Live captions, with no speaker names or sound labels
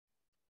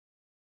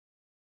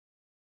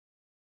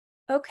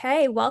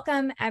Okay,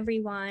 welcome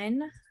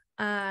everyone.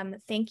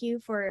 Thank you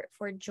for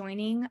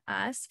joining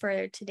us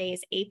for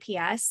today's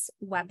APS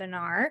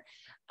webinar.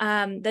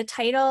 The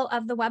title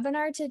of the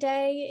webinar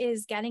today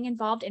is Getting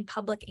Involved in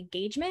Public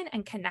Engagement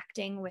and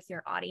Connecting with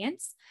Your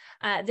Audience.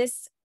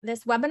 This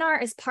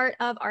webinar is part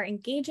of our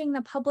Engaging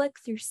the Public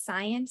Through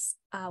Science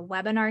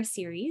webinar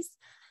series.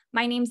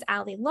 My name's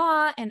Allie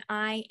Law, and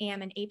I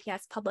am an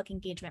APS Public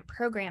Engagement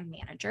Program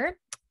Manager,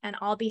 and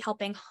I'll be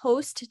helping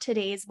host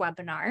today's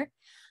webinar.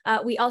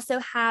 We also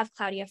have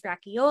Claudia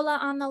Fracciola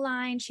on the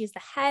line. She's the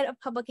head of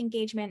public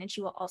engagement, and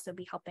she will also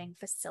be helping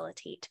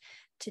facilitate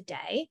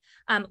today.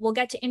 We'll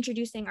get to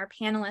introducing our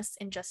panelists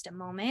in just a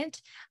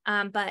moment,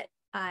 but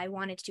I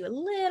wanted to do a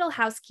little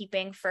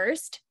housekeeping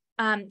first.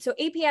 So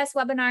APS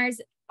webinars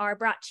are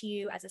brought to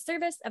you as a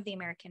service of the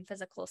American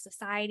Physical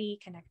Society,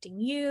 connecting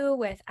you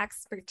with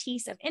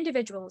expertise of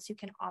individuals who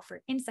can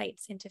offer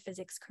insights into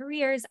physics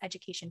careers,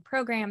 education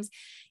programs,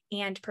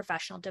 and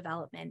professional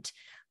development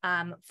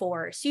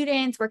for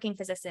students, working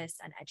physicists,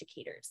 and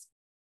educators.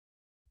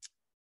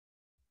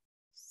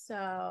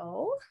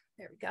 So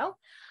there we go.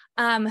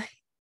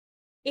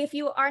 If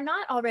you are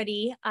not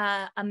already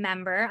a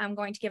member, I'm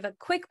going to give a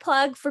quick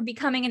plug for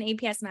becoming an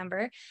APS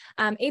member.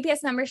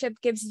 APS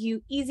membership gives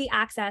you easy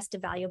access to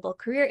valuable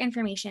career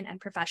information and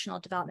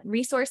professional development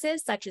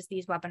resources, such as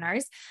these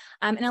webinars,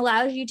 and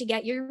allows you to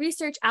get your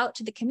research out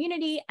to the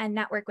community and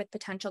network with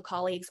potential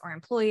colleagues or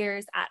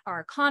employers at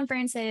our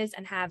conferences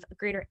and have a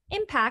greater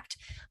impact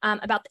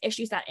about the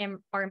issues that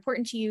are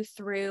important to you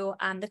through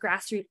the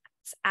grassroots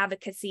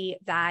advocacy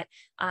that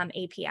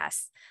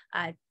APS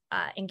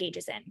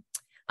engages in.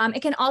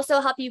 It can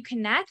also help you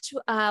connect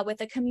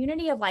with a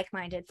community of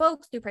like-minded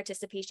folks through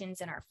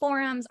participations in our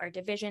forums, our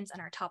divisions, and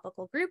our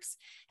topical groups.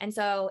 And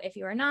so if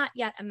you are not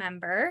yet a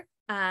member,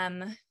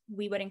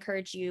 we would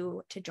encourage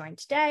you to join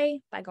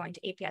today by going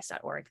to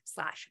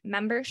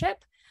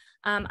aps.org/membership.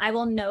 I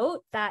will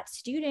note that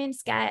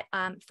students get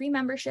free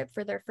membership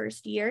for their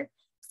first year.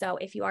 So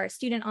if you are a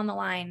student on the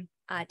line,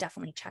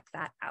 definitely check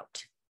that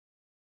out.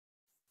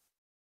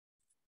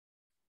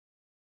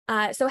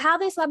 So how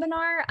this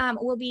webinar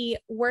will be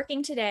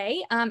working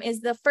today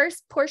is the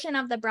first portion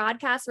of the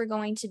broadcast. We're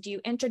going to do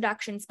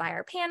introductions by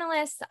our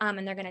panelists,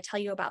 and they're going to tell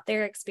you about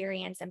their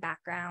experience and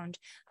background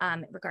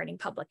regarding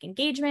public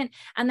engagement.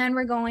 And then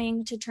we're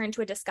going to turn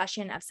to a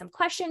discussion of some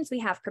questions we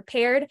have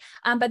prepared,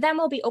 but then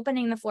we'll be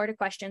opening the floor to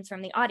questions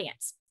from the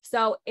audience.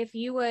 So if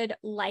you would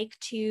like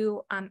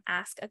to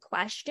ask a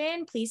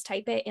question, please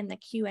type it in the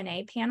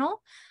Q&A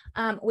panel,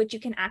 which you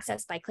can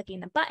access by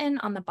clicking the button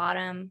on the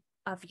bottom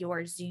of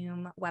your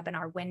Zoom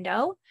webinar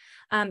window.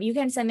 You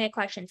can submit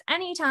questions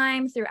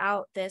anytime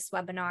throughout this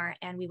webinar,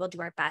 and we will do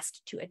our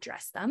best to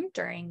address them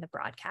during the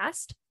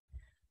broadcast.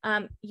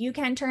 You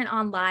can turn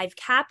on live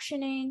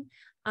captioning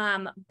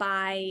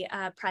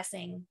by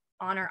pressing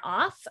on or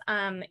off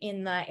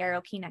in the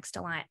arrow key next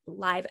to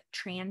live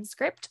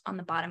transcript on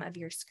the bottom of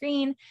your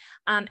screen.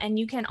 And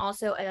you can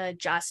also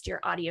adjust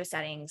your audio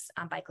settings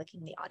by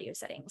clicking the audio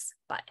settings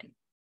button.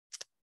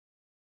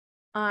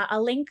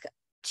 A link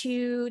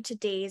to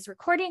today's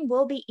recording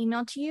will be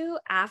emailed to you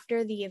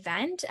after the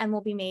event and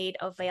will be made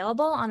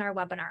available on our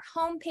webinar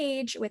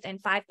homepage within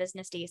 5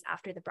 business days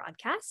after the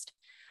broadcast.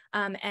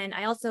 And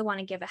I also want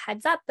to give a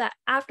heads up that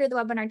after the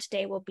webinar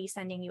today, we'll be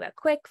sending you a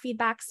quick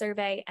feedback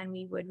survey, and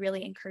we would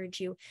really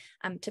encourage you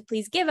to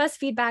please give us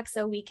feedback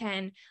so we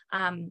can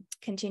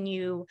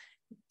continue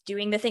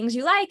doing the things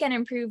you like and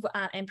improve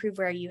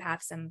where you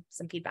have some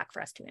feedback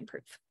for us to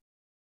improve.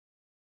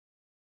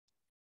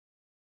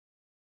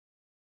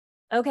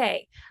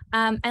 Okay,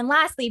 and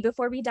lastly,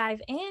 before we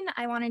dive in,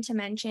 I wanted to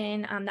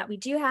mention that we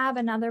do have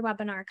another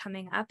webinar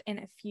coming up in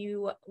a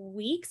few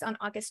weeks on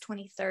August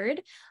 23rd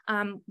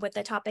with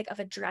the topic of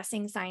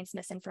addressing science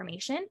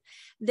misinformation.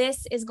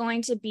 This is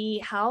going to be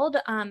held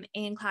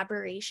in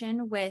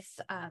collaboration with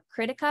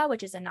Critica,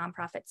 which is a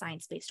nonprofit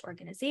science-based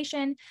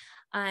organization.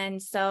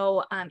 And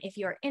so if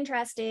you're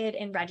interested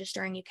in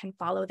registering, you can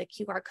follow the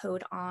QR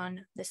code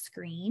on the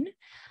screen.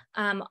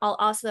 I'll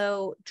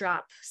also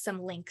drop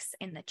some links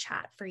in the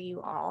chat for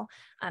you all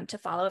to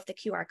follow if the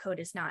QR code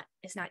is not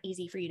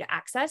easy for you to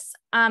access.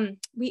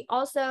 We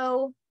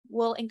also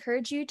will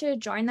encourage you to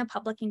join the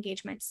public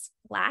engagement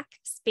Slack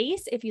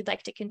space if you'd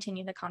like to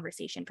continue the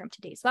conversation from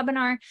today's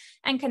webinar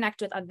and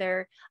connect with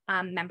other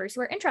members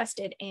who are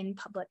interested in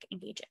public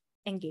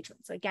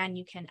engagement. So again,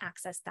 you can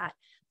access that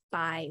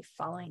by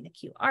following the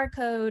QR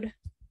code,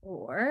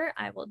 or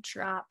I will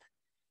drop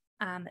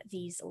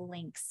these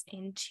links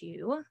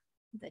into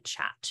the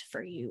chat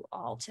for you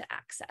all to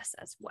access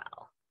as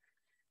well.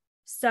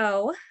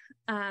 So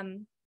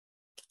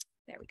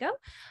there we go.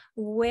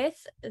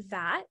 With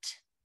that,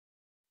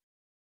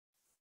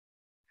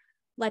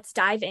 let's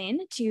dive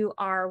into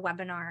our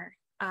webinar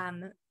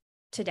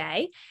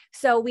today.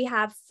 So we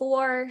have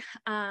 4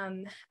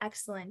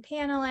 excellent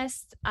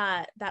panelists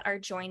that are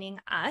joining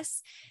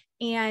us,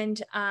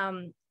 and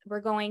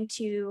we're going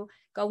to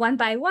go one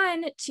by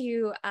one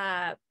to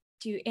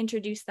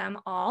introduce them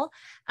all.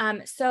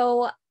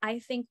 So I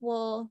think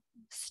we'll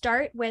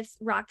start with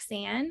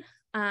Roxanne.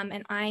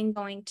 And I'm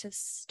going to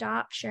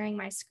stop sharing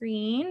my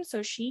screen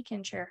so she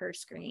can share her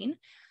screen.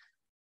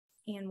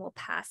 And we'll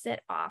pass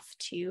it off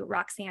to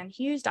Roxanne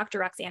Hughes, Dr.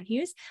 Roxanne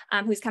Hughes,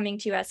 who's coming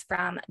to us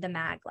from the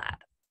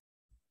MagLab.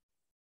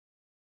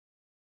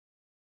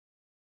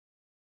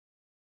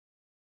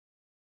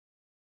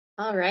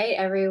 All right,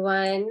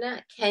 everyone,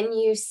 can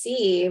you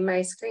see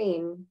my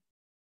screen?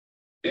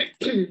 Let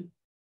me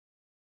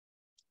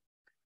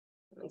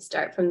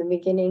start from the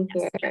beginning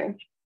here.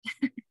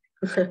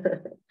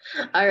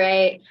 All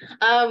right.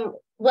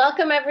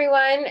 Welcome,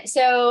 everyone.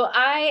 So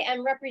I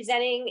am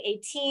representing a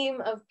team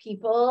of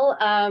people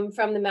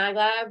from the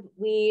MagLab.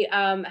 We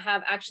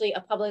have actually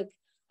a public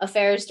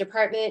affairs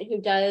department who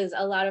does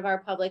a lot of our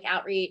public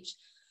outreach.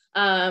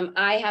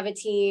 I have a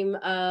team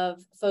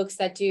of folks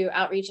that do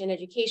outreach and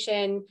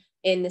education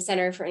in the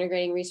Center for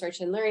Integrating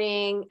Research and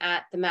Learning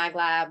at the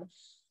MagLab.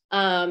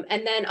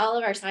 And then all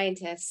of our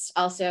scientists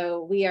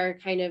also, we are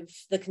kind of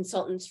the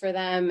consultants for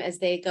them as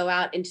they go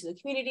out into the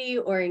community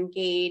or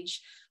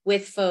engage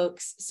with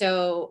folks.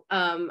 So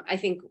I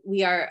think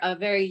we are a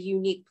very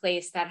unique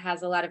place that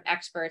has a lot of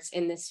experts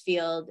in this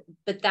field,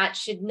 but that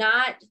should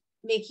not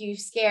make you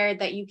scared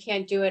that you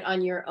can't do it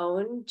on your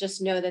own.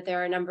 Just know that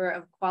there are a number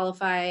of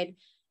qualified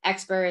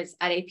experts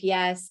at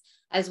APS,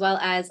 as well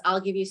as I'll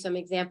give you some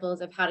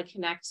examples of how to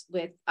connect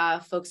with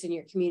folks in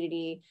your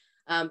community,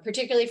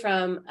 particularly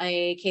from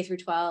a K through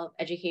 12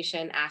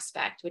 education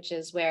aspect, which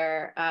is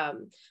where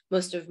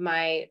most of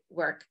my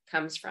work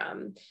comes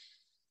from.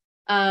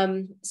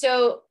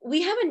 So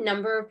we have a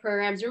number of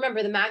programs.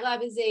 Remember, the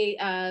MagLab is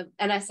a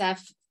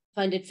NSF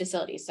funded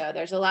facility. So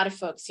there's a lot of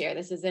folks here.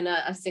 This isn't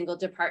a single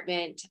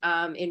department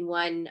in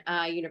one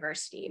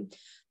university.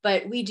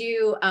 But we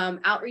do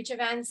outreach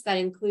events that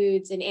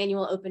includes an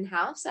annual open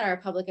house that our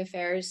public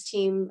affairs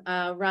team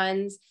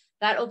runs.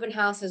 That open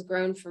house has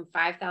grown from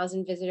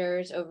 5,000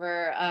 visitors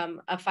over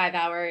a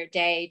 5-hour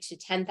day to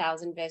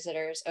 10,000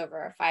 visitors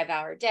over a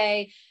 5-hour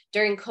day.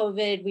 During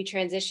COVID, we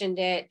transitioned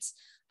it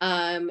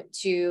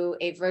to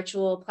a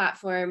virtual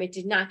platform. It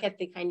did not get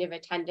the kind of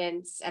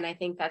attendance, and I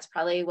think that's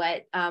probably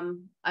what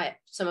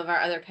some of our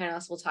other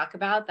panelists will talk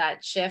about,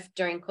 that shift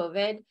during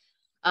COVID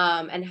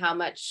and how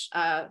much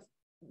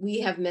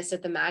we have missed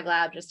at the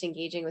MagLab just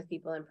engaging with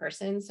people in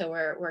person. So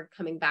we're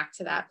coming back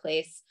to that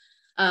place.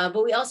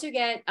 But we also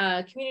get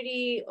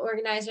community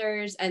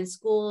organizers and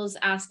schools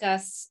ask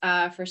us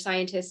for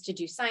scientists to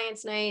do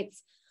science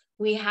nights.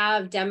 We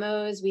have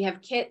demos, we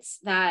have kits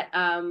that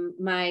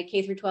my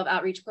K through 12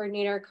 outreach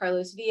coordinator,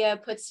 Carlos Villa,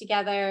 puts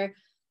together.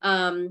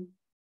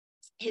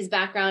 His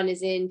background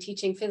is in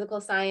teaching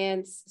physical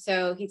science,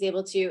 so he's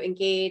able to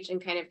engage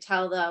and kind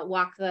of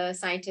walk the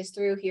scientists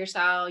through, here's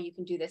how you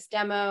can do this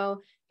demo,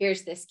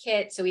 here's this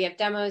kit. So we have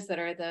demos that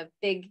are the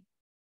big,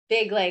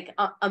 like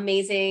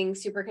amazing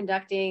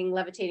superconducting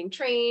levitating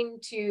train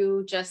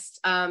to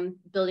just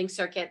building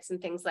circuits and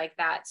things like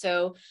that.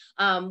 So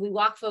we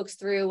walk folks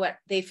through what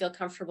they feel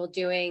comfortable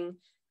doing.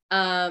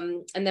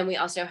 And then we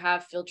also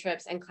have field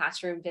trips and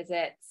classroom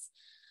visits.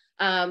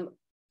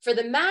 For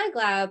the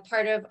MagLab,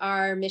 part of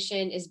our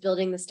mission is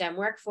building the STEM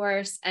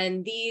workforce,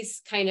 and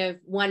these kind of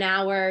 1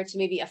 hour to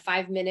maybe a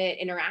 5-minute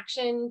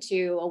interaction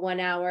to a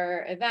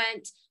 1-hour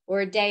event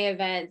or a day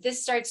event,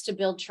 this starts to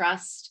build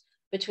trust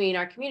between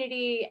our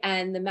community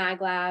and the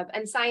MagLab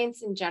and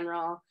science in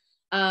general,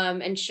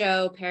 and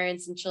show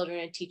parents and children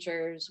and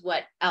teachers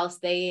what else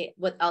the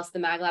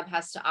MagLab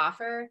has to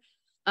offer.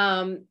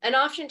 And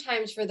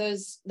oftentimes for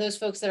those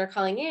folks that are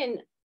calling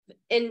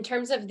in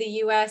terms of the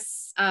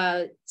US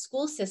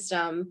school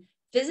system,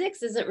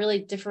 physics isn't really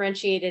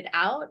differentiated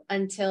out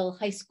until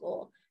high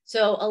school.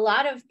 So a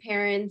lot of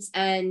parents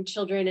and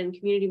children and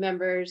community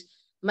members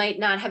might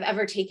not have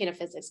ever taken a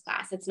physics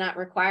class. It's not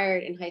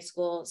required in high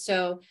school.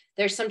 So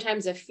there's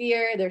sometimes a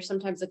fear, there's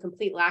sometimes a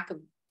complete lack of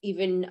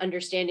even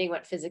understanding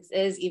what physics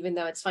is, even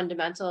though it's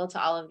fundamental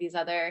to all of these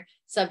other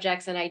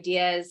subjects and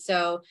ideas.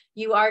 So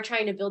you are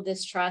trying to build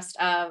this trust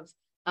of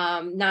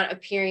not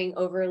appearing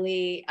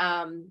overly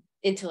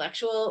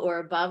intellectual or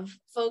above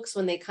folks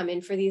when they come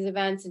in for these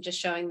events, and just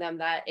showing them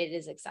that it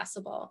is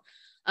accessible.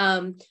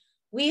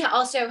 We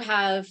also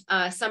have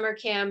summer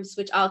camps,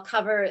 which I'll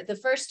cover. The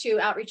first 2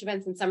 outreach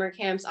events and summer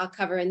camps I'll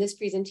cover in this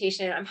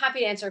presentation. I'm happy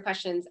to answer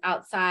questions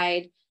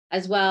outside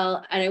as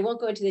well. And I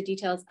won't go into the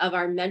details of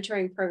our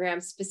mentoring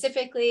program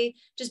specifically,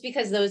 just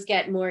because those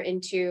get more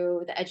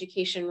into the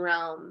education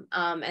realm.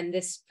 And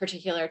this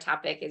particular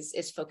topic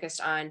is focused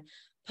on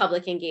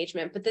public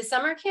engagement. But the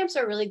summer camps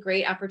are really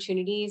great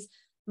opportunities.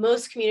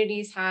 Most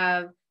communities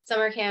have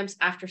summer camps,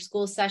 after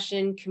school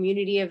session,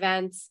 community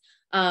events.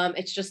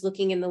 It's just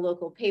looking in the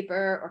local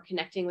paper or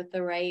connecting with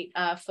the right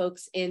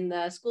folks in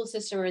the school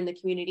system or in the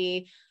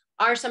community.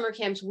 Our summer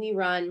camps we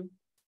run,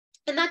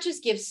 and that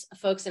just gives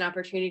folks an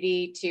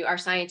opportunity to, our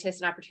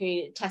scientists, an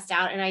opportunity to test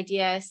out an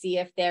idea, see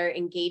if they're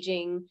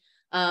engaging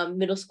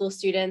middle school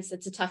students.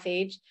 It's a tough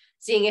age,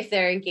 seeing if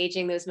they're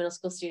engaging those middle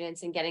school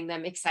students and getting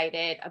them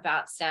excited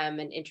about STEM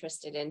and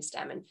interested in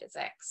STEM and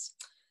physics.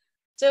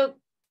 So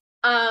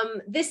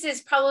This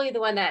is probably the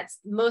one that's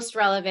most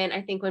relevant,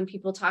 I think, when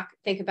people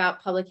think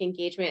about public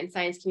engagement and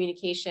science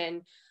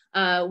communication.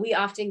 We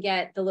often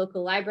get the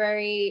local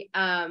library.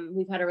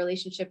 We've had a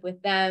relationship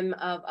with them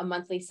of a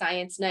monthly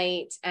science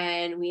night,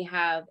 and we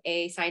have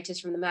a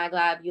scientist from the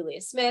MagLab,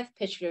 Julia Smith,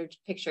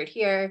 pictured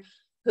here,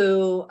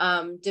 who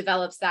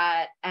develops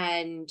that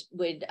and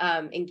would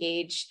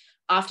engage,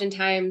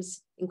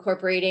 oftentimes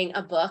incorporating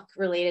a book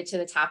related to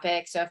the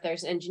topic. So if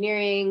there's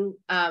engineering,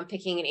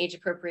 picking an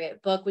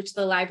age-appropriate book, which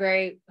the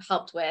library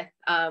helped with.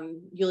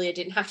 Julia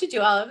didn't have to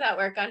do all of that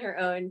work on her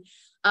own.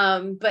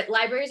 But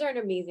libraries are an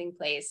amazing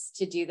place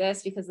to do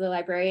this because the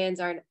librarians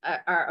are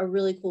a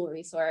really cool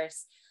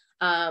resource.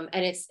 And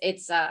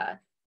it's an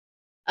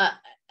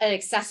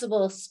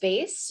accessible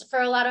space for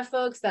a lot of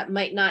folks that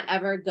might not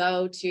ever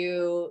go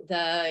to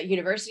the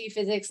university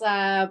physics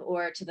lab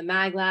or to the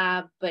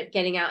MagLab, but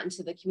getting out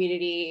into the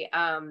community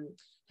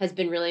has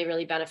been really,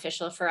 really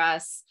beneficial for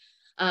us.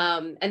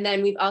 And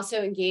then we've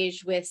also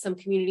engaged with some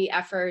community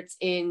efforts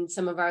in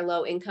some of our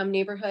low income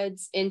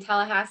neighborhoods in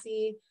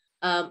Tallahassee.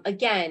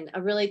 Again,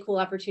 a really cool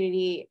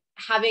opportunity.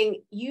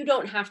 You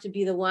don't have to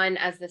be the one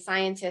as the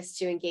scientist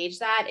to engage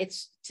that.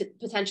 It's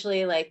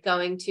potentially like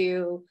going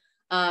to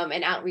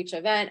an outreach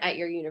event at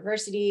your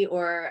university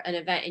or an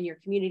event in your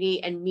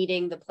community and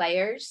meeting the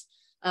players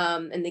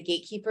and the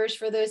gatekeepers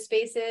for those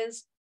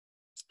spaces.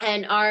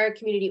 And our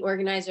community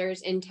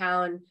organizers in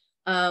town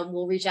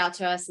will reach out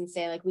to us and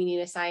say, like, we need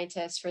a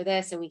scientist for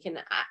this, and we can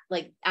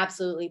like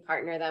absolutely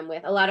partner them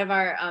with. A lot of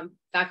our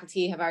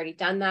faculty have already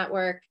done that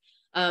work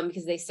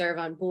because they serve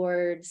on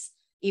boards,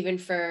 even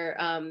for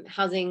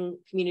housing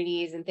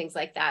communities and things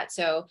like that.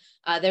 So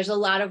there's a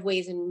lot of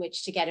ways in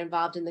which to get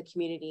involved in the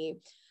community.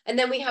 And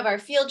then we have our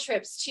field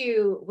trips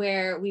too,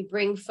 where we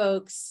bring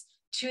folks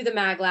to the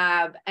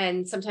MagLab,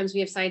 and sometimes we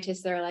have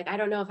scientists that are like, I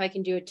don't know if I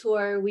can do a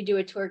tour. We do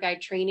a tour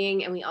guide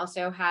training, and we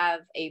also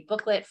have a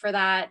booklet for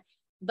that.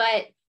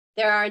 But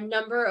there are a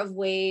number of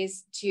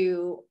ways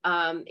to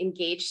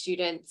engage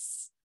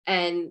students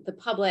and the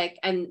public.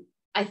 And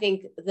I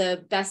think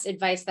the best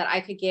advice that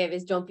I could give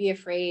is don't be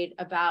afraid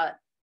about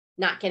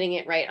not getting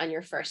it right on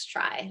your first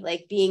try,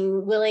 like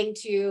being willing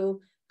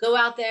to go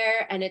out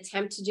there and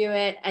attempt to do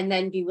it and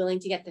then be willing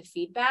to get the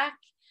feedback.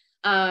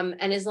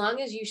 And as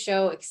long as you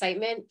show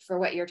excitement for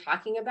what you're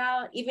talking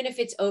about, even if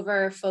it's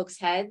over folks'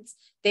 heads,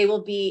 they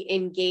will be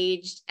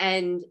engaged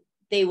and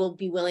they will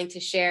be willing to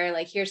share,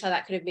 like, here's how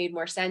that could have made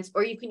more sense.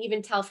 Or you can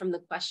even tell from the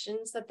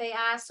questions that they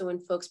ask. So when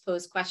folks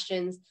pose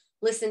questions,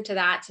 listen to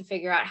that to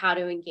figure out how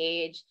to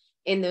engage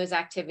in those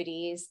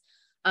activities.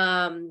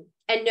 And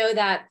know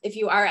that if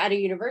you are at a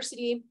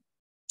university,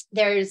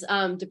 there's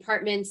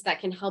departments that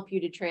can help you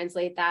to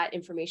translate that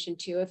information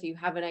too. If you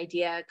have an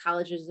idea,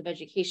 colleges of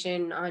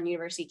education on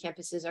university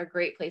campuses are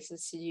great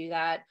places to do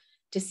that,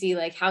 to see,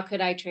 like, how could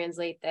I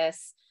translate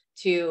this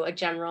to a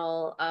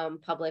general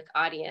public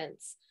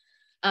audience?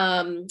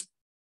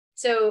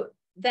 So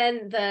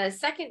then the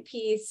second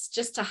piece,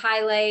 just to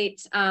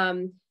highlight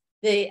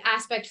the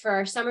aspect for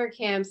our summer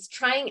camps,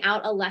 trying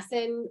out a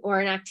lesson or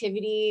an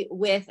activity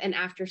with an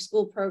after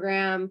school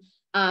program.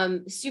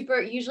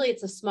 Usually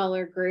it's a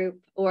smaller group,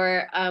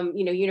 or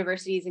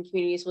universities and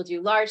communities will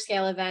do large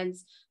scale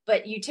events,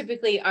 but you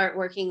typically aren't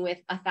working with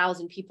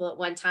 1,000 people at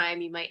one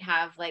time. You might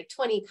have like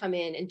 20 come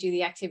in and do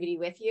the activity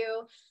with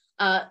you.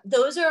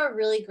 Those are a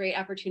really great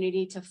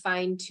opportunity to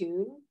fine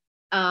tune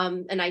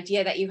an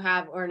idea that you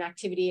have or an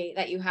activity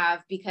that you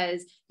have,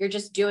 because you're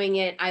just doing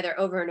it either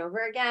over and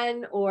over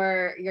again,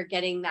 or you're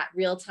getting that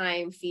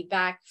real-time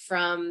feedback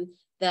from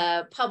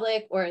the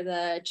public or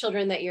the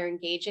children that you're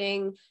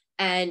engaging.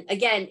 And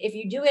again, if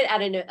you do it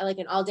at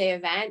an all-day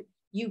event,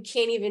 you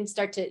can't even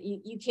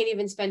you can't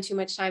even spend too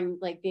much time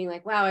like being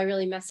like, wow, I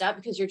really messed up,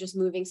 because you're just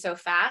moving so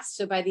fast.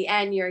 So by the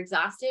end, you're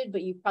exhausted,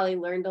 but you probably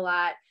learned a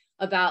lot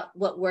about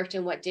what worked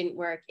and what didn't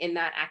work in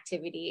that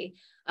activity.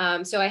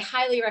 So I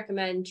highly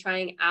recommend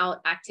trying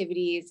out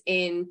activities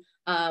in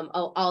an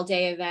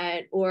all-day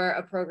event or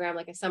a program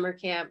like a summer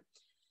camp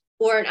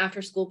or an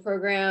after-school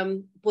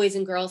program, Boys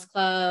and Girls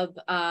Club,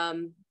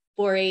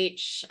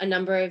 4-H, a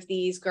number of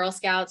these, Girl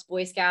Scouts,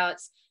 Boy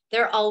Scouts.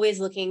 They're always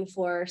looking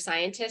for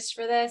scientists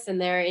for this, and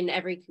they're in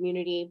every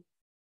community.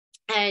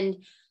 And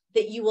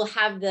that you will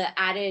have the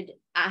added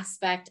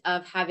aspect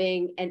of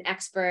having an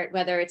expert,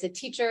 whether it's a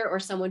teacher or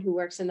someone who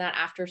works in that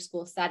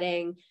after-school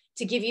setting,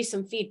 to give you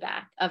some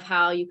feedback of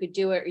how you could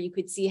do it, or you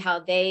could see how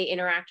they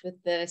interact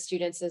with the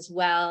students as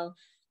well,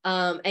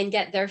 and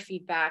get their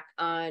feedback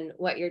on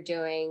what you're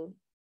doing.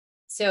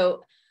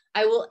 So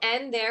I will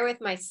end there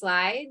with my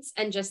slides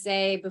and just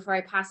say, before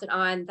I pass it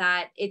on,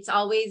 that it's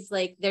always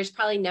like,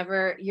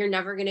 you're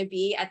never going to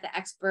be at the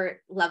expert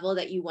level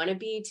that you want to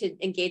be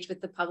to engage with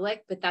the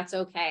public, but that's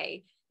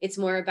okay. It's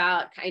more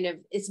about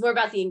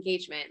the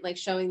engagement, like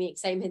showing the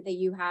excitement that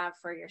you have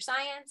for your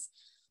science,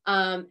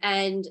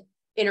 and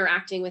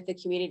interacting with the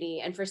community.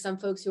 And for some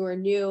folks who are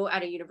new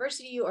at a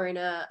university or in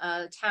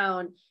a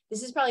town,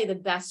 this is probably the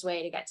best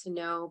way to get to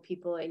know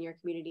people in your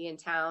community and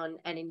town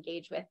and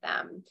engage with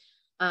them.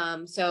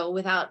 So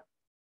without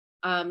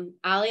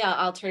Ali,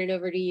 I'll turn it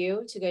over to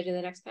you to go to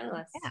the next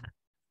panelist. Yeah.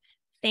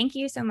 Thank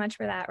you so much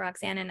for that,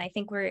 Roxanne. And I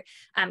think we're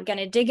going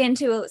to dig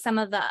into some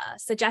of the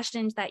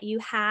suggestions that you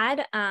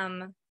had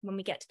when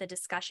we get to the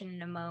discussion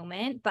in a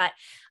moment. But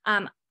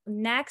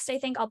next, I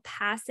think I'll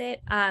pass it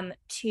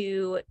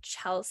to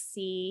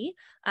Chelsea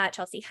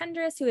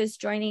Hendrus, who is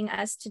joining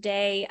us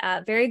today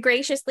very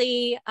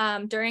graciously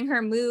during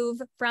her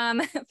move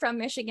from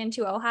Michigan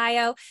to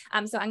Ohio.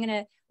 So I'm going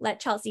to let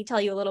Chelsea tell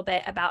you a little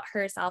bit about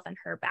herself and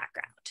her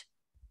background.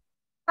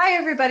 Hi,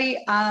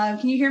 everybody.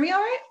 Can you hear me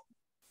all right?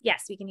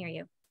 Yes, we can hear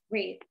you.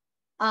 Great.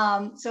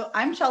 So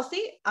I'm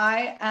Chelsea.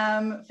 I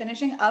am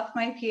finishing up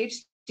my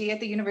PhD at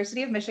the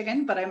University of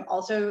Michigan, but I'm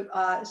also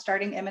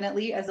starting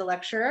imminently as a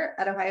lecturer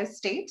at Ohio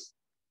State.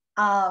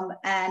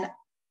 And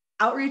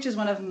outreach is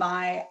one of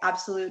my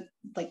absolute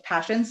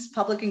passions.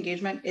 Public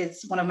engagement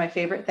is one of my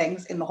favorite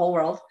things in the whole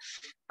world.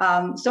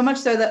 So much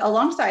so that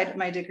alongside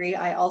my degree,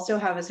 I also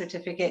have a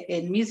certificate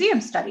in museum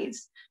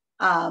studies,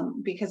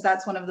 because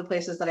that's one of the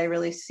places that I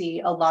really see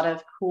a lot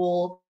of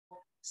cool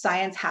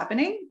science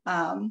happening.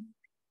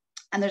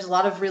 And there's a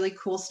lot of really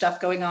cool stuff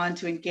going on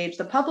to engage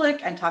the public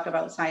and talk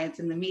about science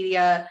in the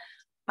media.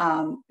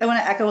 I want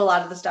to echo a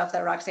lot of the stuff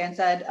that Roxanne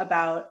said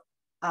about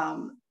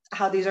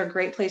how these are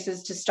great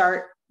places to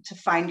start to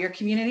find your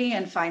community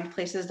and find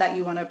places that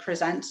you want to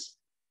present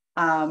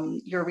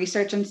your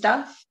research and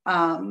stuff.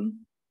 A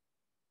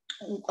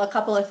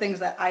couple of things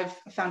that I've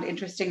found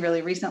interesting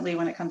really recently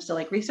when it comes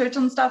to research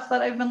and stuff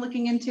that I've been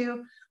looking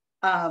into.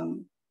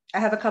 I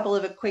have a couple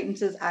of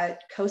acquaintances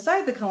at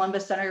COSI, the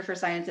Columbus Center for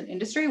Science and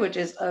Industry, which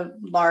is a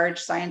large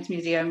science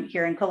museum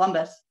here in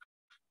Columbus.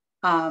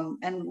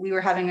 And we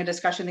were having a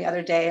discussion the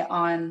other day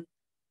on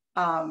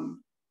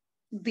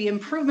the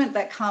improvement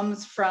that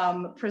comes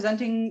from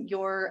presenting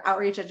your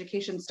outreach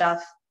education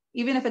stuff,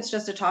 even if it's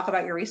just to talk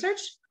about your research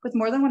with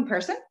more than one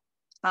person.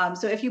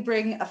 So if you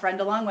bring a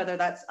friend along, whether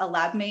that's a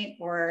lab mate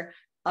or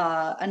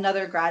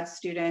another grad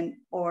student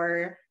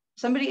or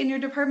somebody in your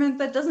department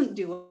that doesn't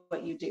do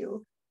what you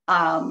do,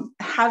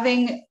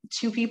 having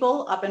two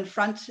people up in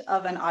front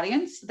of an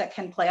audience that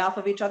can play off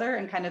of each other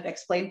and kind of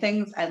explain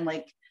things and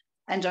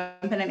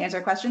jump in and answer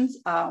questions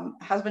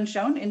has been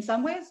shown in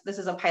some ways. This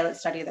is a pilot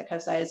study that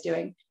COSI is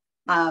doing.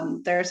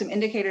 There are some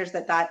indicators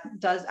that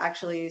does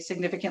actually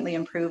significantly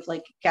improve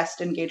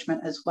guest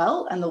engagement as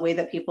well, and the way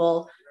that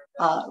people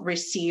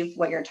receive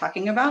what you're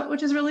talking about,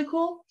 which is really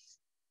cool.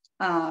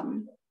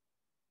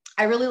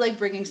 I really like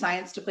bringing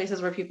science to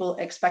places where people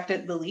expect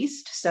it the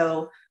least.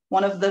 So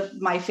one of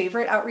my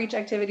favorite outreach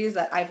activities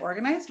that I've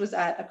organized was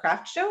at a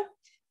craft show.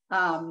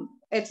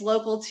 It's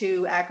local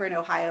to Akron,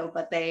 Ohio,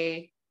 but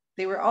they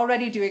were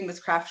already doing this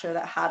craft show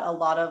that had a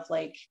lot of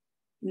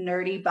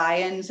nerdy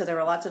buy-in. So there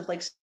were lots of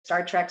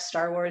Star Trek,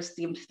 Star Wars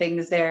themed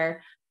things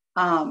there.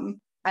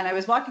 And I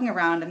was walking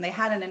around and they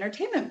had an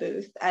entertainment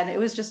booth, and it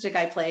was just a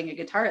guy playing a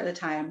guitar at the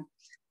time.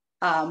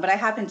 But I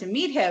happened to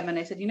meet him and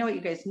I said, you know what you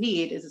guys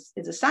need is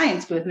a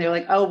science booth. And they were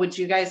like, oh, would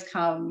you guys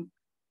come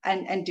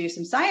and do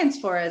some science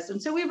for us?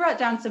 And so we brought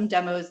down some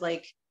demos,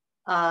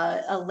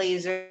 a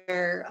laser.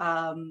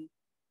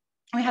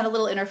 We had a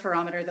little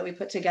interferometer that we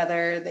put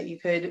together that you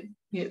could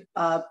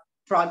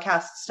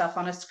broadcast stuff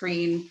on a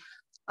screen.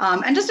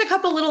 And just a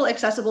couple little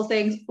accessible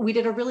things. We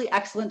did a really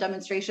excellent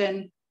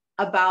demonstration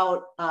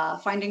about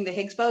finding the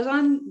Higgs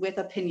boson with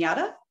a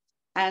piñata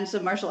and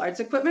some martial arts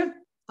equipment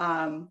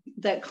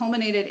that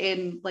culminated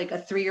in a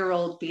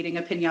 3-year-old beating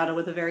a piñata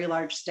with a very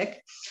large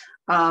stick.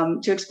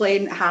 To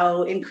explain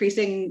how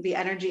increasing the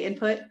energy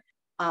input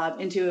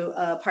into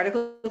a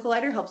particle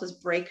collider helps us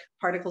break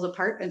particles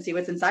apart and see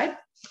what's inside,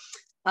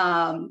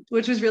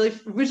 which is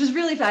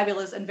really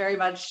fabulous and very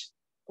much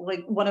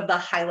one of the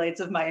highlights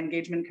of my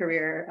engagement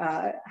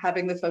career.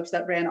 Having the folks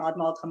that ran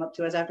Oddmall come up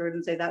to us afterwards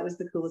and say, that was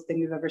the coolest thing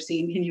we've ever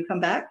seen. Can you come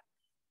back?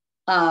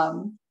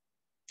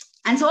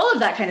 And so all of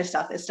that kind of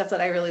stuff is stuff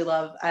that I really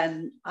love.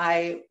 And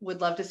I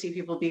would love to see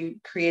people be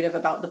creative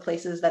about the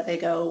places that they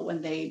go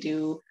when they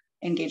do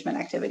engagement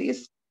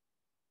activities.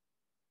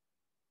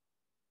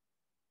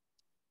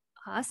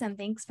 Awesome.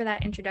 Thanks for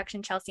that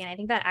introduction, Chelsea. And I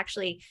think that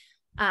actually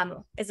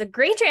is a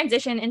great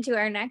transition into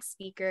our next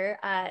speaker,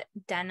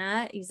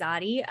 Dena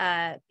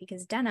Izadi,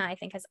 because Dena, I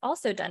think, has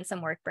also done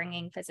some work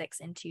bringing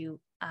physics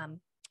into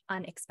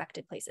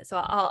unexpected places. So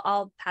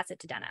I'll pass it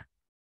to Dena.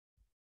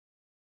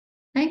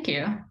 Thank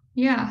you.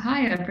 Yeah,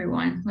 hi,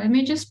 everyone. Let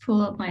me just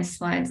pull up my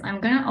slides.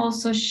 I'm going to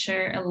also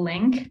share a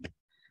link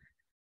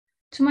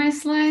to my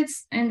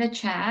slides in the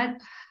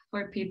chat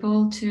for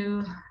people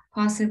to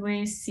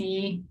possibly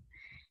see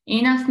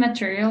enough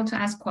material to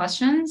ask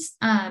questions,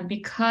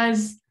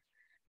 because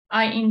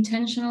I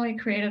intentionally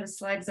created the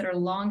slides that are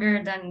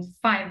longer than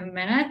 5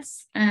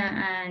 minutes,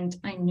 and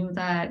I knew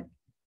that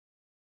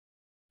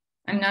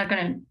I'm not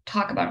going to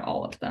talk about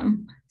all of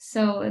them.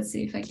 So let's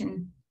see if I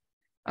can.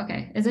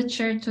 Okay, is it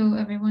shared to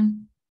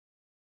everyone?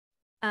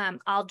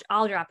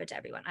 I'll drop it to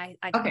everyone.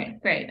 Okay,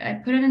 great. I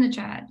put it in the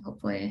chat,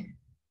 hopefully.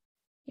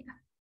 Yeah.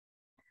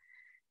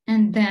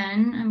 And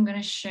then I'm going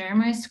to share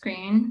my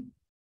screen.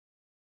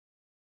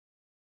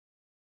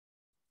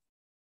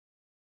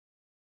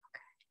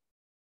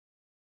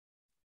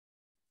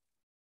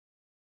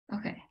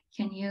 Okay,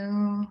 can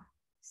you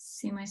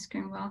see my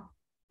screen well?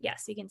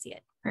 Yes, we can see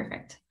it.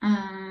 Perfect.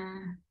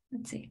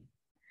 Let's see.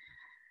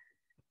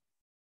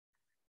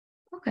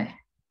 Okay.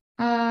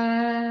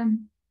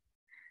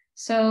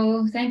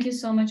 So thank you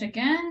so much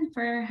again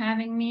for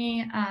having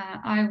me.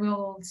 I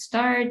will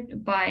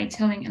start by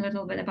telling a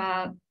little bit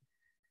about,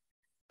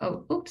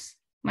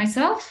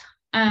 myself.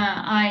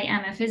 I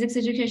am a physics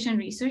education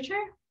researcher.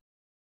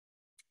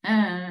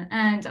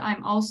 And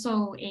I'm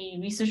also a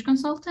research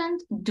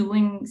consultant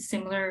doing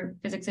similar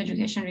physics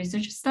education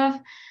research stuff.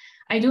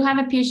 I do have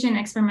a PhD in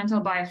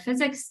experimental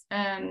biophysics,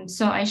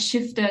 so I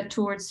shifted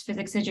towards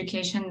physics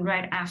education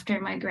right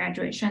after my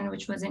graduation,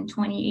 which was in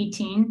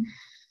 2018,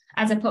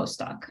 as a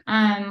postdoc.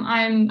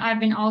 I've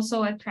been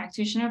also a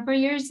practitioner for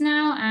years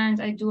now, and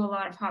I do a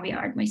lot of hobby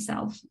art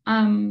myself.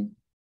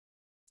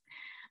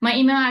 My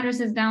email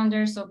address is down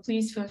there, so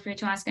please feel free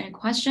to ask any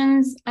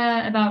questions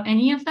about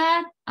any of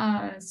that.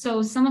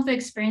 So some of the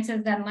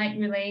experiences that might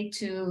relate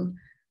to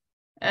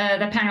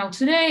the panel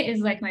today is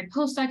like my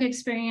postdoc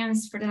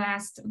experience for the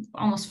last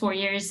almost 4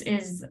 years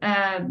is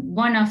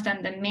one of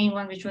them, the main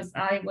one, which was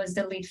I was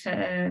the lead,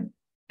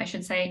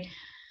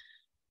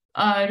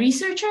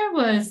 researcher,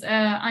 was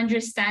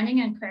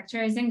understanding and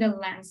characterizing the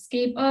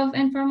landscape of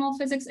informal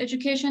physics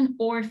education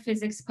or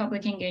physics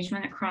public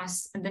engagement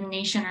across the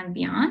nation and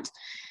beyond.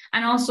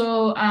 And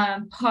also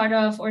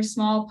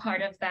small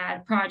part of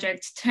that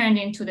project turned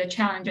into the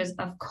challenges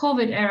of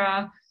COVID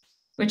era,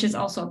 which is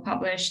also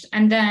published.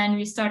 And then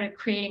we started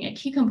creating a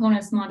key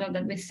components model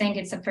that we think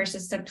it's a first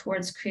step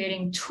towards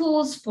creating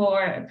tools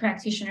for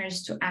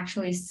practitioners to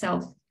actually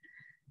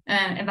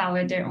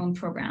self-evaluate their own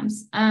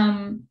programs.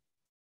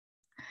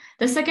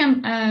 The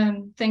second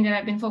thing that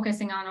I've been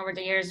focusing on over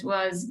the years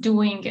was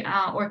doing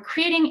or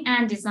creating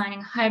and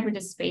designing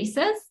hybrid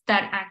spaces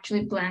that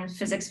actually blend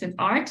physics with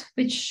art,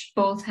 which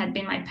both had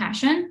been my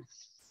passion.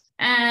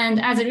 And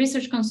as a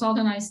research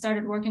consultant, I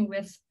started working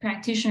with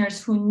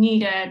practitioners who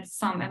needed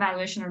some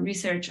evaluation or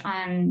research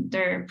on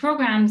their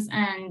programs.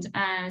 And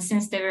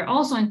since they were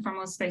also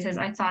informal spaces,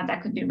 I thought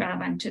that could be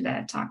relevant to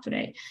the talk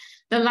today.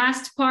 The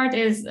last part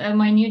is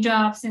my new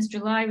job since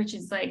July, which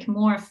is like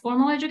more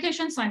formal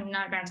education. So I'm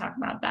not going to talk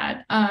about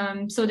that.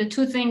 So the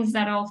two things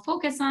that I'll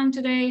focus on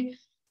today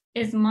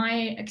is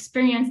my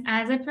experience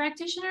as a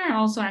practitioner and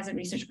also as a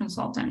research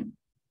consultant.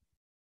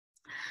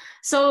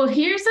 So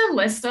here's a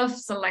list of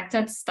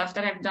selected stuff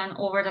that I've done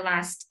over the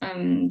last,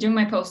 during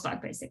my postdoc,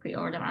 basically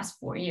over the last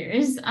 4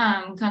 years,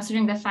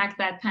 considering the fact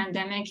that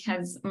pandemic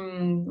has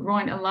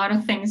ruined a lot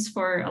of things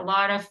for a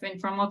lot of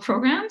informal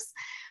programs.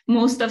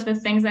 Most of the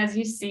things, as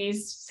you see,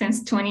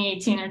 since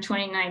 2018 or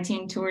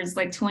 2019 towards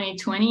like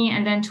 2020,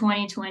 and then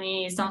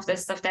 2020, some of the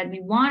stuff that we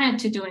wanted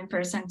to do in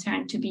person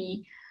turned to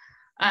be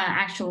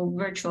actual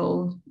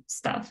virtual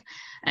stuff.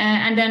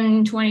 And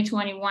then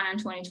 2021 and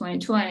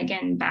 2022, and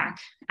again, back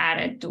at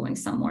it, doing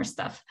some more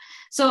stuff.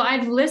 So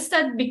I've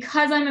listed,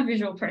 because I'm a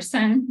visual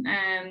person,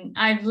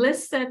 I've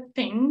listed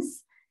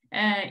things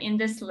in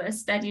this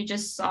list that you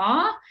just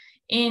saw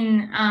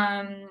in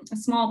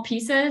small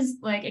pieces,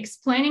 like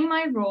explaining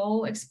my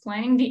role,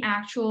 explaining the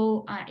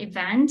actual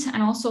event,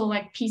 and also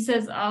like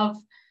pieces of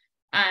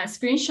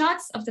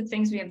screenshots of the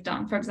things we have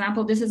done. For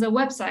example, this is a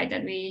website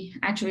that we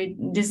actually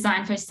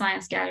designed for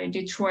Science Gallery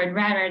Detroit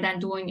rather than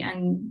doing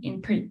an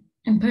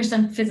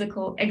in-person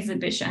physical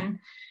exhibition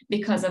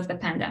because of the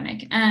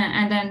pandemic.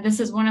 And then this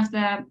is one of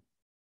the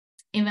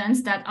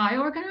events that I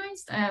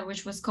organized,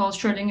 which was called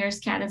Schrodinger's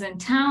Cat is in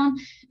Town.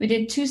 We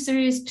did 2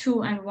 series,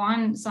 2 and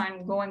 1, so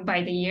I'm going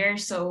by the year.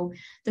 So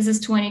this is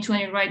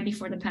 2020, right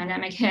before the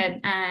pandemic hit,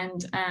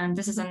 and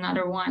this is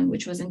another one,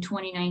 which was in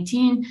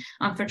 2019.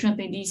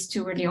 Unfortunately, these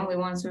 2 were the only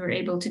ones we were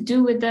able to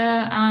do with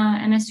the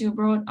MSU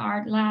Broad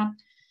Art Lab.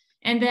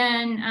 And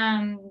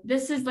then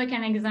this is like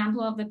an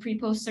example of the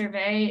pre-post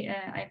survey.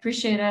 I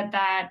appreciated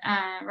that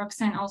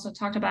Roxanne also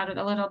talked about it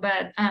a little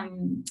bit,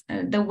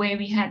 the way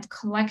we had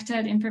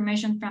collected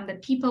information from the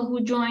people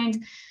who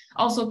joined,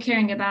 also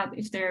caring about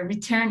if they're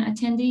return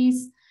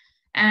attendees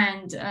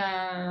and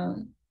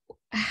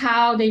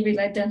how they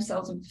relate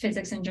themselves with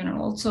physics in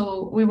general.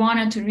 So we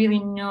wanted to really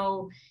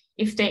know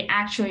if they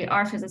actually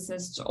are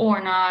physicists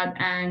or not,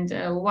 and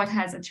what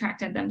has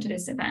attracted them to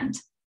this event.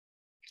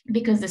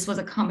 Because this was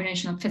a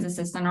combination of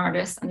physicists and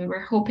artists, and we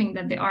were hoping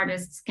that the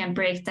artists can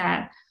break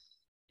that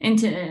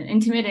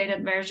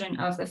intimidated version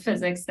of the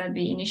physics that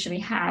we initially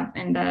have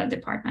in the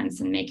departments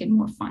and make it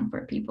more fun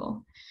for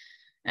people.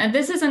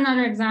 This is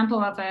another example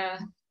of a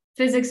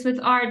physics with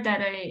art that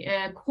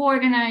I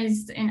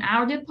co-organized in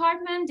our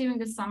department during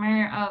the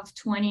summer of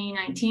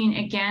 2019.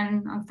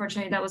 Again,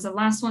 unfortunately, that was the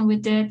last one we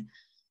did.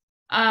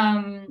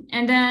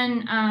 And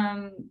then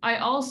I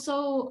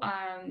also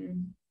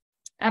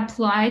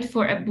applied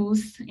for a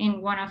booth in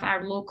one of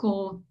our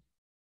local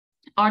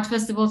art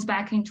festivals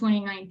back in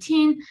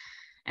 2019.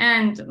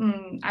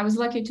 And I was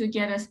lucky to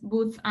get a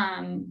booth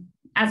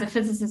as a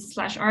physicist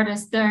 /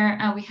 artist there.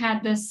 We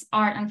had this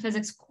art and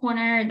physics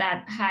corner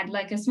that had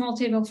like a small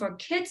table for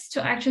kids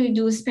to actually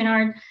do spin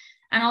art.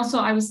 And also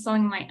I was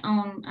selling my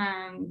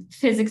own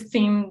physics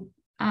themed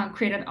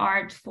created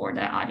art for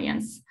the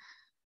audience.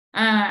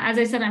 As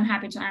I said, I'm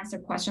happy to answer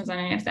questions on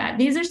any of that.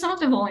 These are some of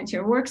the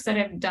volunteer works that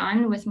I've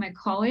done with my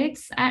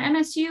colleagues at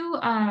MSU,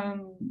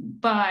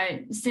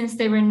 but since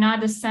they were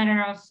not the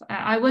center of,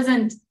 I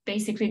wasn't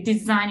basically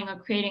designing or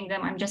creating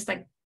them, I'm just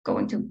like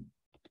going to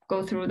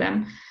go through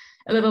them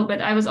a little bit.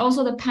 I was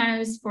also the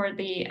panelist for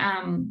the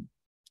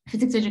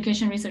Physics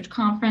Education Research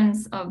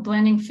Conference of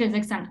Blending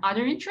Physics and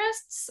Other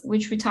Interests,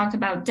 which we talked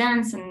about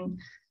dance and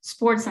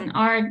sports and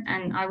art,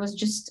 and I was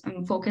just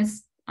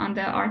focused on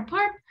the art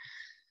part.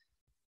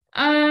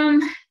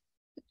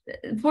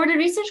 For the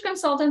research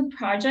consultant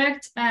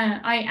project,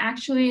 I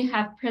actually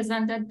have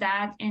presented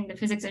that in the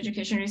Physics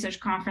Education Research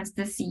Conference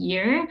this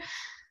year.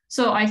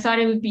 So I thought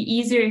it would be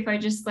easier if I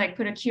just like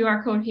put a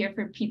QR code here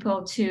for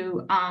people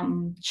to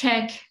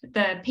check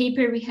the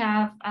paper we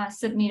have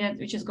submitted,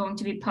 which is going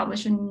to be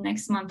published in the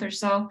next month or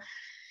so.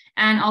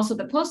 And also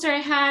the poster I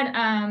had.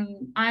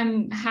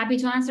 I'm happy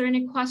to answer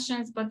any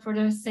questions, but for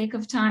the sake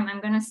of time, I'm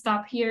gonna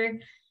stop here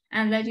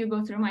and let you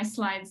go through my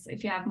slides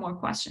if you have more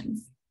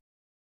questions.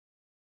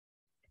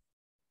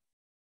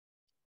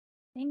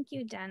 Thank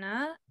you,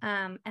 Dena.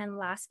 And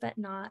last but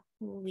not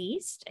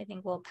least, I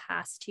think we'll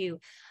pass to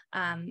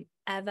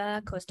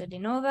Eva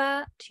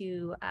Kostadinova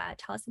to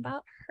tell us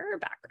about her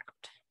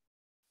background.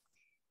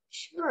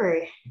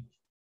 Sure.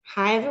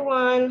 Hi,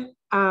 everyone.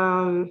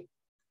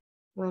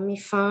 Let me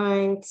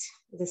find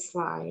the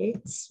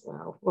slides.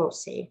 Well, we'll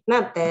see.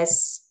 Not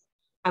this.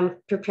 I'm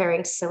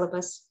preparing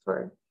syllabus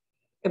for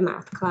a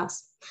math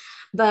class.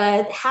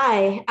 But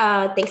hi,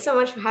 thanks so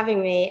much for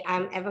having me.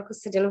 I'm Eva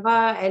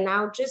Kostadinova, and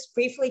I'll just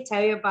briefly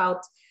tell you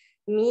about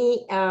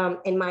me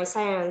and my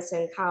science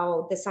and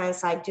how the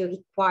science I do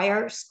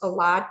requires a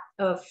lot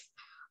of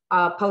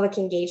public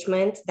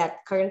engagement that's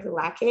currently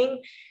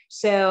lacking.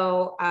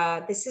 So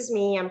this is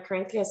me. I'm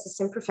currently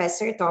assistant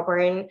professor at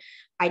Auburn.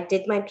 I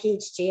did my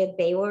PhD at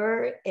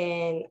Baylor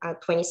in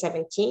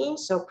 2017,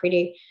 so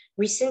pretty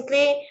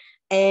recently.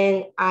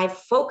 And I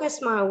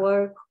focused my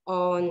work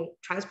on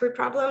transport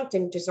problems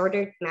and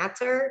disordered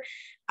matter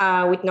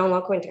with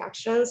non-local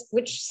interactions,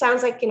 which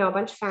sounds like, a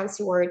bunch of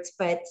fancy words,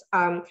 but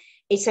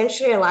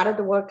essentially a lot of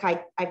the work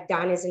I've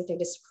done is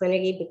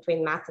interdisciplinary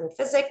between math and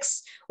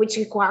physics, which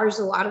requires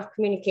a lot of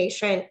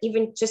communication.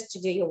 Even just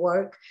to do your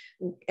work,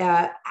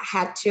 I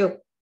had to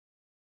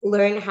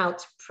learn how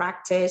to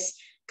practice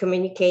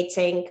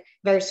communicating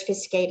very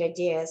sophisticated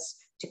ideas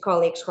to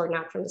colleagues who are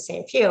not from the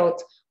same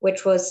field,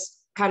 which was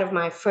kind of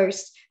my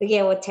first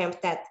real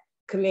attempt at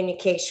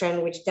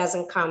communication, which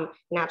doesn't come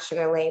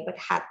naturally, but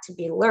had to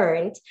be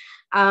learned.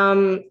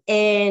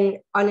 And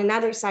on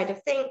another side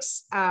of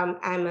things,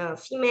 I'm a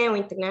female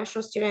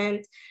international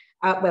student.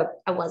 Well,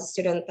 I was a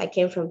student. I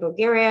came from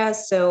Bulgaria.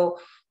 So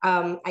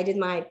I did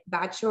my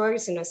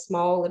bachelor's in a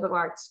small liberal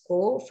arts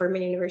school,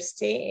 Furman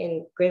University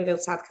in Greenville,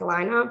 South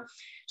Carolina.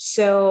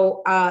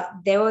 So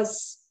there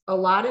was a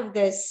lot of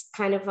this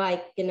kind of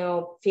like,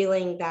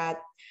 feeling that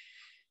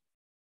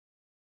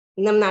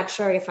I'm not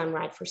sure if I'm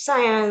right for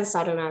science.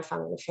 I don't know if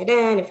I'm going to fit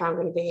in, if I'm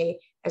going to be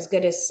as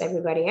good as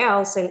everybody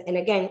else. And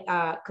again,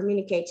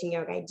 communicating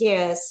your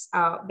ideas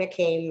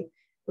became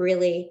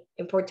really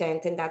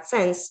important in that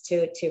sense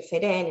to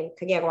fit in and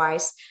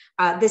career-wise.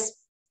 This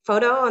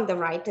photo on the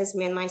right is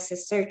me and my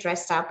sister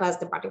dressed up as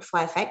the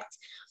butterfly effect,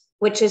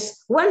 which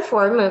is one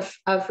form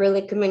of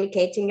really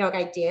communicating your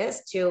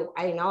ideas to,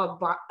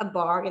 a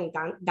bar in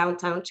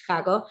downtown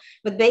Chicago.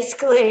 But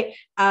basically,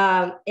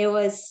 it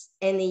was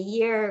in a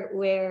year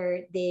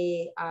where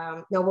the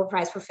Nobel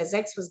Prize for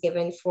Physics was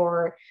given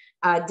for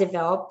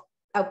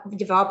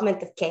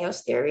development of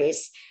chaos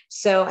theories.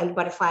 So, and the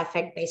butterfly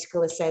effect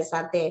basically says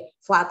that the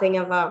flapping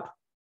of a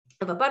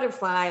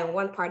butterfly in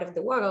one part of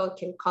the world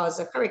can cause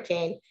a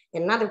hurricane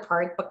in another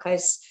part,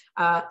 because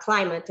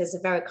climate is a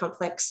very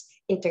complex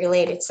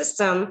interrelated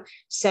system.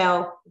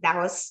 So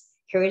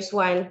here's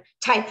one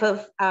type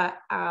of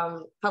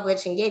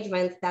published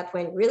engagement that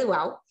went really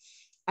well.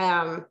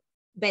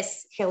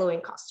 Best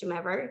Halloween costume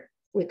ever.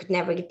 We could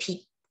never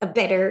repeat a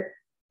better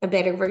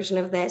version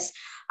of this.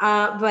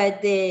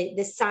 But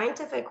the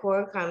scientific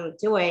work I'm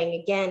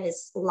doing, again,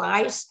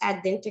 lies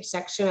at the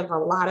intersection of a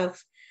lot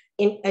of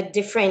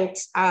different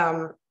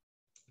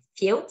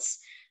fields.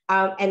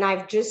 And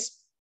I've just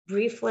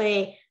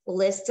briefly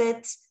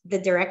listed the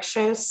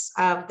directions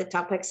of the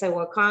topics I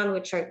work on,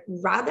 which are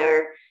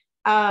rather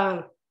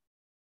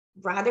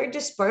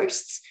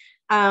dispersed.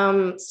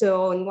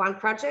 So in one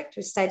project,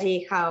 we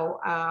study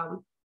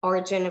how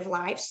origin of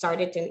life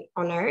started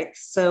on Earth.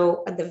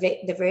 So at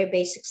the very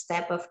basic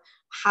step of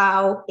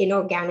how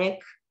inorganic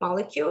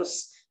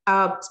molecules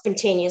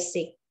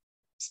spontaneously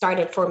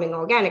started forming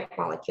organic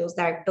molecules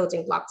that are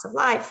building blocks of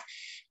life.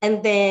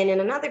 And then in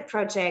another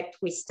project,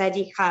 we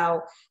study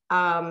how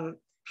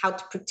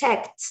to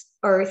protect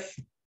Earth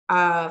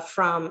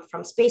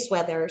from space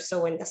weather.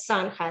 So when the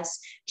sun has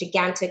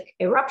gigantic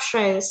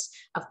eruptions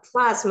of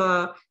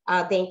plasma,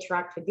 they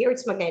interact with the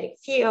Earth's magnetic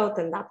field,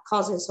 and that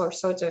causes all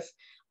sorts of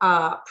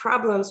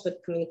problems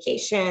with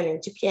communication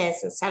and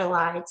GPS and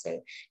satellites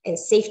and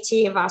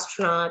safety of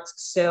astronauts.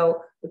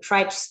 So we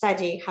try to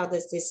study how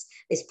does these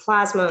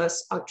plasmas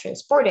are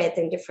transported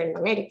in different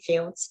magnetic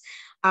fields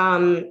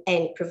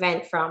and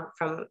prevent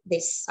from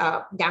this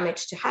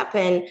damage to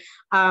happen.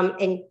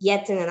 And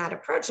yet in another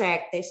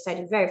project, they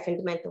studied very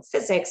fundamental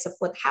physics of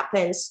what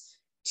happens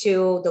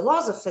to the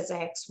laws of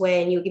physics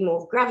when you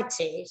remove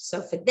gravity.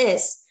 So for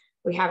this,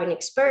 we have an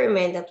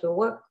experiment that we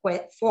work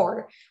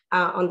for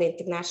on the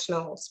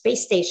International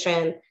Space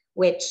Station,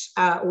 which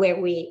where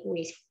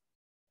we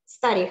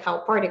study how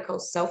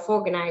particles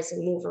self-organize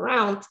and move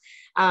around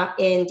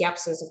in the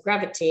absence of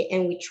gravity.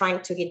 And we're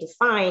trying to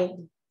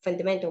redefine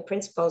fundamental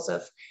principles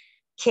of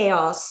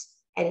chaos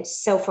and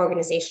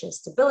self-organization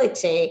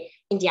stability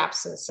in the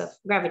absence of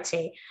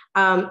gravity.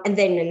 And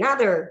then yet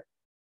another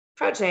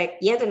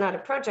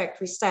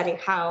project, we study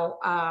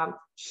how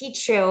heat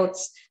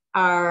shields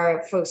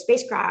are for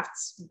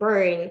spacecrafts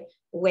burn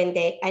when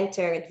they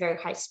enter at very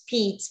high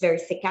speeds, very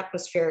thick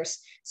atmospheres,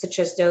 such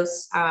as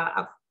those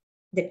of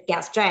the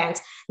gas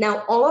giants.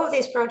 Now, all of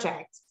these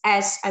projects,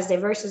 as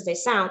diverse as they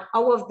sound,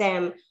 all of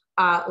them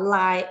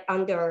lie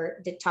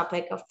under the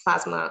topic of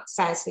plasma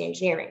science and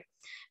engineering.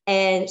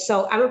 And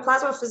so I'm a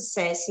plasma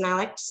physicist, and I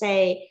like to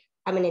say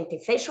I'm an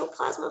interfacial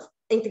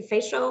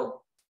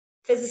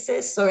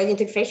physicist or an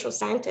interfacial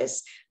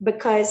scientist,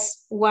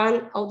 because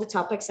one of the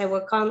topics I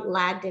work on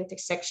led the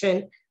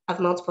intersection of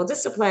multiple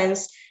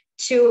disciplines.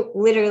 Two,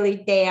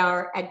 literally, they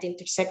are at the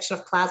intersection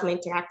of plasma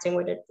interacting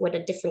with a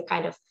different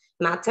kind of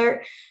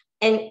matter.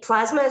 And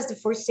plasma as the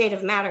fourth state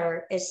of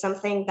matter is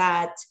something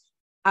that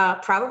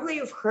probably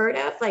you've heard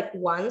of like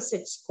once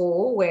at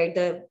school, where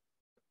the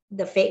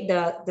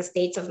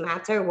states of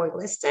matter were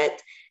listed,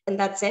 and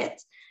that's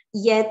it.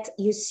 Yet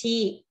you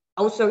see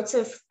all sorts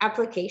of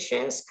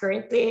applications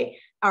currently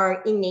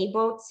are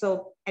enabled.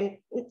 So, and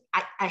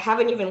I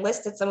haven't even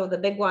listed some of the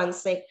big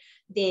ones, like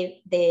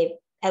the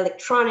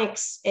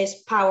electronics is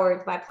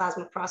powered by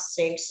plasma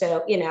processing.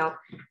 So, you know,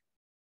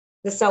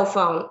 the cell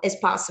phone is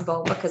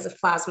possible because of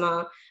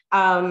plasma.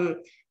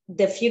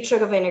 The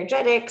future of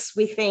energetics,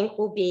 we think,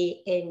 will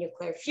be in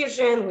nuclear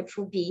fusion, which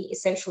will be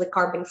essentially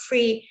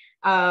carbon-free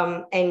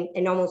and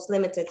an almost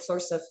limited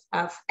source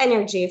of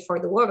energy for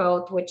the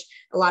world, which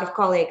a lot of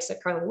colleagues are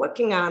currently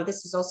working on.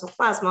 This is also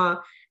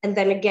plasma. And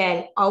then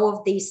again, all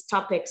of these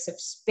topics of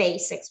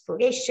space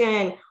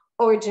exploration,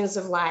 origins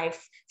of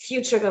life,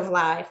 future of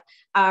life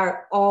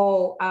are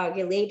all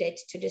related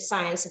to the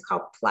science of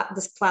how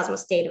this plasma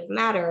state of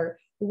matter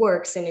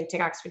works and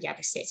interacts with the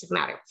other states of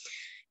matter.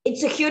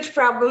 It's a huge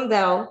problem,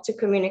 though, to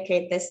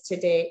communicate this to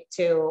the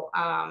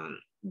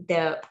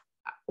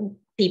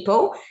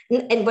people.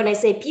 And when I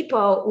say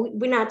people,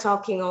 we're not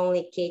talking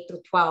only K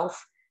through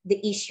 12.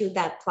 The issue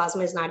that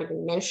plasma is not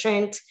even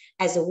mentioned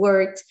as a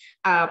word.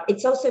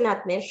 It's also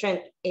not mentioned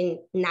in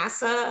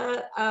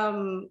NASA,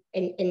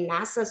 in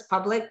NASA's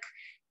public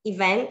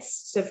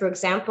events. So for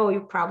example, you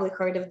probably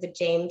heard of the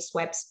James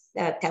Webb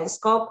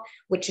telescope,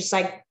 which is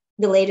like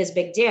the latest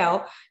big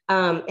deal.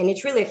 And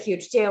it's really a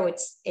huge deal.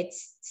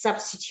 It's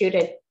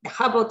substituted the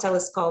Hubble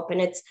telescope, and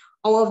it's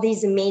all of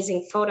these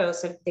amazing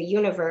photos of the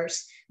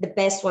universe. The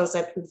best ones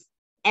that we've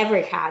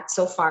ever had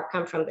so far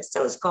come from this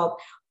telescope.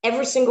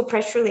 Every single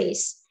press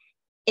release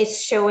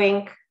is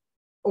showing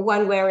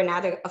one way or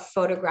another a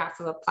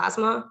photograph of a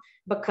plasma,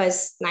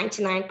 because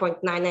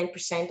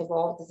 99.99% of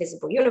all the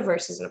visible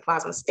universe is in a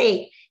plasma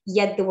state,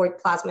 yet the word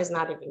plasma is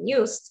not even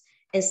used.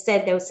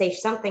 Instead, they'll say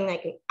something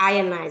like an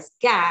ionized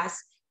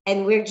gas,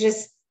 and we're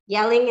just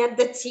yelling at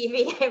the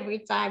TV every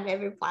time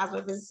every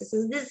plasma physicist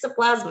says, this is a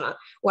plasma.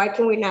 Why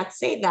can we not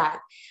say that?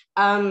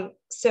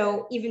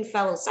 So even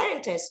fellow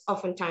scientists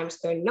oftentimes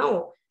don't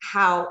know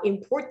how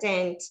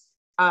important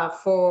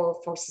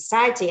for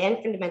society and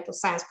fundamental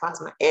science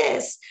plasma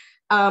is,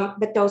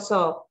 but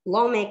also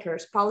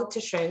lawmakers,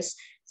 politicians.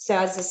 So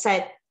as I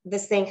said,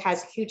 this thing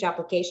has a huge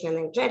application in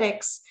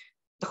energetics.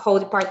 The whole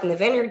Department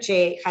of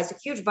Energy has a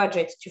huge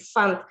budget to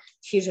fund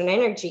fusion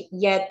energy,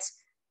 yet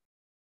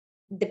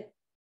the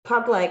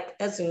public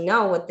doesn't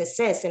know what this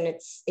is, and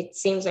it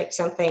seems like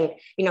something,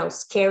 you know,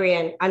 scary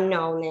and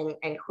unknown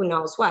and who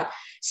knows what.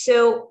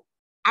 So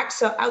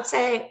actually, I would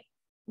say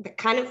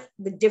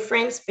the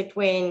difference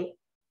between,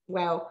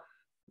 well,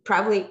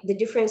 probably the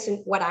difference in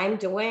what I'm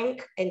doing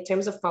in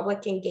terms of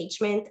public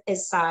engagement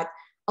is that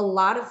a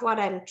lot of what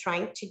I'm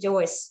trying to do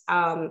is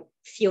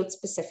field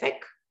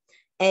specific,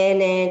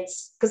 and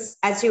it's because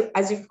as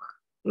you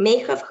may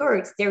have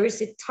heard, there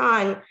is a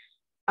ton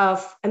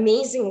of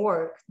amazing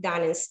work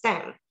done in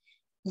STEM.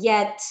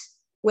 Yet,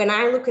 when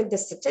I look at the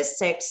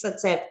statistics,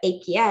 let's say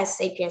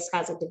APS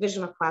has a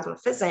division of plasma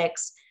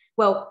physics.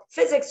 Well,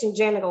 physics in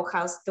general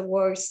has the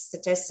worst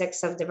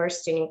statistics of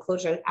diversity and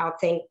inclusion, I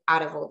think,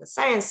 out of all the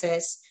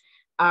sciences.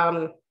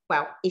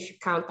 Well, if you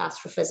count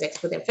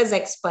astrophysics within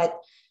physics, but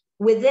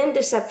within the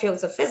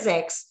subfields of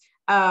physics,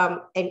 and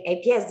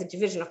APS, the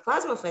division of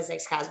plasma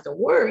physics, has the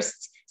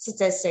worst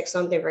statistics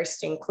on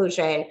diversity and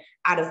inclusion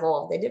out of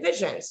all of the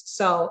divisions.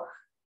 So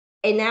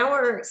in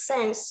our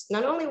sense,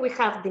 not only we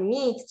have the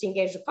need to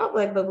engage the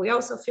public, but we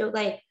also feel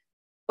like,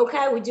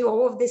 okay, we do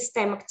all of these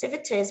STEM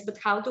activities, but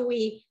how do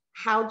we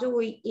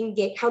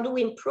engage, how do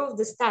we improve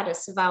the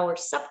status of our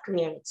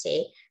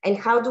sub-community? And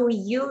how do we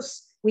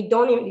use, we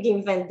don't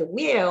invent the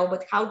wheel,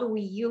 but how do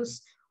we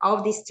use all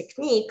of these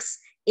techniques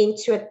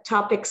into a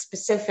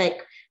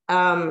topic-specific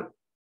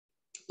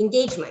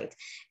engagement?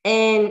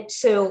 And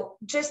so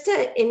just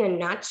in a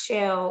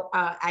nutshell,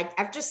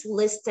 I've just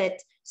listed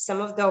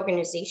some of the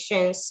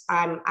organizations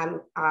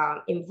I'm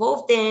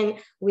involved in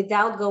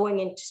without going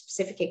into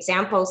specific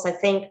examples. I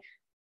think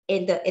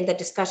in the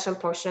discussion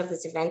portion of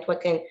this event,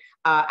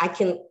 I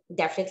can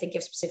definitely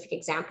give specific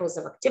examples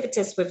of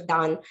activities we've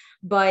done.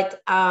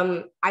 But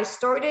I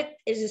started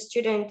as a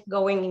student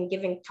going and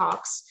giving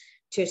talks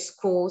to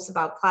schools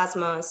about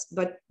plasmas,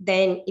 but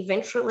then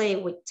eventually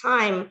with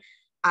time,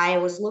 I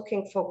was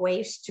looking for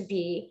ways to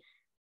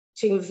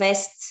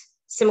invest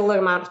similar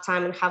amount of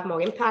time and have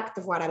more impact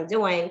of what I'm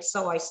doing.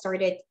 So I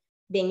started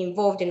being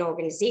involved in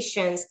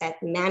organizations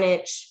that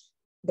manage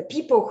the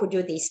people who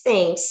do these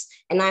things.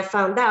 And I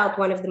found out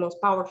one of the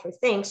most powerful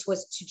things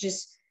was to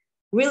just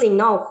really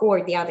know who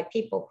are the other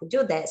people who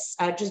do this.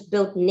 Just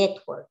build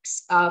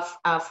networks of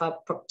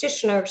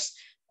practitioners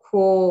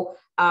who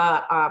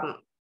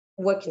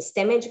work in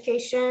STEM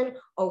education,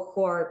 or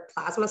who are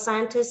plasma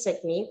scientists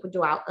like me who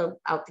do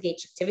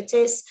outreach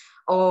activities,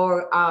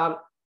 or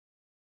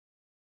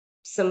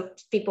some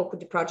people who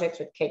do projects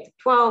with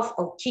K-12,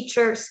 or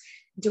teachers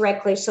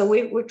directly. So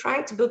we're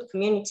trying to build a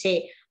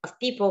community of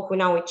people who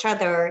know each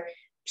other,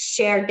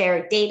 share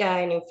their data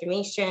and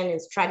information and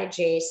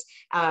strategies,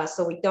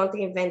 so we don't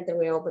reinvent the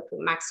wheel, but we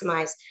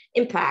maximize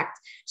impact.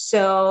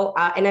 So,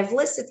 and I've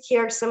listed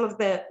here some of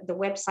the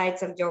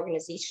websites of the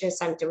organizations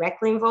I'm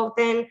directly involved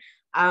in.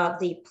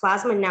 The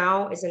Plasma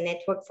Now is a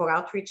network for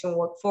outreach and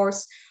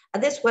workforce.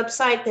 This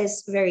website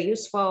is very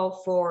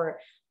useful for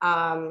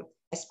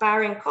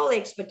aspiring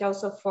colleagues, but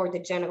also for the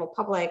general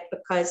public,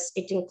 because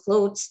it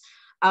includes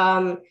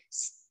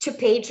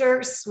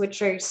 2-pagers,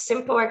 which are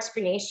simple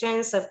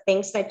explanations of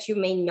things that you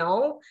may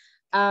know,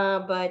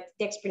 but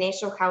the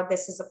explanation of how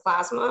this is a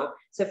plasma.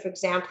 So for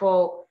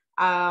example,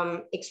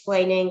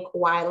 explaining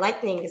why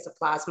lightning is a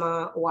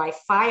plasma, why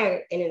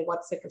fire, and in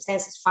what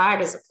circumstances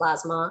fire is a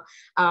plasma,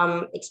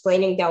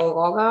 explaining the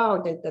aurora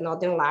or the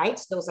northern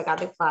lights, those are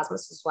other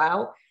plasmas as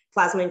well,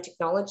 plasma and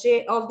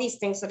technology, all of these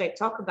things that I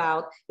talk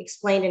about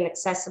explained in an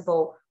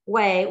accessible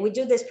way. We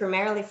do this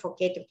primarily for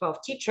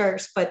K-12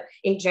 teachers, but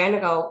in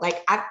general,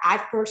 like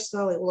I've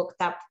personally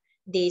looked up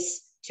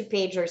these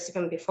 2-pagers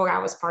even before I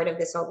was part of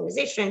this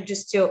organization,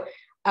 just to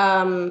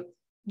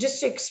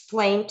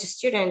explain to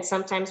students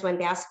sometimes when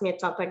they ask me a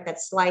topic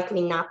that's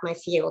slightly not my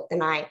field,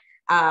 and I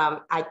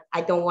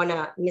don't want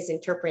to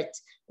misinterpret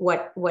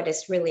what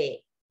is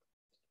really,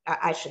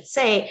 I should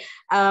say.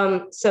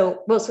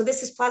 So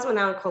this is Plasma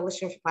Now and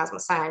Coalition for Plasma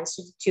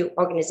Science, 2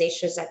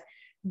 organizations that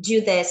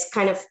do this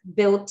kind of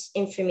build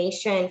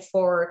information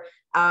for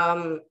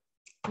the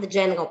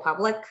general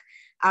public.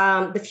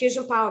 The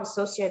Fusion Power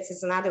Associates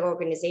is another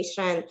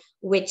organization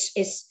which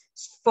is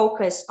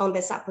focused on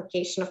this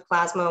application of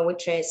plasma,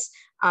 which is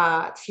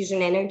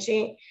fusion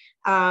energy.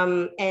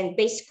 And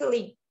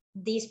basically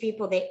these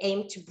people, they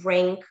aim to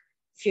bring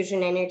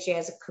fusion energy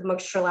as a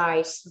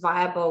commercialized,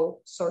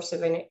 viable source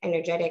of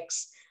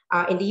energetics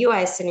in the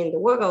US and in the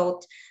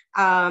world.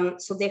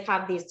 So they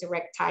have these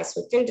direct ties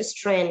with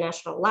industry and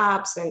national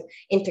labs and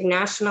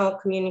international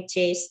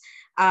communities.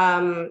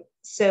 And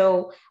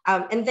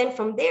then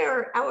from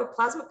there, our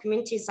plasma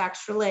community is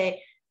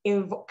actually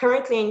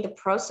currently in the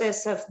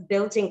process of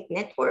building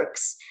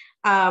networks.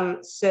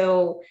 Magnet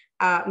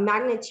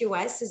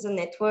US is a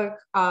network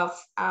of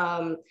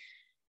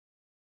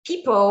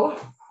people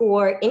who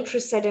are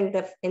interested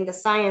in the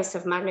science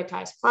of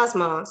magnetized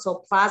plasma,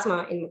 so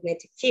plasma in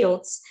magnetic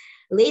fields.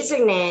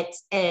 LaserNet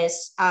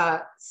is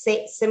a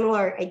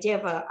similar idea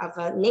of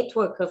a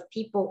network of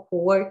people who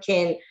work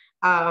in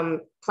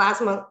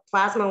plasma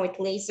with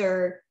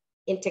laser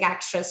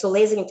interactions, so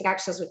laser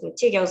interactions with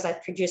materials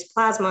that produce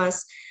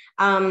plasmas.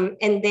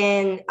 And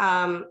then,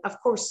 of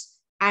course,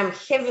 I'm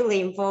heavily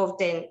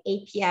involved in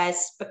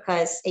APS,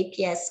 because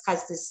APS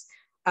has this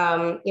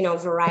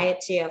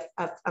variety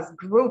of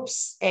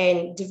groups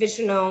and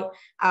divisional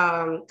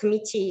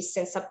committees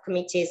and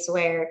subcommittees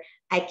where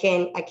I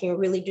can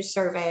really do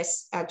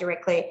service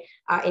directly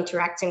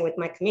interacting with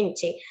my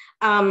community.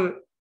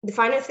 The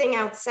final thing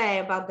I would say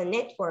about the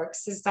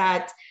networks is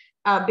that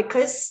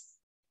because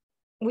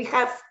we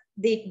have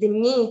the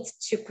need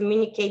to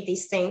communicate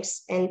these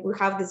things, and we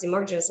have this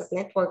emergence of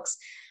networks,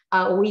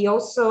 we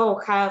also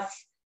have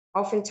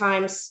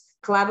oftentimes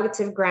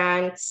collaborative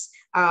grants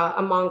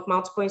among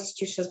multiple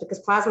institutions, because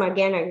plasma,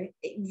 again,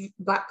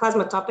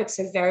 plasma topics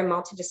are very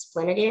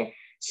multidisciplinary.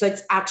 So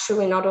it's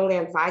actually not only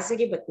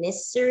advisory, but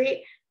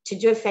necessary to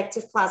do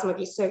effective plasma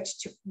research,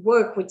 to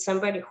work with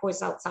somebody who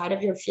is outside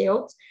of your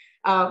field.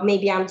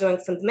 Maybe I'm doing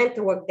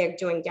fundamental work, they're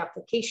doing the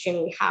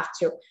application, we have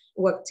to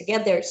work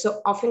together.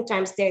 So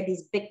oftentimes there are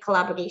these big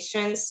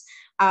collaborations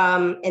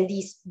and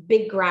these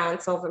big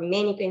grants over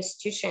many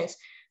institutions.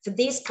 for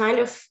these kind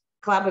of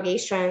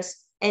collaborations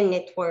and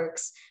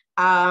networks,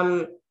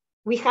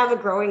 we have a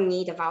growing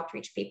need of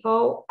outreach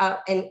people.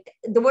 And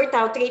the word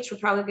outreach, we're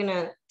probably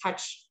gonna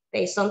touch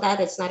base on that.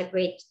 It's not a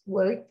great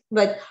word,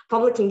 but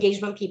public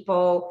engagement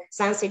people,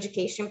 science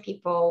education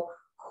people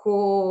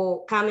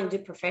who come and do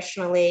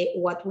professionally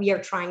what we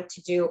are trying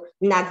to do,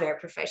 not very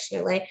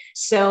professionally.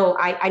 So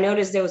I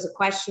noticed there was a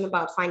question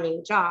about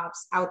finding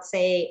jobs. I would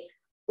say,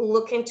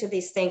 look into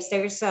these things.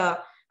 There's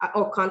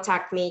or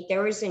contact me.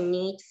 There is a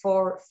need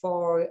for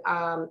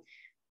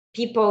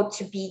people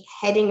to be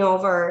heading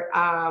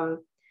over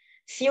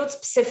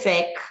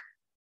field-specific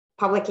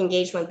public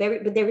engagement,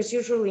 but there is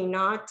usually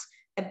not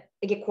a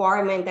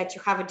requirement that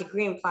you have a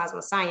degree in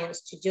plasma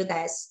science to do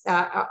this.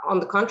 On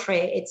the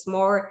contrary, it's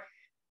more,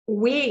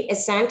 we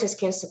as scientists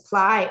can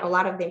supply a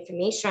lot of the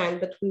information,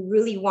 but we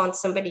really want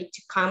somebody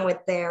to come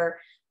with their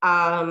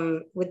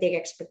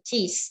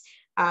expertise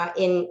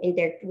with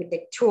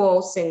their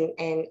tools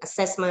and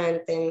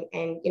assessment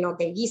and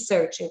their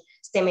research and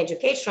STEM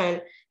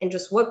education, and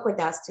just work with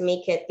us to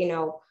make it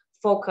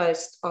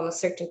focused on a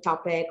certain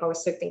topic or a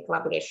certain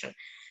collaboration.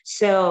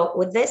 So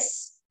with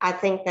this, I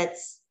think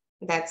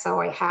that's all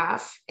I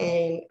have.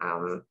 And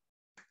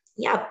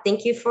yeah,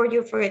 thank you for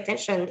your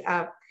attention.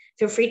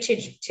 Feel free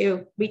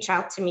to reach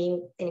out to me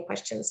with any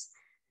questions.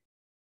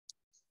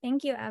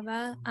 Thank you,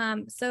 Eva.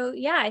 So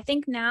yeah, I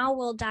think now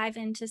we'll dive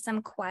into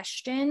some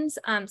questions.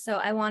 So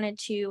I wanted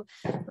to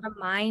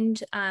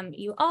remind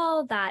you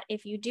all that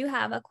if you do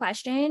have a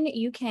question,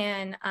 you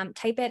can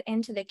type it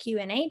into the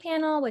Q&A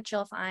panel, which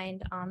you'll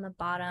find on the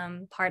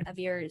bottom part of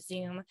your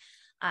Zoom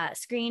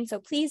screen. So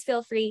please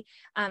feel free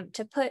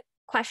to put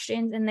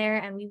questions in there,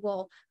 and we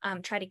will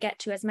try to get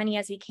to as many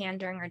as we can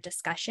during our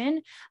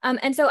discussion.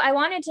 And so I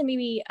wanted to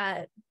maybe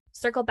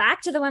circle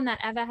back to the one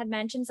that Eva had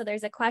mentioned. So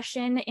there's a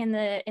question in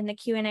the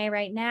Q&A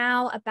right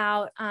now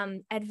about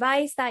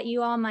advice that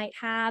you all might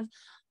have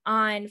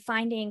on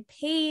finding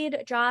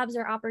paid jobs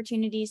or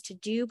opportunities to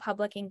do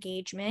public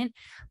engagement,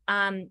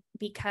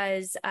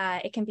 because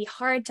it can be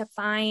hard to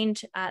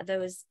find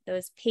those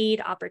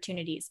paid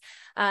opportunities.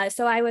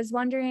 So I was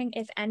wondering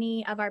if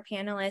any of our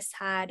panelists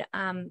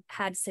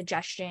had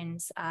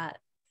suggestions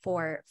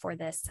for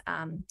this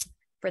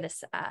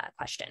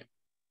question.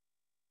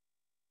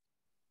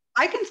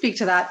 I can speak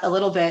to that a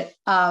little bit.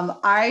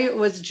 I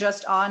was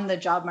just on the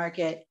job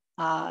market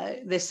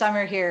this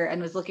summer here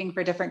and was looking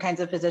for different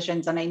kinds of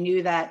positions. And I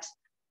knew that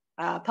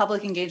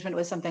public engagement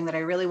was something that I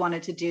really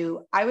wanted to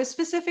do. I was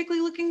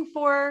specifically looking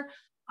for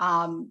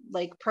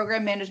like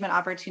program management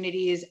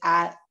opportunities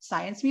at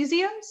science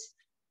museums.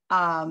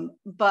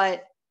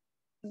 But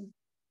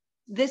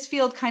this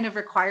field kind of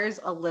requires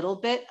a little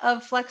bit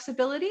of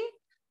flexibility.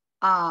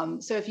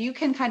 So if you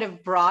can kind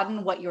of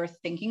broaden what you're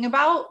thinking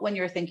about when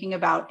you're thinking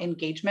about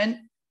engagement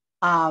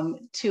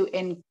to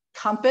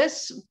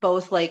encompass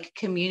both like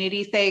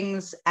community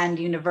things and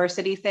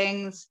university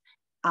things,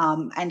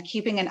 and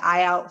keeping an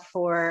eye out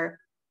for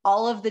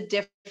all of the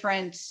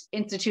different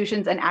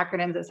institutions and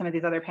acronyms that some of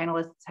these other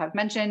panelists have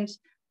mentioned.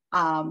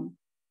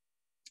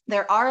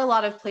 There are a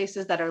lot of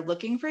places that are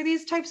looking for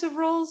these types of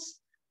roles,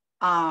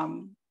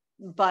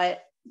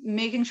 but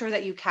making sure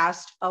that you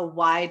cast a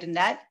wide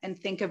net and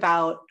think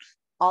about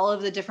all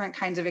of the different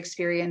kinds of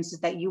experiences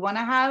that you want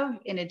to have,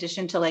 in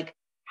addition to like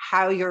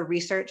how your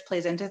research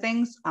plays into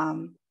things.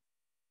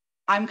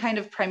 I'm kind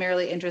of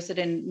primarily interested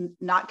in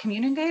not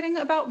communicating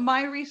about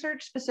my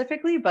research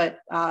specifically, but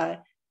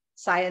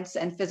science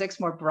and physics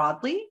more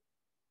broadly.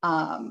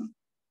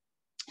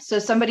 So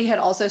somebody had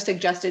also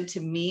suggested to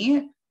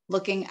me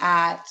looking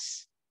at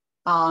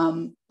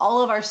all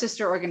of our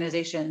sister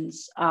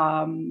organizations,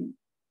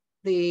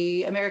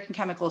 the American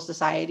Chemical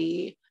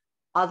Society,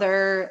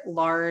 other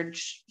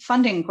large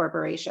funding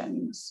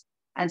corporations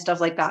and stuff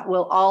like that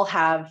will all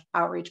have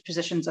outreach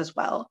positions as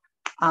well.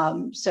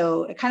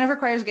 So it kind of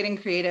requires getting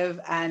creative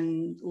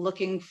and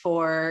looking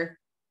for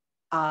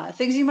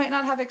things you might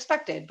not have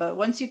expected. But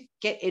once you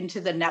get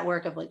into the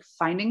network of like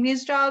finding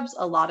these jobs,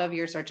 a lot of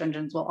your search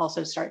engines will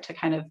also start to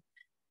kind of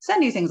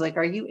send you things like,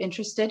 are you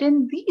interested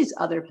in these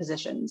other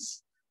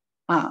positions?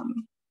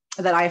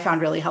 That I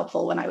found really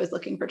helpful when I was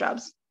looking for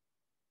jobs.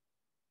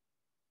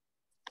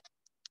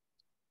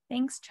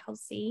 Thanks,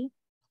 Chelsea.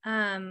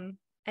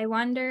 I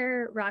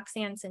wonder,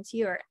 Roxanne, since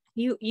you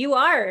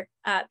are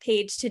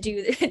paid to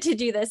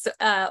do this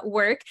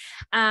work,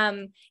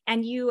 and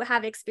you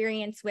have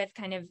experience with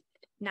kind of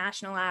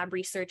national lab,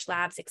 research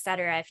labs, et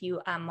cetera, if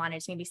you wanted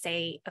to maybe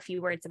say a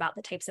few words about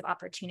the types of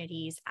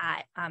opportunities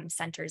at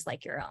centers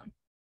like your own.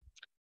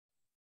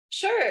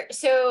 Sure.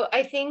 So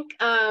I think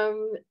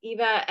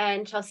Eva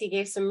and Chelsea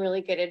gave some really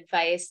good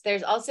advice.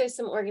 There's also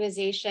some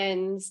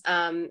organizations,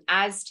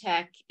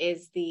 Aztec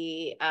is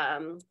the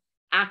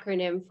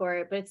acronym for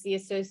it, but it's the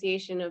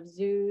Association of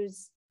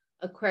Zoos,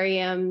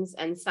 Aquariums,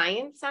 and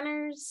Science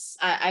Centers.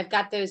 I've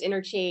got those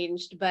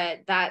interchanged, but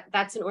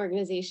that's an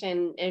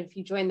organization. And if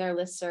you join their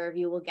listserv,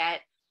 you will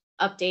get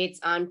updates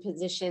on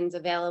positions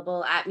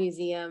available at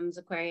museums,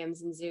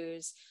 aquariums, and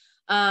zoos.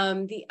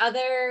 The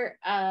other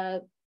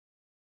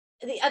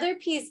the other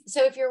piece,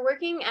 so if you're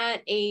working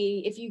at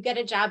if you get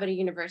a job at a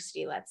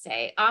university, let's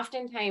say,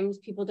 oftentimes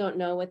people don't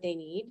know what they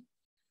need.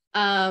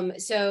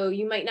 So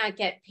you might not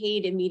get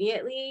paid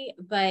immediately,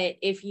 but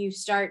if you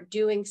start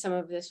doing some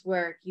of this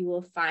work, you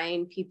will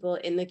find people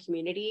in the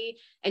community,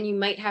 and you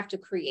might have to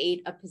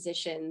create a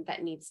position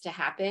that needs to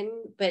happen.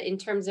 But in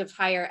terms of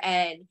higher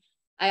ed,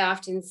 I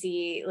often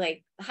see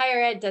like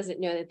higher ed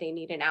doesn't know that they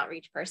need an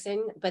outreach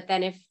person, but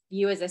then if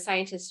you as a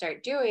scientist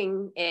start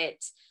doing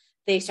it,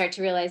 they start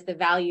to realize the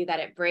value that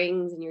it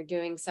brings, and you're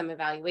doing some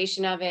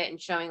evaluation of it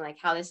and showing like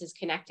how this is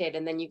connected,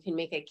 and then you can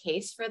make a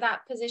case for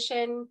that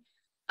position.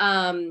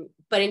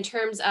 But in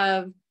terms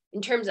of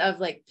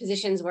like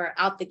positions where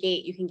out the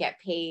gate you can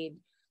get paid,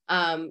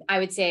 I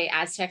would say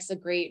Aztec's a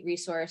great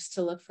resource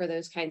to look for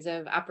those kinds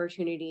of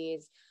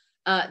opportunities.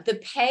 The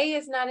pay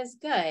is not as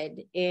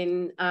good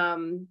in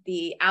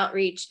the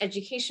outreach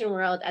education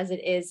world as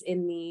it is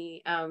in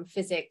the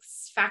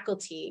physics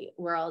faculty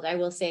world. I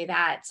will say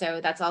that.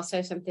 So that's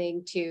also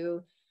something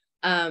to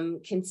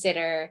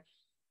consider.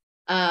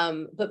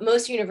 But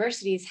most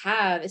universities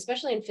have,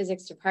 especially in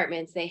physics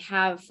departments, they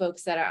have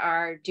folks that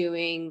are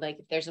doing, like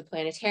if there's a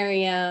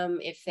planetarium,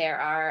 if there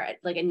are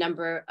like a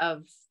number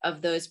of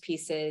those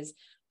pieces.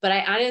 But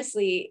I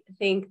honestly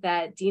think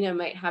that Dena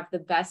might have the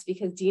best,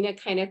 because Dena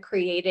kind of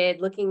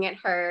created, looking at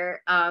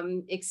her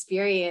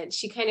experience,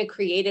 she kind of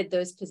created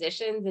those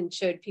positions and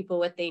showed people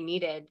what they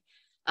needed.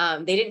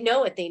 They didn't know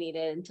what they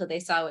needed until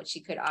they saw what she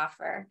could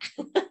offer.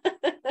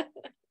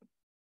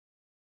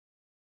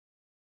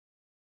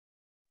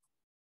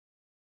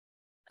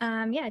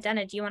 Yeah,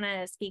 Dena, do you want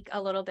to speak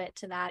a little bit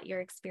to that,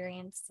 your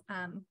experience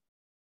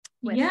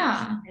with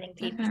getting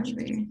paid?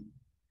 Definitely.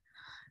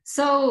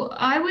 So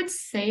I would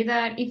say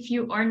that if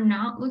you are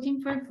not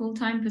looking for a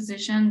full-time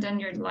position, then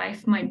your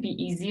life might be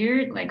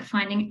easier, like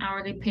finding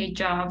hourly paid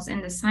jobs in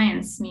the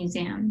science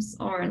museums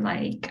or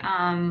like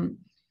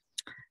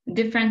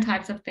different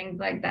types of things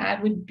like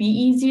that would be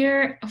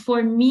easier.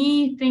 For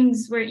me,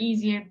 things were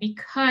easier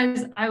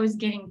because I was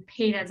getting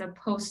paid as a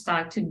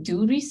postdoc to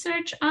do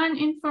research on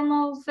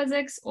informal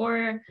physics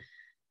or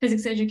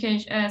physics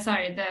education,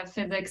 the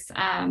physics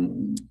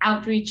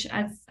outreach,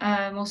 as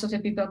most of the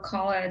people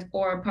call it,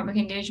 or public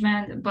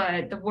engagement,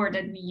 but the word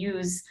that we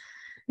use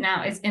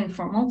now is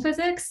informal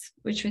physics,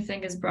 which we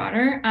think is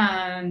broader.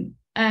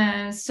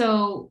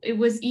 So it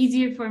was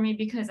easier for me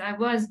because I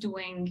was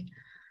doing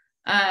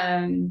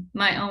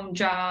my own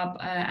job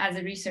as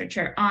a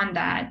researcher on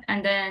that.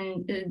 And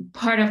then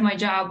part of my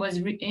job was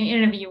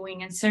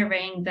interviewing and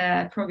surveying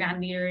the program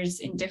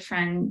leaders in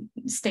different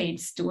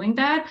states doing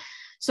that.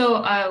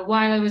 So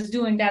while I was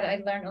doing that,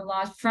 I learned a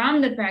lot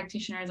from the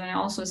practitioners, and I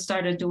also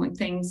started doing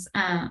things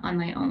on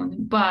my own.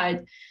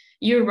 But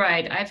you're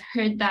right, I've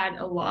heard that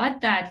a lot,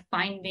 that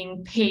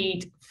finding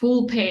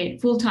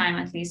full-time,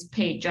 at least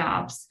paid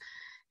jobs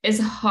is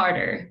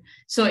harder.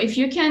 So if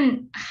you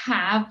can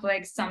have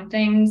like some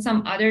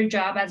other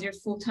job as your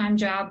full-time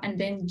job, and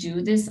then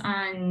do this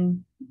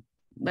on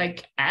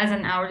like as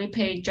an hourly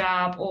paid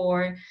job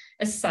or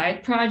a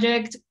side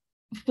project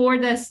for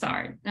the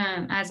start,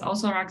 as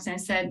also Roxanne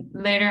said,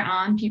 later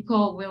on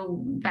people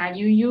will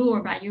value you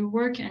or value your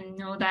work and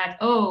know that,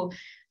 oh,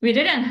 we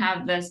didn't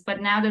have this, but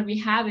now that we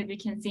have it, we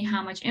can see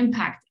how much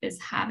impact it's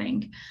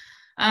having.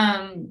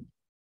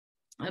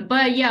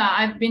 But yeah,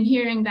 I've been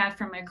hearing that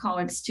from my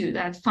colleagues too,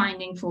 that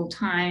finding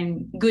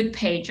full-time, good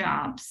paid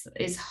jobs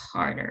is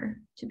harder,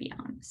 to be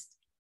honest.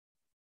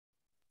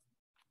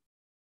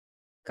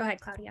 Go ahead,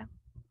 Claudia.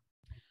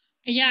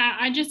 Yeah,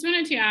 I just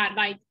wanted to add,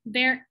 like,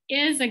 there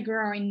is a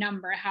growing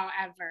number,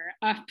 however,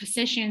 of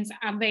positions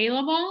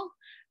available.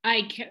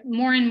 Like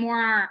more and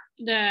more,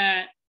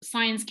 the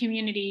science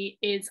community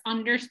is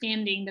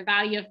understanding the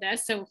value of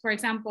this. So for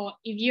example,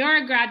 if you're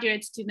a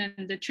graduate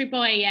student, the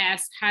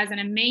AAAS has an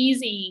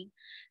amazing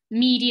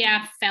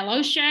media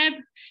fellowship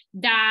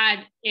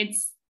that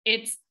it's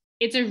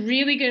a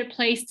really good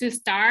place to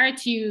start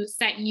to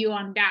set you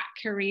on that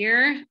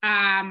career.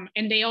 And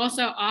they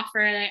also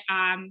offer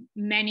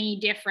many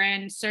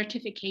different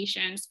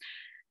certifications.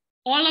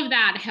 All of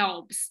that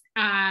helps.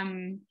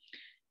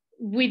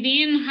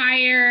 Within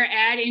higher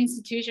ed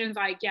institutions,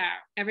 like, yeah,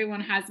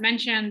 everyone has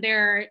mentioned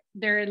there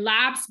are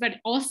labs, but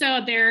also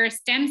there are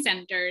STEM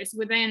centers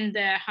within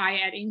the higher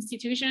ed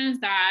institutions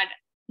that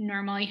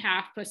normally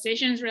have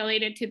positions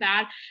related to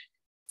that.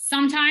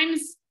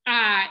 Sometimes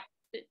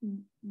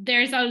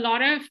there's a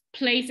lot of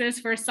places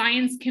for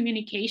science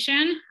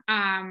communication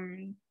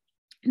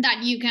that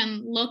you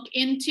can look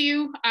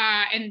into,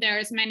 and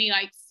there's many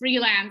like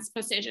freelance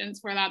positions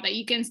for that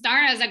you can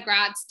start as a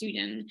grad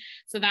student,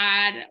 so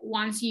that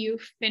once you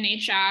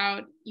finish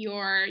out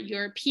your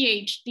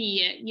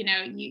PhD,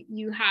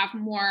 you have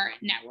more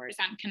networks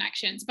and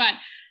connections. But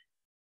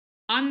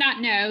on that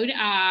note,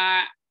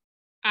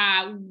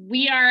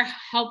 we are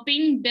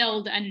helping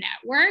build a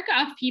network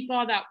of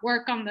people that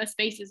work on the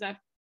spaces of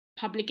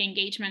public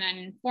engagement and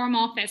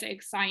informal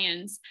physics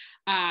science,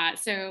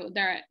 so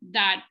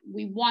that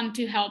we want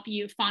to help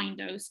you find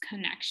those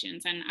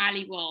connections, and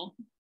Ali will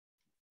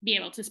be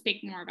able to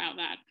speak more about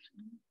that.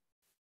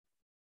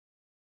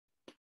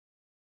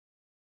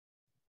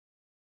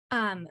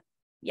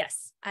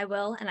 Yes, I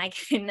will, and I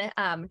can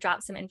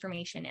drop some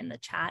information in the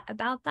chat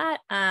about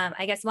that.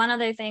 I guess one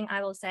other thing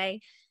I will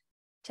say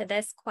to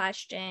this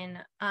question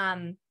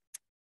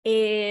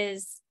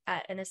is,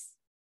 and this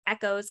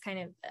echoes kind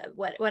of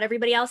what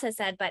everybody else has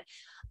said, but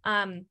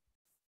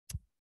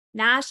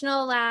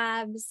national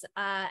labs,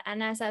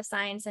 NSF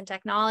science and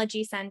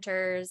technology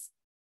centers,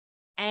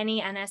 any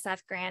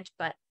NSF grant,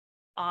 but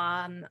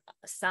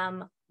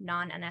some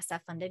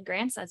non-NSF funded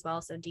grants as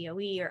well, so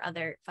DOE or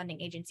other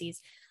funding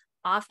agencies,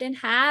 often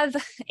have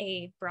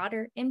a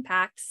broader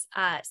impacts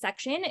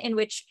section in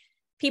which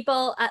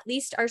people at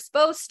least are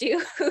supposed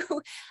to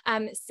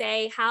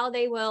say how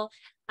they will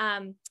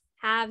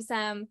have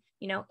some,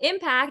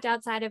 impact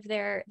outside of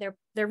their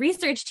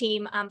research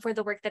team for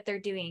the work that they're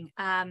doing.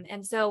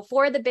 And so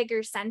for the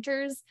bigger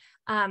centers,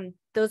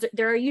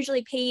 there are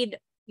usually paid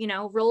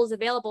roles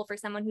available for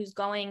someone who's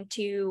going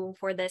to,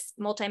 for this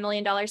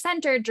multi-million-dollar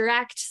center,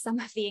 direct some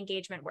of the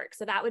engagement work.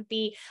 So that would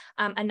be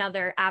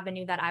another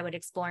avenue that I would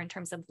explore in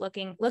terms of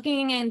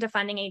looking into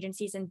funding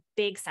agencies and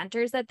big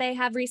centers that they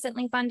have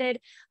recently funded.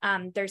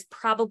 There's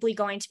probably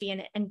going to be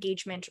an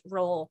engagement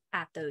role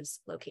at those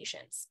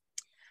locations.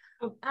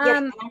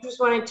 Yeah, I just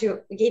wanted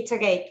to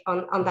reiterate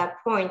on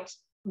that point,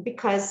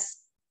 because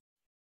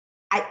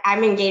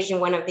I'm engaged in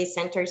one of these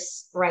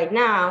centers right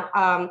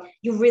now.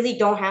 You really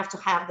don't have to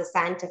have the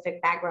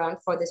scientific background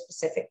for the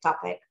specific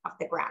topic of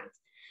the grant.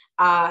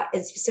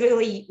 And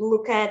specifically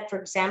look at, for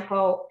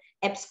example,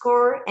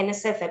 EPSCoR,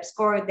 NSF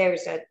EPSCoR,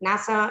 there's a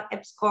NASA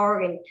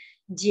EPSCoR and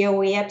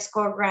DOE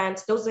EPSCoR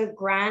grants. Those are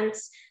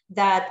grants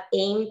that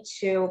aim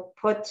to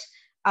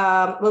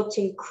to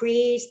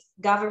increase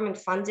government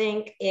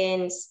funding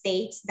in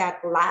states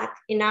that lack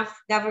enough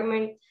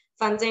government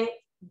funding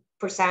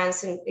for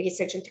science and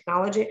research and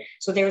technology.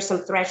 So there are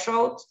some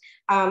thresholds.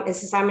 And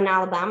since I'm in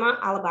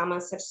Alabama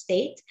is a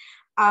state,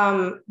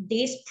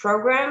 these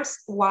programs,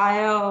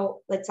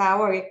 while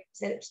our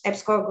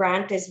EPSCoR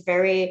grant is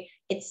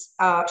it's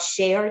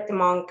shared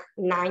among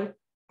 9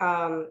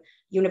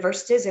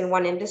 universities in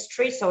one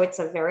industry. So it's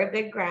a very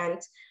big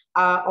grant,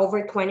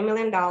 over $20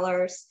 million.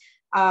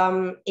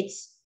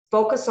 It's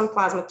focused on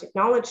plasma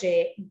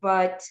technology,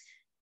 but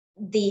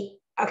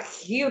a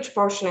huge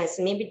portion is,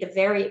 maybe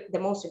the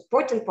most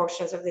important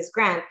portions of this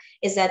grant,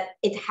 is that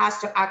it has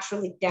to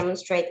actually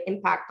demonstrate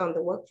impact on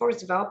the workforce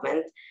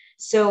development.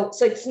 So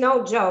it's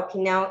no joke,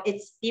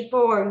 it's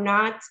people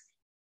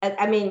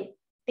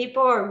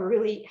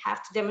really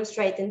have to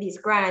demonstrate in these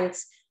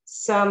grants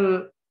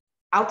some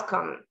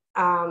outcome,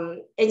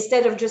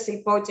 instead of just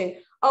reporting,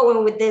 oh,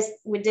 and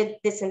we did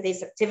this and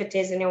these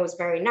activities and it was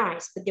very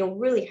nice, but they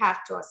really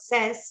have to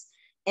assess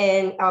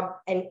and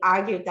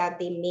argue that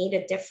they made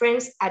a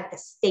difference at the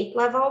state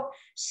level.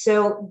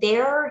 So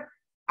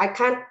I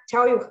can't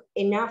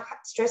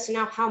stress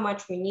enough how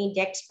much we need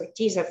the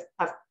expertise of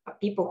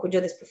people who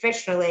do this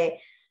professionally,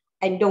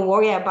 and don't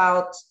worry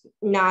about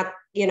not,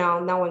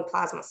 knowing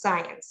plasma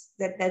science.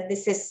 That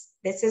this is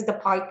the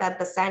part that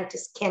the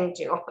scientists can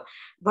do,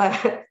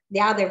 but the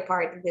other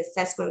part, the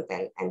assessment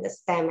and the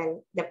STEM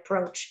and the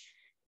approach,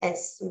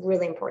 is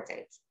really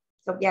important.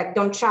 So yeah,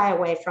 don't shy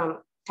away from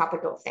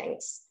topical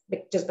things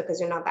just because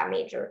you're not that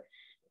major.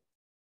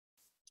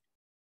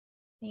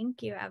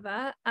 Thank you,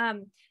 Eva.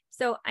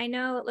 So I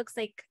know it looks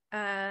like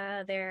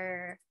thank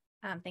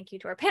you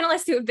to our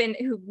panelists who've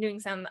doing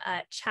some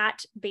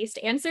chat-based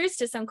answers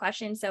to some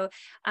questions. So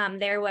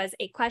there was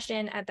a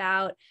question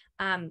about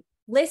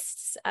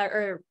lists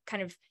or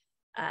kind of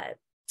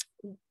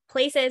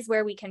places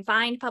where we can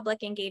find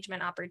public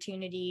engagement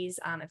opportunities,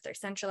 if they're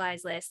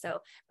centralized lists.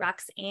 So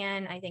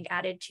Roxanne, I think,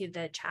 added to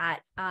the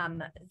chat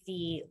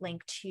the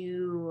link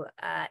to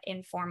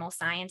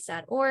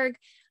informalscience.org.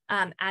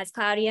 As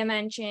Claudia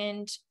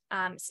mentioned,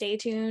 stay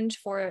tuned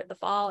for the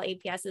fall.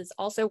 APS is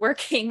also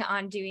working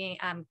on doing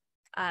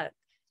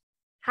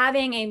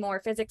having a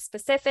more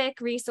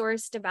physics-specific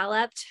resource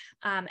developed,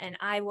 and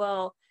I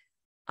will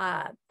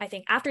I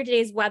think after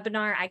today's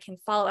webinar, I can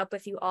follow up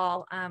with you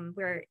all.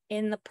 We're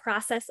in the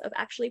process of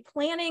actually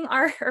planning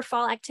our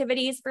fall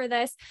activities for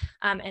this.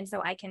 And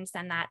so I can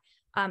send that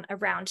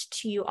around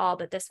to you all,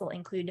 but this will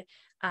include,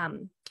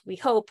 we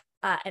hope,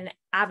 an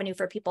avenue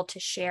for people to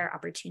share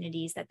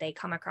opportunities that they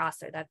come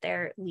across or that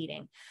they're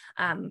leading.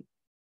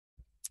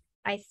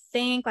 I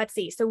think, let's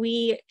see, so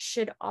we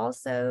should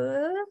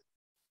also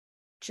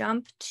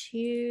jump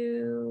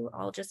to,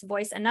 I'll just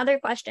voice another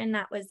question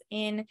that was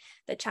in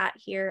the chat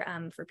here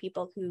for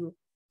people who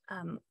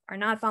are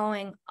not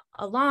following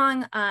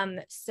along.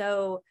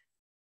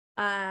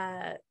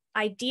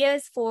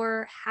 Ideas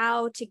for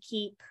how to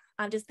keep,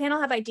 does the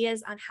panel have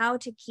ideas on how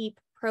to keep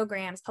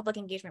programs, public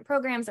engagement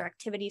programs or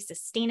activities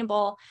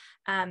sustainable?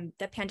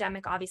 The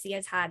pandemic obviously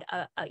has had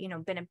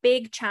been a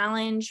big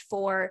challenge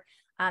for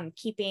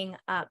keeping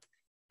up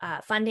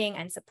funding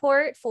and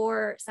support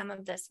for some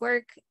of this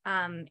work.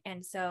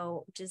 And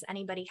so does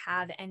anybody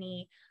have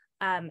any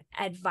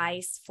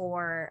advice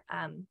for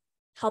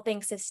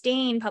helping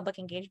sustain public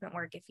engagement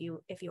work if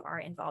you are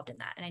involved in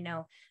that? And I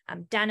know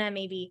Dena,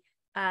 maybe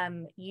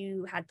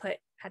you had put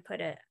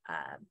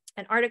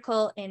an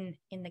article in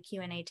the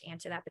Q&A to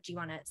answer that, but do you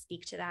want to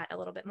speak to that a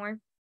little bit more?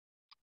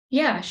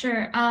 Yeah,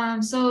 sure.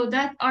 So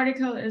that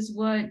article is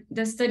what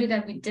the study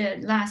that we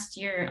did last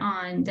year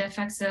on the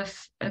effects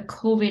of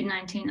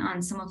COVID-19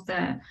 on some of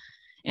the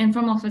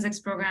informal physics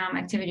program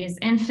activities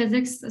in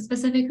physics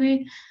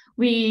specifically.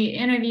 We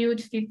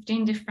interviewed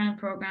 15 different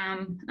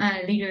program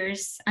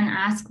leaders and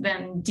asked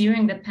them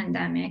during the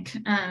pandemic,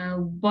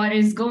 what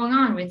is going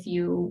on with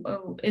you?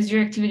 Is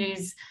your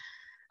activities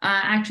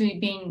actually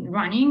been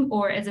running,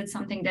 or is it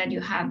something that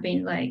you have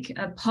been like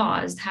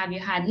paused? Have you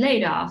had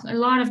laid off? A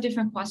lot of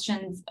different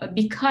questions,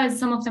 because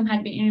some of them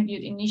had been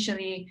interviewed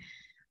initially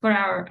for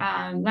our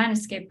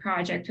landscape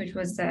project, which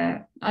was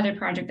the other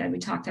project that we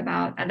talked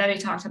about,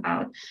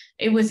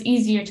 it was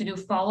easier to do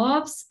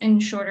follow-ups in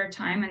shorter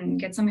time and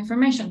get some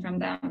information from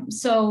them.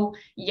 So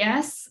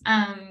yes,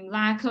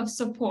 lack of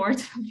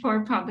support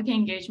for public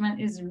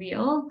engagement is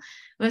real.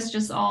 Let's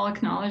just all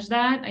acknowledge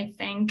that. I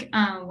think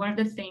one of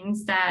the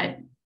things that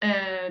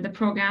the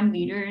program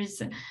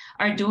leaders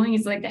are doing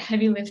is like the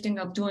heavy lifting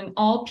of doing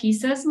all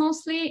pieces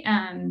mostly.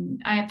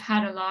 I've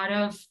had a lot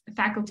of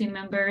faculty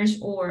members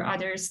or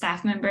other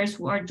staff members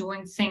who are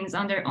doing things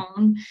on their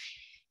own.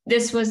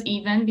 This was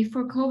even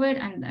before COVID,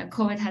 and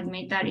COVID had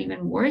made that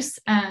even worse.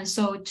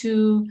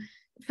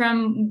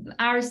 From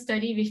our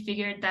study, we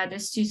figured that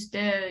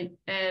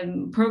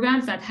the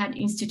programs that had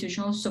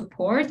institutional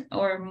support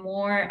or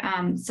more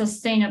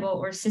sustainable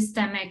or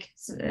systemic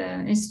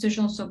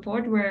institutional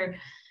support were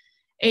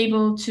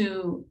able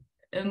to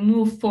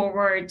move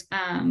forward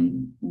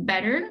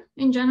better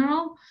in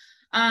general.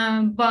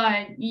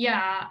 But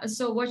yeah,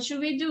 so what should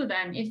we do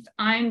then? If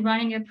I'm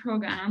running a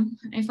program,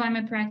 if I'm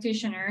a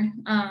practitioner,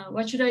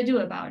 what should I do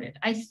about it?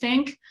 I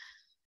think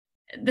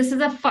this is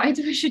a fight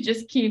we should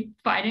just keep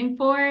fighting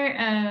for,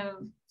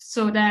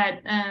 so that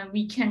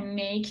we can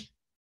make,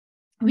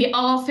 we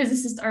all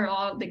physicists are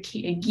all the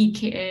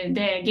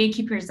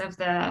gatekeepers of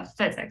the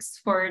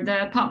physics for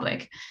the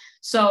public.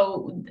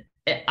 So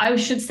I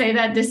should say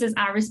that this is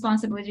our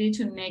responsibility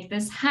to make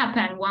this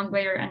happen one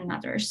way or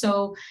another.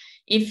 So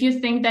if you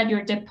think that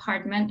your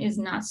department is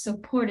not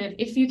supportive,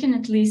 if you can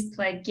at least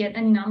like get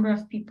a number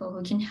of people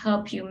who can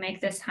help you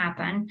make this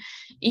happen,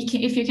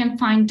 if you can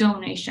find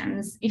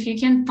donations, if you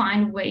can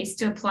find ways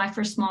to apply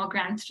for small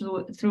grants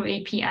through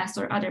APS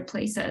or other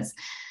places,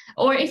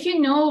 or if you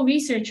know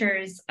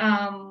researchers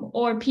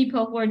or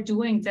people who are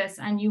doing this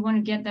and you want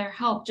to get their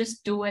help,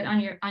 just do it on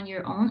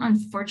your own.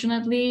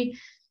 Unfortunately,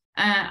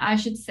 I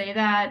should say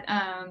that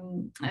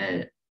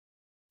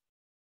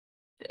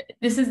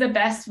this is the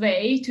best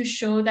way to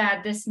show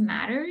that this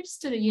matters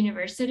to the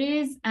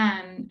universities,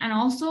 and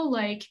also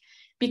like,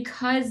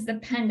 because the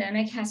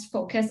pandemic has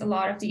focused a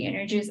lot of the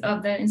energies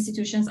of the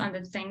institutions on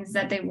the things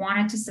that they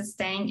wanted to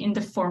sustain in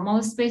the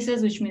formal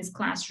spaces, which means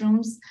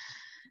classrooms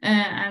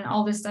and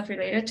all this stuff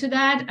related to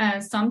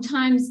that.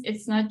 Sometimes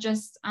it's not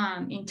just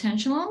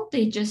intentional,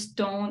 they just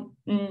don't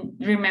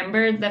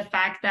remember the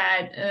fact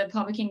that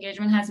public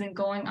engagement has been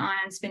going on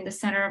and it's been the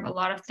center of a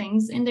lot of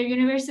things in their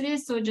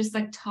universities. So just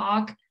like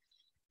talk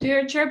to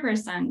your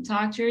chairperson,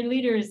 talk to your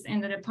leaders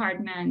in the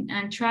department,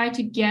 and try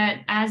to get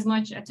as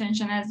much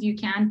attention as you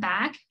can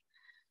back.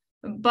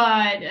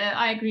 But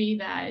I agree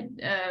that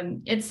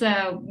it's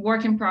a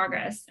work in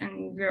progress,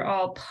 and we're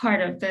all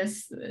part of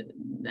this.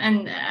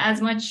 And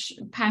as much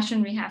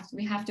passion we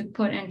have to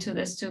put into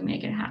this to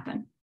make it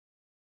happen.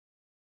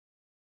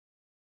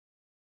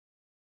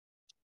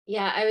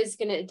 Yeah, I was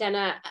gonna,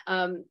 Dena,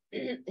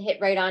 hit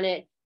right on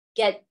it.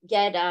 Get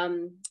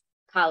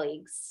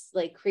colleagues,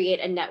 like create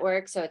a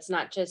network, so it's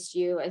not just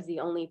you as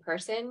the only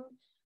person.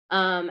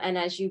 And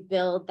as you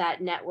build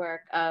that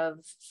network of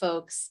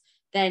folks,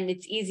 then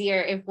it's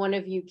easier if one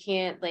of you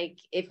can't, like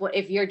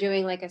if you're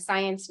doing like a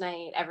science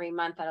night every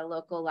month at a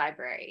local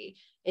library,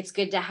 it's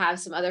good to have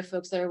some other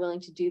folks that are willing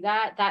to do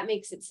that. That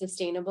makes it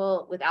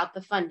sustainable without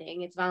the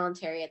funding. It's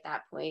voluntary at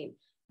that point.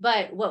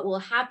 But what will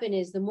happen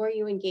is the more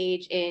you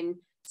engage in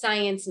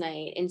science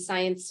night, in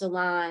science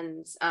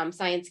salons,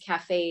 science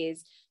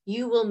cafes,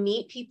 you will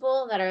meet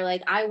people that are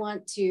like, I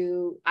want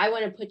to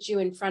put you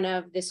in front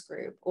of this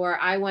group, or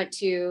I want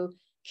to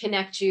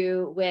connect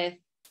you with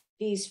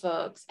these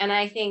folks. And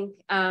I think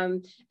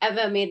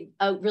Eva made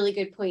a really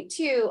good point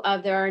too,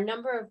 of there are a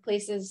number of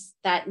places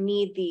that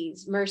need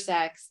these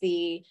MRSECs,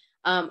 the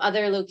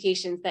other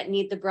locations that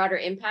need the broader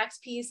impacts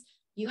piece.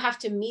 You have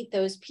to meet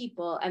those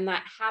people, and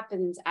that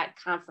happens at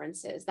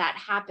conferences, that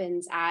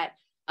happens at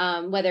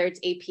whether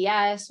it's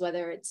APS,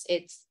 whether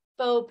it's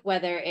FOAP,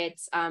 whether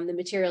it's the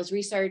materials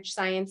research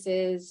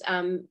sciences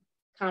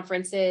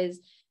conferences.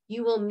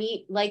 You will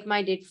meet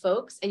like-minded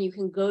folks, and you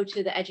can go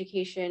to the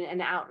education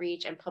and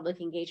outreach and public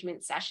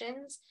engagement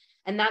sessions.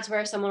 And that's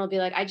where someone will be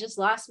like, I just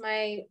lost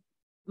my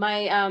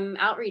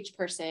outreach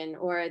person,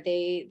 or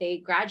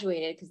they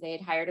graduated because they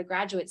had hired a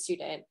graduate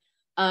student.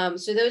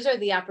 So those are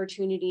the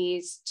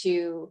opportunities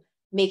to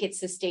make it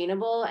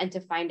sustainable and to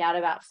find out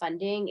about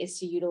funding, is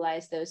to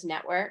utilize those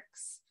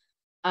networks.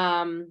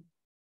 And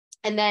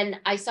then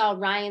I saw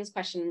Ryan's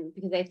question,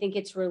 because I think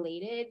it's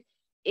related.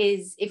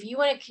 is if you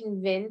want to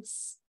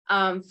convince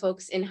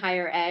folks in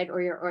higher ed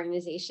or your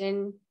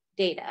organization,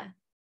 data.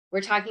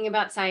 We're talking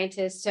about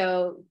scientists,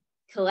 so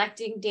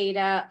collecting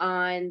data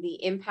on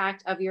the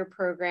impact of your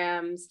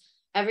programs.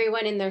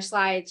 Everyone in their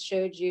slides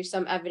showed you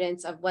some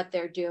evidence of what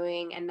they're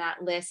doing and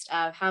that list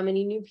of how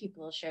many new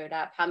people showed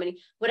up, how many,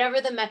 whatever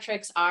the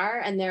metrics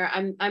are. And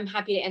I'm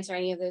happy to answer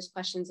any of those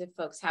questions if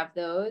folks have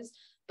those.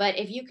 But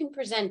if you can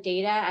present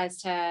data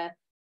as to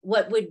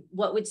what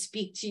would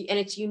speak to, and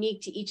it's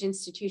unique to each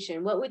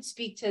institution, what would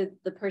speak to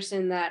the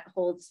person that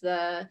holds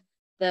the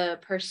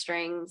purse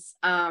strings,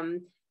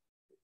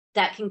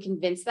 that can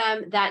convince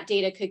them, that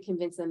data could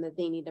convince them that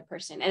they need a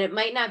person. And it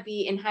might not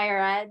be in higher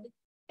ed,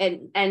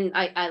 and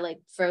I like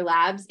for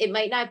labs, it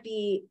might not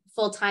be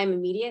full-time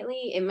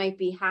immediately. It might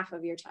be half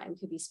of your time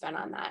could be spent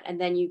on that. And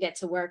then you get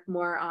to work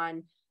more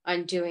on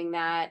doing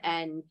that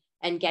and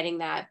getting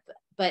that.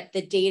 But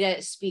the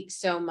data speaks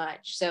so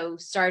much. So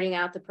starting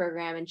out the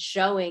program and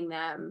showing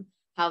them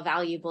how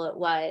valuable it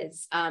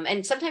was.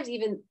 And sometimes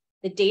even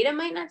the data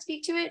might not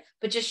speak to it,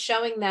 but just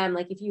showing them,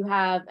 like if you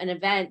have an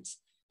event,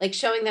 like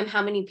showing them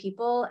how many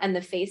people and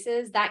the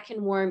faces, that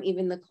can warm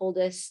even the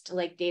coldest,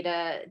 like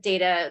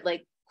data,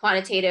 like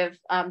quantitative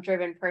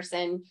driven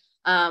person,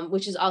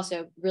 which is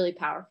also really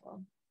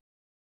powerful.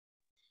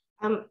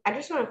 I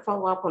just want to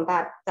follow up on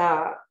that,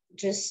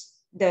 just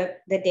the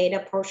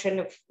data portion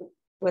of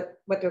what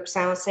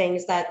Roxanne was saying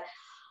is that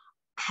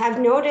I have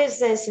noticed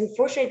this,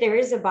 unfortunately, there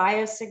is a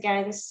bias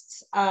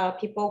against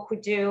people who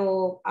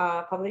do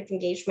public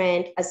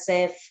engagement as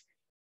if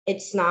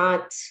it's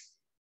not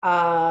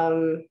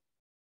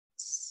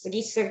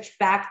research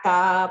backed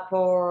up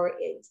or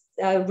it's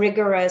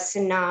rigorous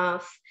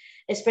enough,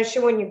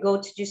 especially when you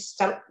go to do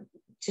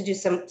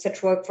some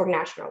such work for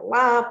national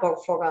lab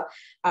or for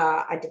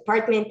a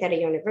department at a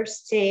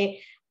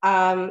university.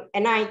 And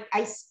I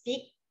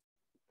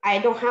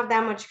don't have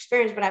that much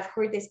experience, but I've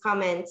heard these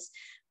comments.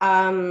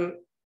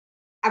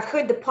 I've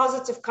heard the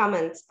positive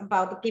comments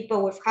about the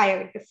people we've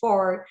hired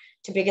before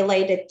to be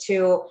related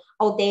to,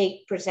 oh,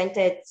 they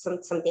presented some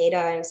data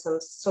and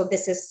so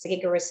this is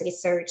rigorous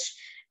research.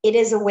 It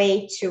is a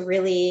way to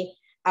really,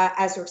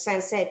 as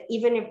Roxanne said,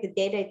 even if the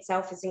data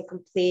itself is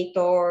incomplete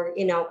or,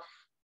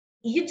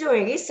 you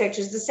doing research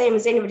is the same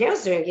as anybody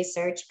else doing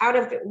research. Out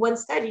of one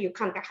study, you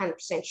can't be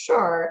 100%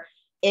 sure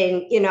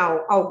in,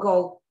 I'll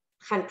go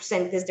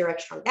 100% this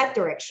direction or that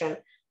direction,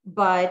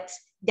 but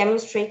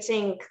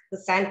demonstrating the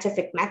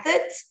scientific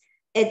methods,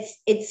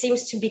 it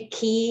seems to be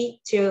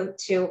key to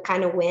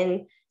kind of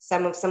win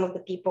some of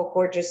the people who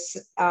are just,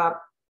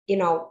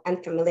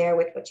 unfamiliar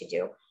with what you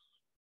do.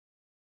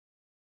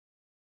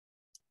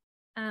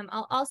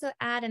 I'll also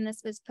add, and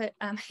this was put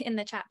in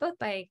the chat both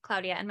by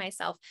Claudia and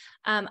myself,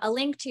 a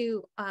link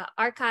to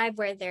archive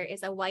where there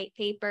is a white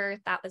paper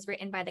that was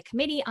written by the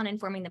Committee on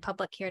Informing the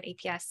Public here at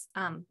APS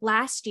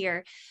last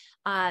year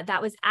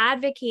that was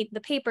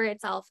the paper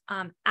itself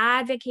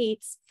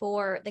advocates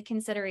for the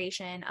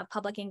consideration of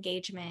public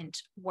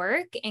engagement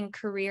work in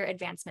career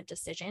advancement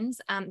decisions.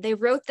 They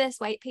wrote this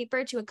white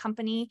paper to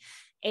accompany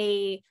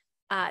a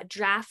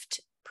draft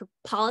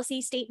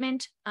policy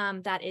statement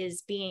that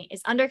is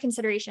under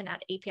consideration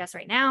at APS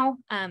right now,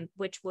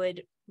 which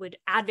would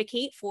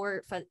advocate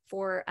for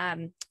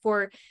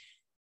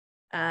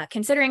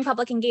considering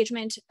public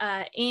engagement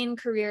in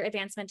career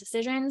advancement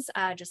decisions,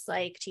 just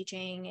like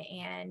teaching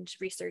and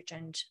research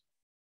and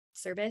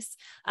service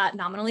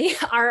nominally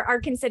are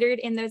considered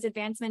in those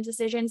advancement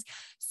decisions.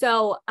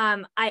 So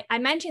I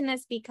mention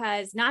this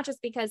because not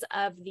just because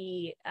of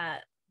the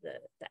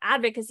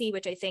advocacy,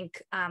 which I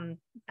think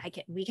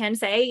we can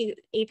say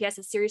APS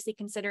is seriously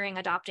considering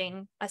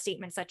adopting a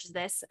statement such as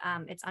this.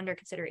 It's under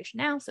consideration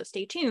now, so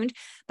stay tuned.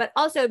 But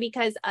also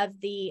because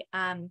of the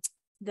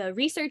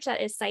research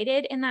that is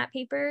cited in that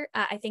paper,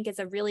 I think it's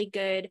a really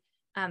good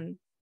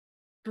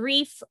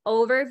brief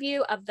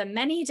overview of the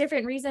many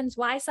different reasons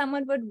why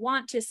someone would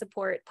want to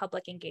support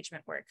public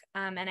engagement work.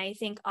 And I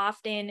think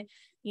often,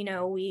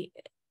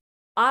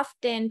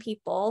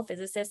 people,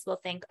 physicists will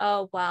think,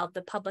 oh, well,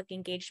 the public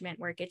engagement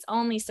work, it's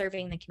only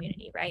serving the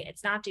community, right?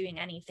 It's not doing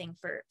anything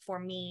for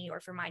me or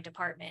for my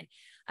department.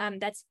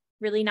 That's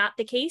really not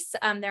the case.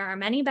 There are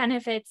many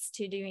benefits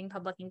to doing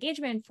public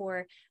engagement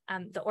for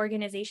the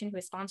organization who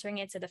is sponsoring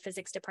it, so the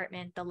physics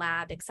department, the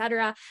lab, et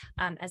cetera,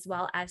 as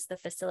well as the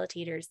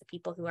facilitators, the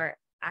people who are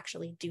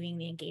actually doing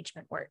the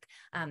engagement work.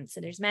 So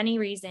there's many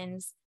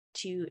reasons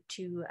to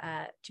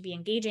be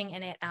engaging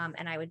in it,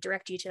 and I would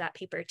direct you to that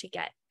paper to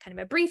get kind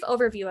of a brief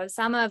overview of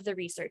some of the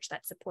research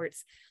that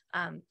supports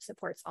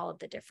all of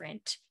the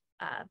different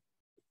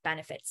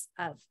benefits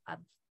of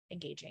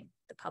engaging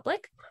the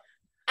public.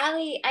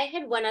 Ali, I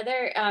had one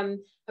other, I'm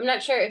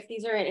not sure if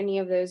these are in any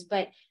of those,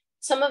 but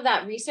some of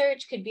that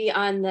research could be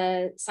on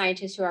the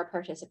scientists who are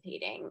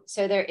participating.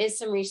 So there is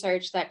some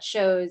research that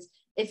shows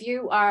if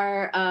you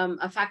are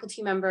a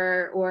faculty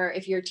member or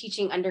if you're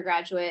teaching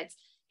undergraduates,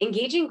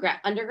 engaging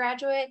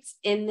undergraduates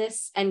in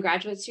this and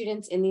graduate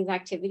students in these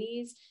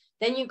activities,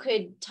 then you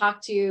could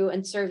talk to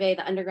and survey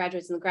the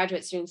undergraduates and the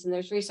graduate students. And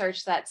there's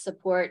research that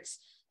supports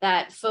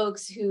that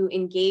folks who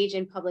engage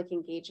in public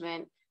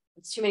engagement,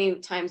 it's too many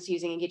times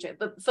using engagement,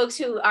 but folks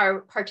who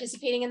are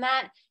participating in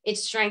that, it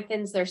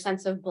strengthens their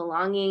sense of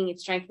belonging. It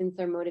strengthens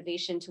their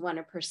motivation to want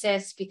to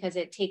persist because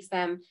it takes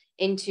them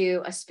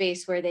into a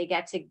space where they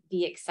get to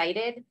be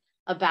excited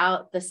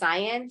about the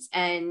science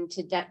and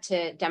to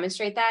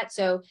demonstrate that.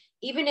 So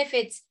even if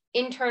it's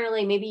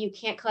internally, maybe you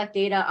can't collect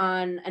data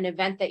on an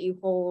event that you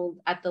hold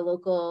at the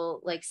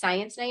local like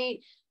science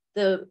night,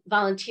 the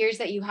volunteers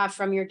that you have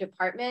from your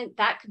department,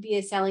 that could be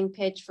a selling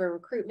pitch for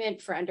recruitment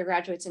for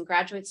undergraduates and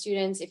graduate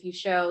students if you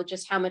show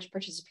just how much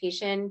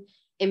participation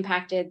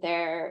impacted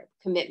their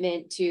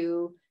commitment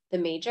to the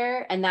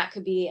major. And that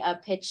could be a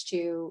pitch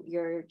to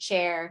your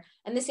chair.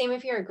 And the same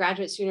if you're a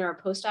graduate student or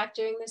a postdoc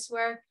doing this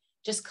work,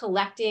 just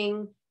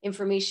collecting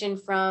information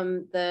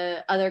from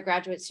the other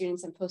graduate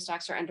students and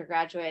postdocs or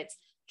undergraduates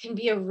can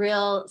be a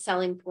real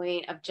selling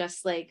point of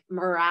just like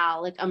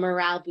morale, like a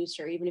morale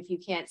booster, even if you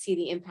can't see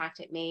the impact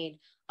it made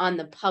on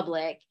the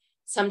public.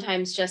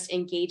 Sometimes just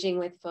engaging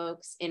with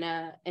folks in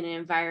an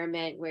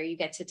environment where you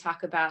get to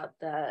talk about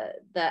the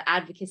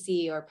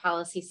advocacy or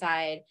policy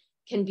side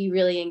can be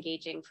really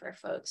engaging for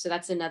folks. So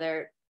that's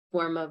another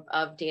form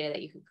of data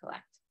that you can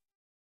collect.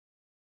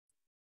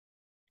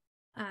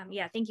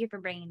 Yeah, thank you for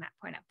bringing that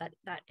point up.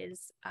 That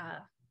is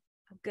a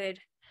good,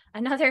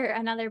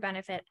 another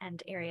benefit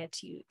and area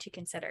to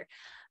consider.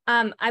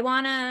 I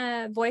want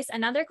to voice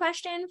another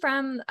question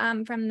from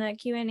the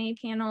Q&A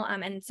panel.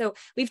 And so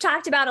we've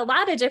talked about a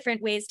lot of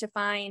different ways to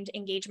find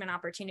engagement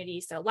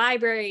opportunities. So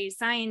libraries,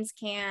 science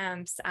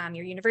camps,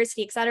 your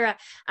university, et cetera.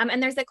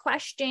 And there's a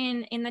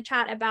question in the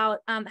chat about,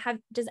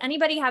 does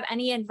anybody have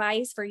any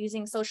advice for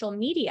using social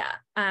media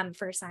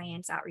for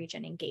science outreach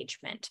and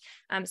engagement?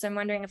 So I'm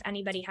wondering if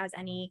anybody has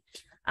any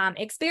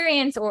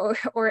experience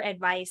or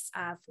advice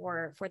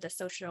for the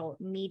social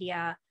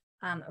media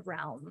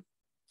realm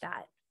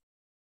that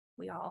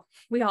we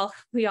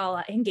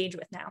all engage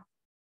with now.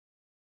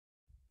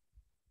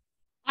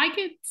 I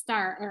could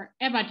start, or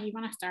Eva, do you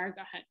want to start?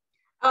 Go ahead.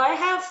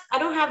 I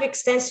don't have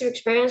extensive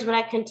experience, but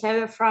I can tell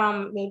you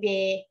from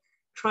maybe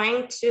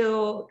trying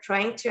to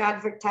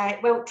advertise,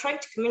 trying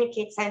to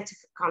communicate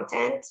scientific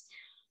content.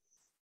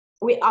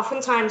 We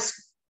oftentimes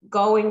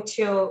go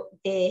into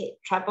the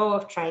trouble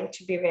of trying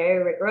to be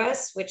very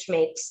rigorous, which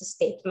makes the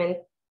statement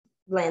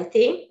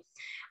lengthy.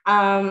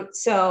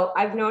 So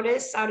I've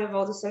noticed out of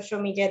all the social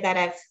media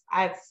that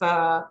I've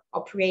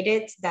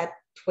operated, that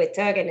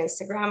Twitter and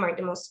Instagram are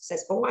the most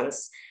successful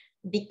ones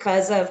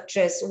because of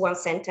just one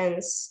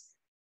sentence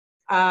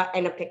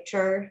and a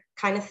picture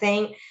kind of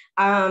thing.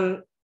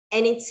 And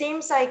it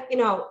seems like,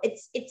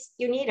 it's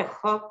you need a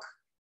hook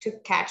to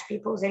catch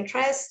people's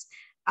interest.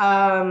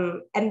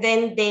 And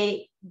then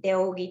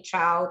they'll reach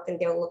out and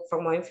they'll look for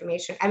more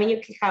information. I mean,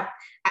 you can have,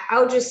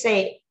 I'll just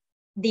say,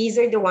 these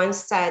are the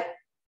ones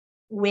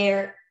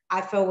where I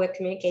feel we're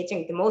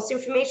communicating the most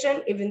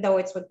information, even though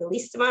it's with the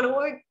least amount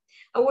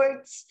of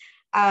words.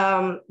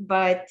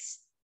 But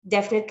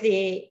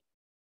definitely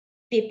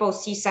people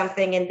see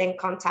something and then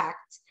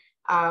contact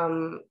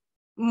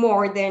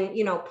more than,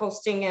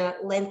 posting a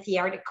lengthy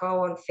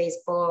article on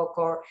Facebook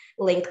or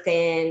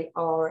LinkedIn,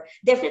 or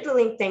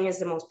definitely LinkedIn is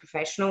the most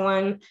professional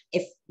one,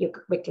 if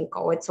we can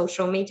call it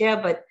social media.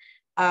 But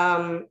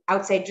I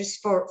would say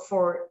just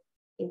for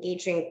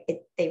engaging a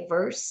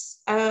diverse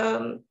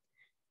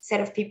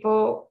set of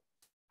people,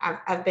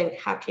 I've been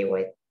happy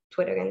with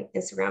Twitter and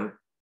Instagram.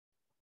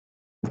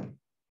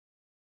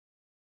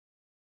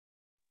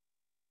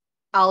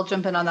 I'll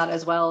jump in on that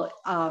as well.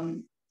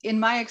 In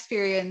my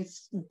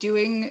experience,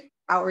 doing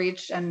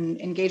outreach and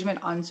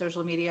engagement on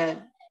social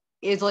media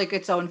is like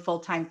its own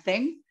full-time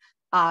thing.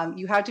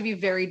 You have to be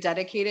very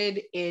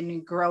dedicated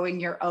in growing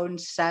your own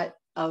set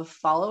of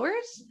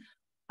followers.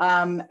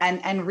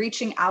 And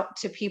reaching out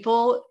to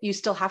people, you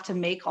still have to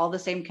make all the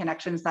same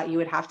connections that you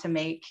would have to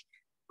make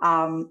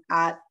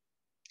at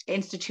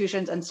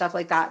institutions and stuff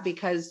like that,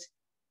 because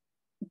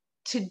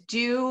to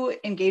do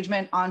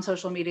engagement on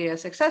social media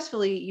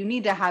successfully, you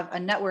need to have a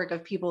network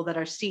of people that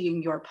are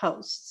seeing your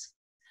posts.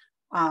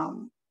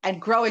 And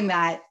growing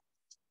that,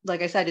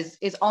 like I said,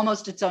 is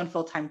almost its own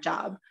full-time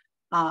job.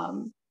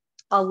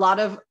 A lot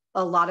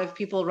of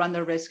people run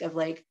the risk of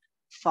like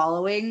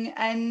following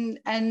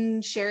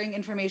and sharing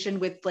information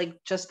with like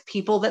just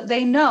people that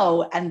they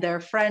know and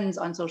their friends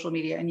on social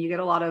media, and you get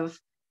a lot of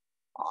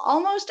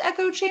almost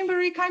echo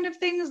chambery kind of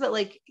things that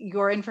like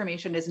your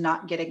information is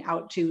not getting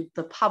out to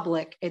the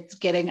public, it's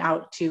getting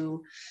out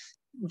to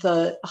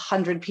the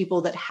 100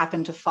 people that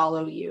happen to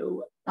follow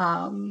you,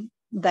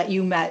 that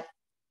you met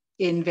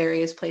in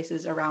various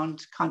places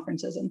around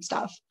conferences and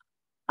stuff.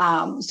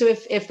 So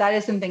if that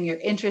is something you're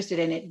interested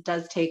in, it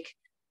does take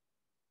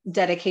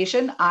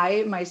dedication.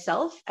 I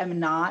myself am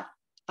not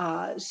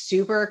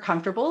super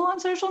comfortable on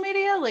social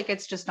media. Like,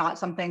 it's just not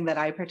something that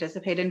I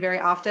participate in very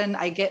often.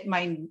 I get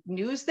my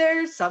news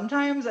there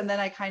sometimes, and then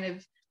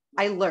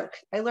I lurk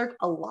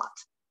a lot.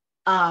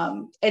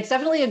 It's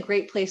definitely a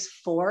great place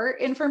for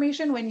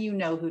information when you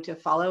know who to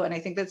follow. And I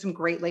think that some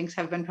great links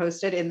have been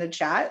posted in the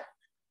chat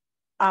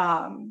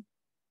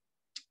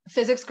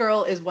Physics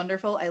Girl is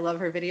wonderful. I love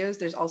her videos.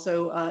 There's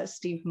also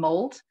Steve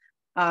Mold,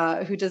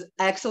 who does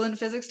excellent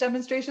physics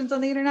demonstrations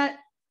on the internet,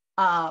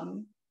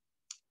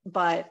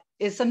 but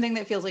is something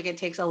that feels like it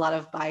takes a lot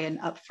of buy-in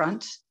up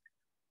front.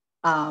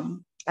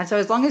 And so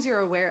as long as you're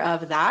aware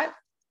of that,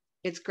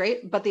 it's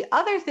great. But the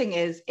other thing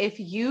is, if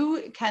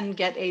you can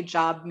get a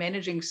job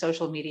managing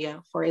social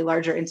media for a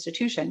larger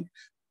institution,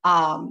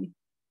 that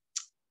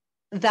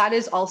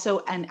is also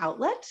an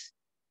outlet.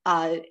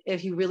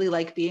 If you really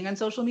like being on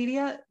social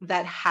media,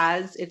 that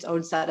has its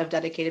own set of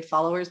dedicated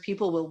followers.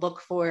 People will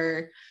look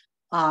for,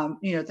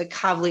 the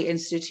Kavli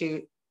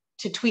Institute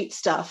to tweet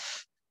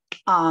stuff,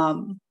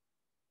 and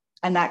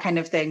that kind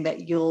of thing.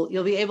 That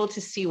you'll be able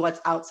to see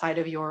what's outside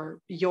of your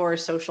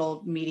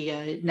social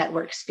media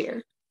network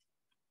sphere.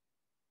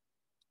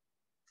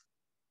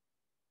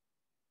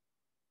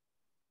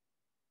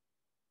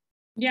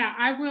 Yeah,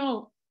 I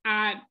will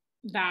add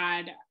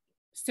that.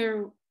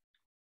 So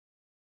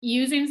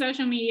using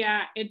social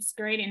media, it's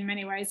great in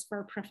many ways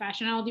for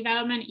professional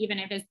development, even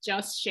if it's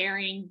just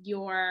sharing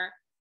your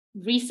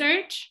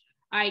research.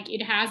 Like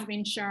it has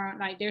been shown,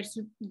 like there's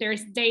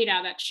data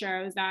that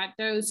shows that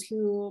those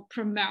who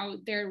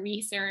promote their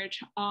research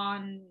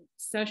on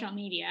social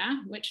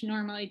media, which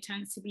normally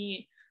tends to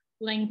be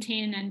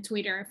LinkedIn and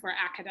Twitter for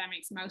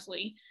academics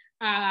mostly,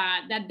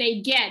 that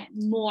they get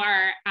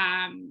more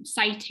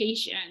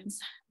citations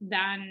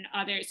than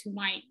others who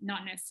might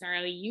not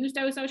necessarily use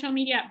those social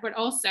media. But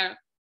also,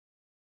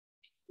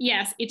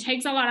 yes, it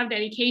takes a lot of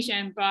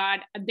dedication,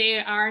 but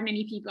there are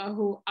many people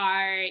who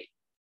are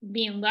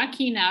being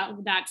lucky enough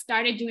that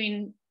started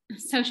doing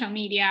social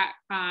media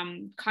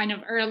kind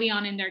of early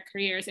on in their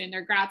careers, in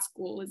their grad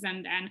schools,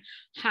 and then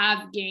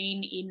have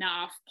gained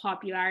enough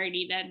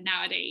popularity that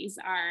nowadays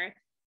are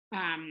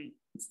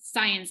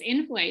science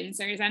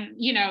influencers. And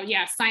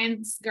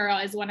Science Girl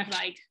is one of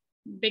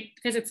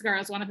Physics Girl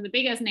is one of the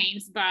biggest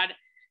names, but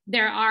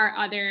there are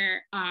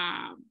other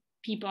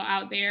people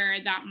out there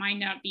that might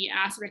not be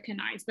as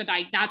recognized, but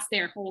like that's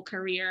their whole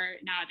career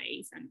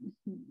nowadays, and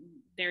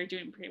they're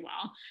doing pretty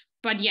well.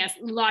 But yes,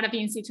 a lot of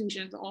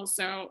institutions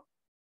also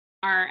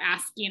are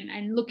asking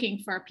and looking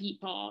for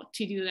people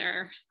to do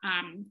their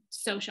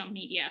social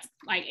media.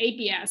 Like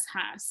APS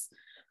has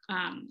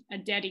a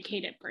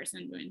dedicated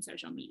person doing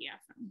social media.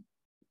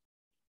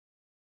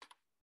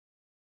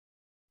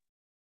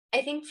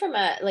 I think from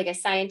a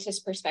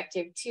scientist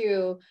perspective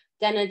too,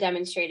 Dena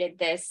demonstrated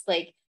this,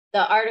 like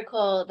the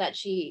article that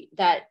she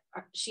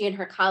and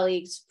her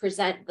colleagues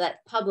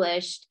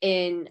published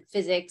in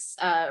Physics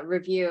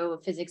Review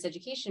of Physics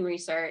Education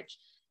Research,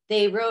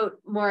 they wrote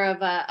more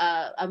of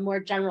a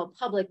more general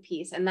public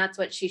piece, and that's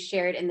what she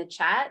shared in the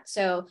chat.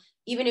 So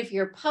even if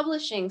you're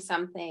publishing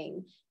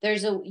something,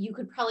 you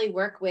could probably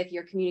work with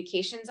your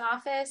communications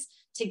office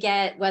to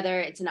get,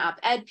 whether it's an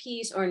op-ed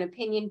piece or an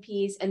opinion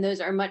piece, and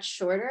those are much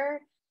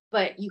shorter.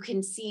 But you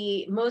can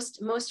see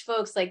most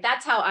folks, like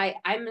that's how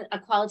I'm a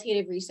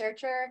qualitative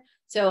researcher.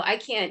 So I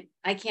can't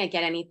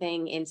get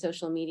anything in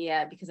social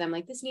media because I'm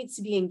like, this needs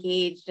to be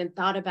engaged and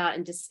thought about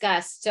and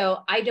discussed. So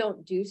I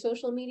don't do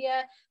social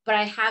media, but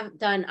I have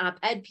done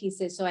op-ed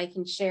pieces, so I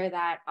can share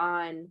that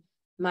on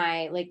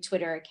my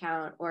Twitter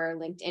account or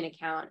LinkedIn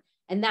account.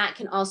 And that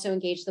can also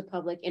engage the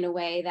public in a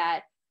way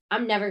that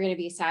I'm never going to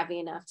be savvy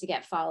enough to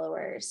get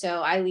followers.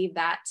 So I leave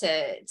that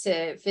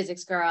to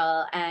Physics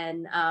Girl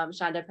and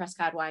Shonda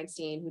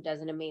Prescott-Weinstein, who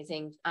does an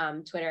amazing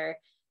Twitter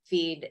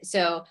feed.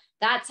 So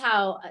that's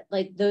how,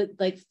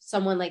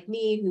 someone like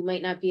me who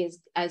might not be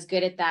as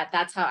good at that,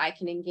 that's how I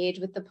can engage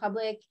with the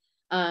public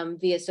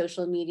via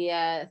social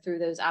media through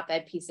those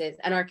op-ed pieces.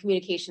 And our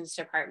communications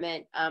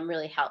department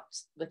really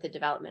helped with the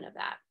development of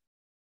that.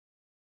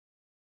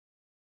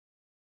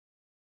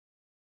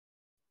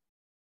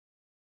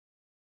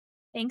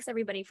 Thanks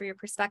everybody for your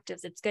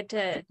perspectives. It's good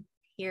to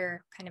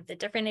hear kind of the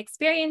different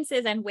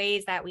experiences and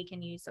ways that we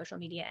can use social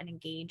media and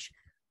engage.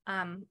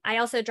 I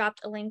also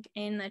dropped a link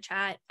in the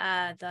chat.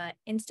 The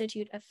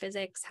Institute of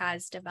Physics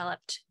has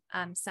developed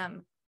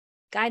some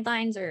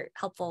guidelines or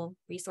helpful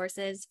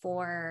resources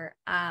for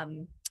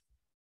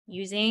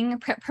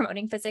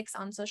promoting physics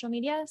on social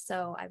media.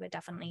 So I would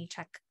definitely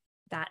check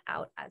that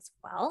out as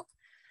well.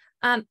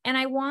 And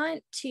I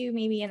want to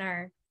maybe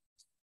in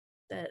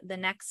the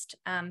next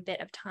bit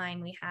of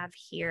time we have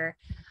here,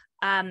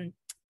 we've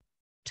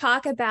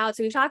talked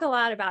a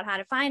lot about how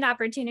to find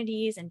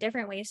opportunities and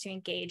different ways to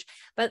engage.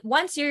 But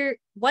once you're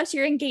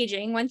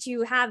engaging, once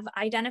you have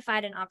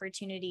identified an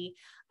opportunity,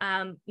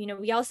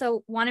 we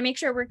also want to make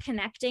sure we're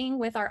connecting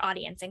with our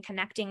audience and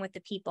connecting with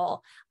the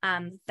people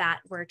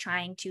that we're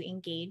trying to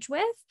engage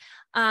with.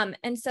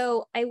 And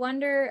so I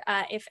wonder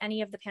if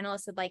any of the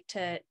panelists would like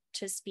to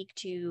speak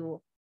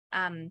to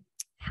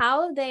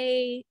how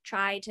they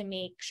try to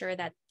make sure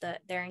that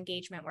their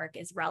engagement work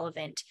is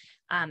relevant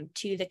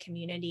to the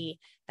community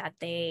that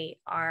they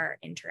are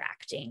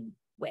interacting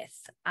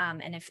with.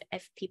 And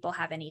if people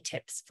have any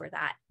tips for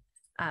that,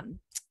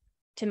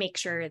 to make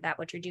sure that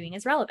what you're doing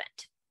is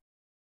relevant.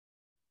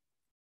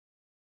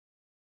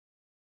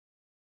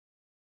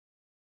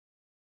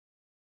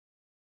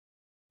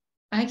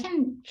 I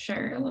can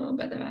share a little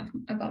bit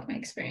about my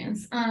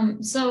experience.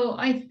 So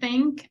I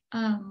think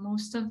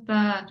most of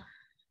the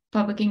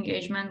public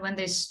engagement, when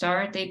they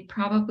start, they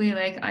probably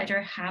like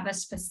either have a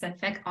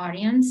specific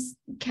audience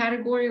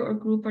category or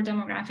group or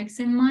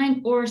demographics in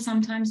mind, or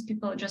sometimes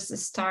people just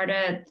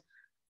started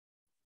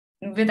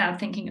without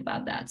thinking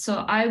about that.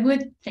 So I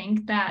always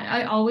think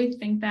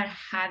that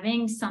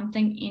having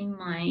something in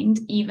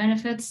mind, even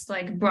if it's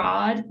like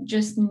broad,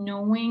 just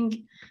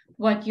knowing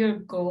what your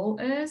goal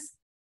is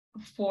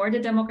for the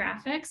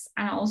demographics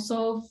and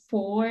also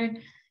for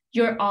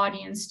your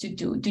audience to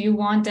do. Do you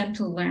want them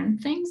to learn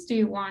things? Do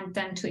you want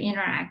them to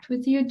interact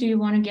with you? Do you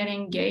want to get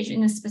engaged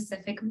in a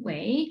specific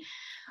way?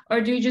 Or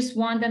do you just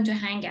want them to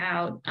hang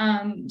out?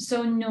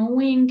 So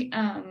knowing,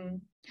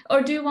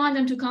 or do you want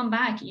them to come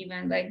back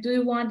even? Like, do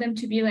you want them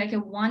to be like a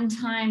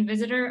one-time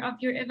visitor of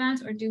your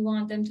event, or do you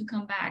want them to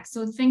come back?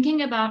 So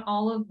thinking about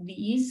all of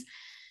these,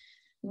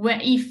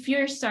 if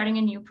you're starting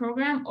a new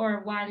program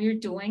or while you're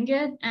doing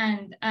it,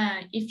 and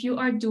if you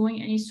are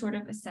doing any sort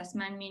of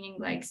assessment, meaning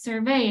like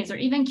surveys or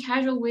even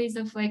casual ways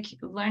of like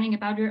learning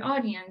about your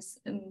audience.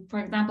 For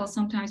example,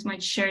 sometimes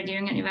might share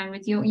during an event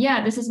with you,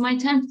 yeah, this is my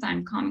 10th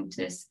time coming to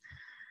this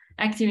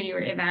activity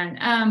or event.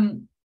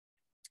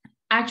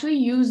 Actually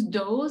use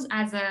those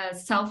as a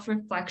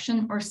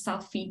self-reflection or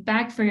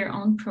self-feedback for your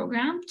own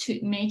program to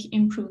make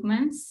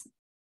improvements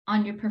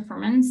on your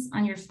performance,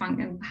 on your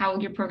how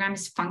your program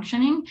is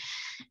functioning.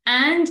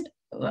 And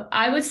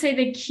I would say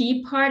the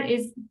key part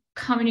is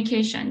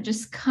communication.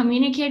 Just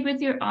communicate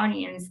with your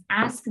audience,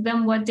 ask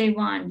them what they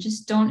want.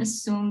 Just don't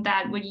assume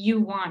that what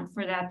you want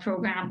for that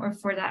program or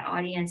for that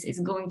audience is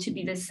going to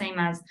be the same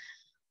as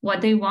what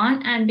they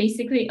want, and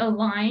basically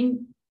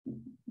align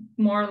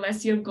more or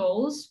less your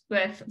goals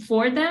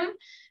for them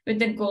with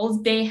the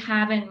goals they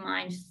have in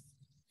mind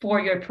for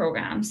your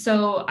program.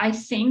 So I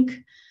think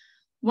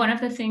one of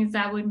the things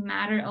that would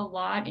matter a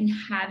lot in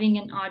having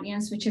an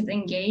audience which is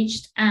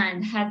engaged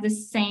and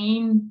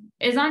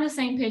is on the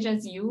same page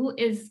as you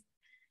is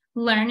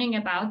learning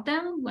about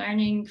them,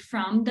 learning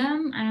from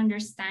them, and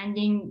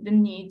understanding the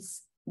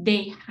needs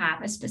they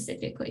have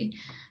specifically.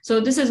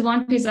 So this is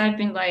one piece I've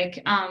been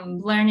like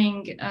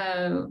learning,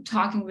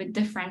 talking with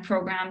different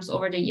programs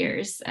over the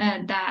years,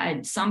 that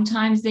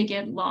sometimes they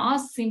get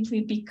lost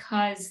simply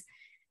because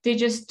they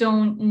just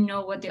don't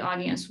know what the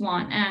audience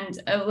want.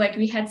 And like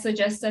we had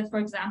suggested, for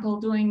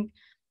example,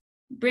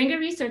 bring a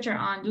researcher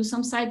on, do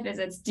some site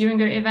visits during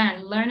your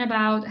event, learn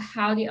about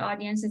how the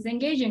audience is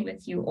engaging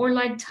with you, or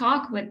like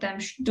talk with them,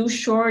 do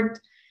short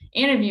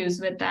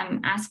interviews with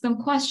them, ask them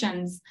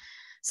questions.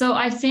 So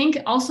I think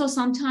also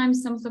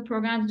sometimes some of the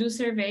programs do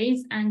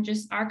surveys and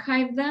just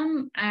archive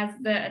them as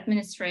the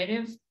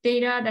administrative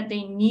data that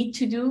they need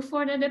to do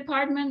for the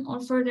department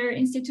or for their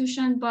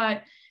institution,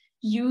 but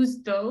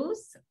use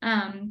those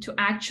to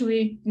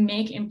actually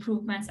make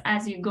improvements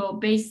as you go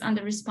based on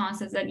the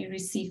responses that you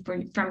receive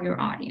from your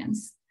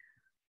audience.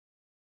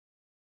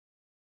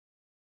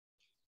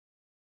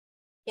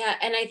 Yeah,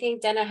 and I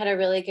think Dena had a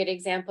really good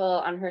example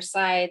on her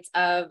slides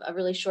of a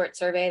really short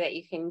survey that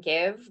you can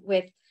give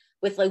with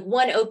like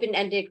one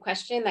open-ended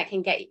question that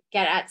can get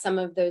at some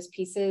of those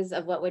pieces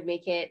of what would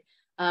make it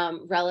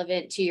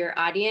relevant to your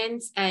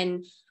audience.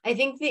 And I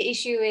think the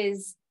issue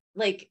is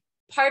like,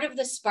 part of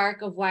the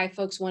spark of why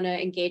folks want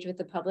to engage with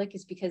the public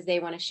is because they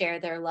want to share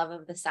their love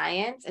of the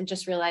science, and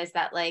just realize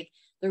that like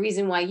the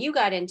reason why you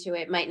got into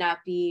it might not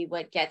be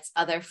what gets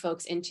other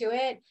folks into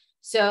it.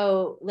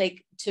 So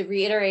like, to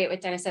reiterate what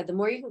Dena said, the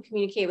more you can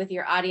communicate with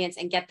your audience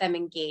and get them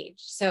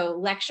engaged. So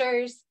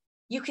lectures,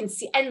 you can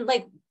see, and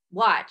like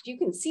you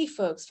can see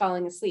folks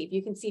falling asleep.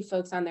 You can see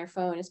folks on their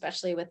phone,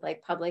 especially with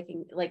like public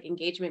like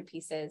engagement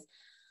pieces.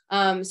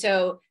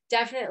 So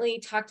definitely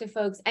talk to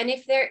folks. And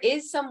if there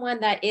is someone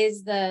that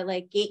is the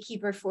like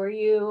gatekeeper for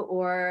you,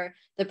 or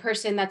the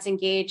person that's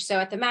engaged. So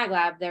at the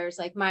MagLab, there's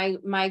like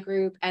my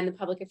group and the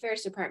public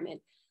affairs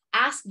department.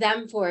 Ask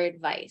them for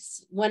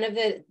advice. One of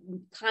the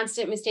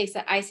constant mistakes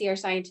that I see our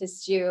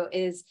scientists do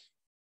is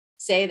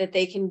say that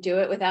they can do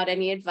it without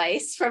any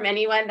advice from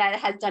anyone that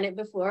has done it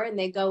before, and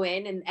they go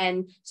in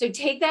and so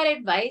take that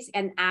advice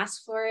and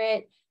ask for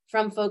it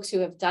from folks who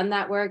have done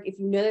that work. If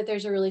you know that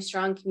there's a really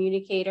strong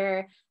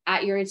communicator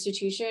at your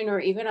institution, or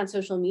even on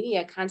social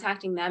media,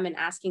 contacting them and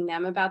asking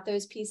them about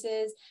those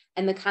pieces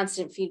and the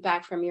constant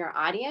feedback from your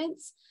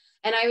audience.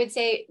 And I would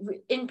say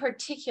in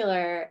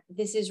particular,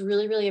 this is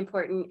really, really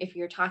important if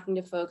you're talking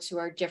to folks who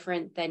are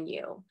different than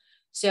you.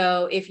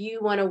 So if you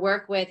want to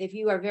work with, if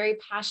you are very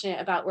passionate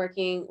about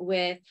working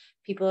with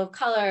people of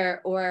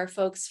color or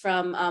folks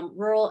from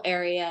rural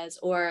areas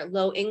or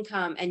low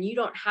income, and you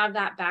don't have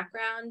that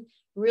background,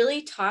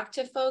 really talk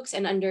to folks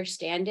and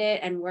understand it,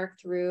 and work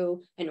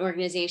through an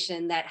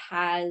organization that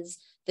has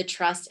the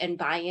trust and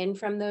buy-in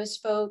from those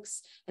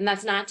folks. And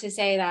that's not to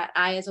say that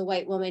I, as a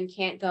white woman,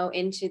 can't go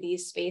into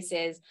these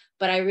spaces,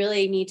 but I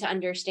really need to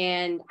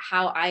understand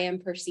how I am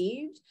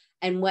perceived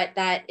and what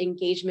that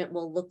engagement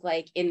will look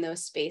like in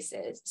those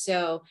spaces.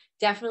 So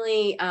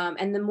definitely,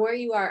 and the more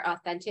you are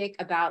authentic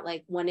about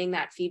like wanting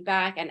that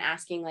feedback and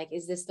asking like,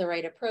 is this the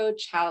right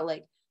approach? How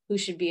like, who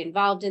should be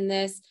involved in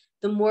this,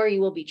 the more you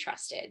will be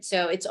trusted.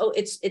 So it's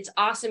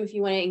awesome if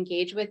you want to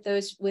engage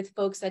with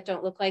folks that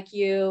don't look like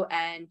you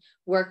and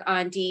work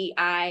on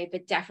DEI,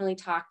 but definitely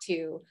talk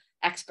to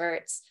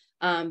experts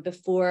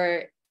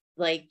before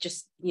like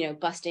just, you know,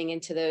 busting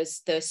into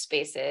those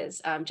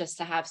spaces, just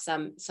to have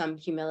some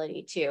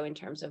humility too in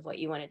terms of what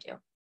you want to do.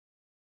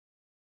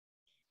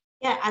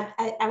 Yeah,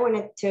 I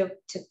wanted to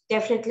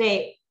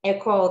definitely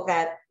echo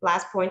that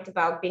last point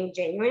about being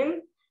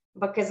genuine,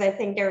 because I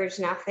think there is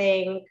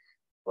nothing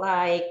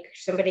like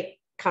somebody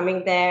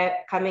coming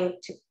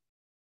to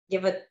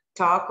give a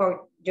talk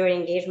or do an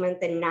engagement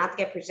and not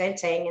get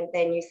presenting, and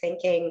then you're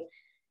thinking,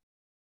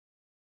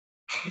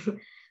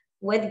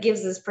 what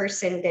gives this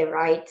person the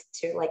right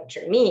to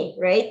lecture me,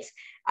 right?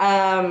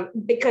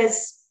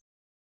 Because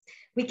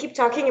we keep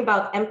talking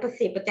about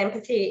empathy, but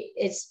empathy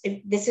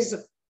this is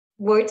a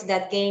word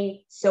that gained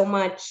so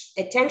much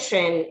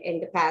attention in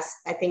the past.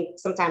 I think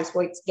sometimes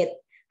words get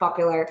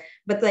popular,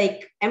 but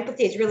like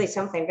empathy is really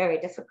something very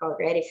difficult,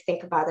 right? If you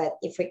think about it,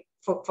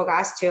 for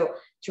us to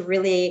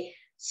really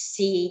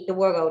see the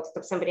world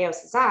through somebody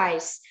else's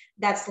eyes,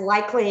 that's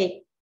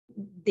likely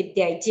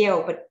the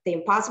ideal, but the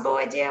impossible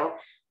ideal.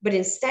 But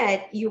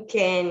instead, you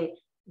can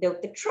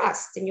build the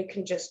trust, and you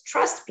can just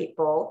trust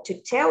people to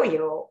tell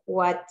you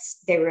what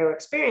their real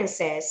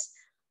experience is.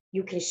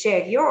 You can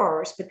share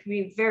yours, but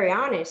be very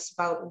honest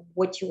about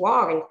what you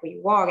are and who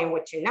you are and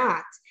what you're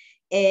not.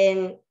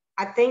 And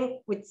I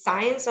think with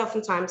science,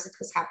 oftentimes it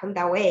has happened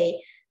that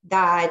way,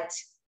 that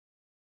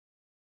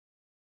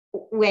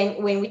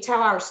when we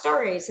tell our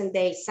stories and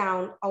they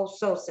sound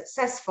also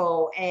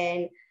successful,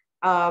 and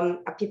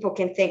people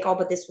can think, oh,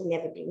 but this will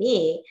never be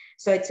me.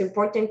 So it's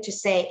important to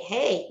say,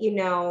 hey, you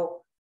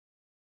know,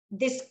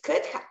 this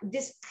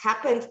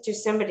happened to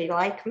somebody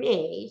like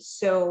me.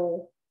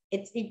 So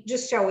it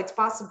just show it's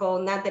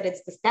possible, not that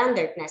it's the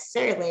standard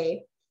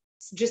necessarily.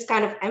 It's just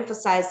kind of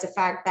emphasize the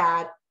fact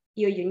that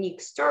your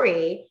unique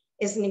story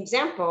is an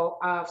example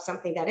of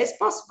something that is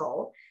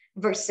possible,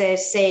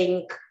 versus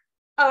saying,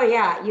 oh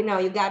yeah, you know,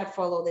 you got to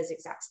follow these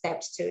exact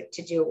steps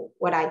to do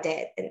what I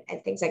did,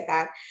 and things like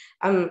that.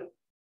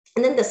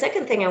 And then the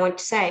second thing I want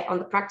to say on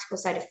the practical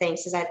side of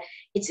things is that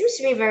it seems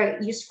to me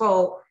very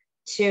useful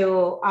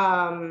to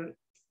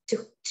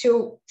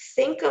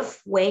think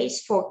of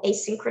ways for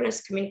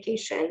asynchronous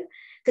communication.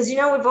 Because, you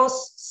know, we've all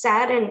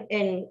sat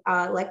in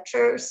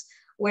lectures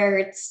where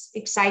it's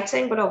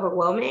exciting but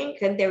overwhelming.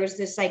 And there was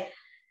this, like,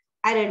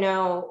 I don't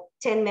know,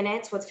 10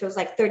 minutes, what feels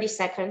like 30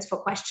 seconds for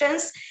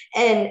questions.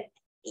 And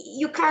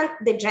you can't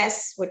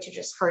digest what you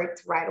just heard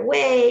right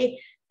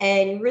away.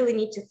 And you really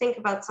need to think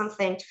about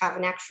something to have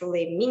an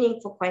actually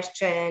meaningful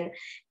question.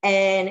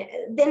 And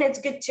then it's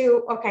good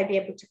to, okay, be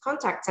able to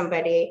contact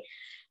somebody.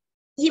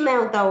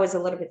 Email, though, is a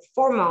little bit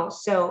formal.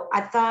 So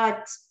I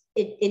thought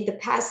in the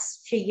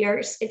past few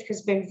years, it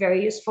has been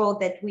very useful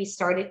that we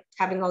started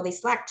having all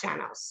these Slack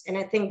channels. And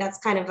I think that's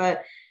kind of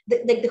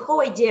the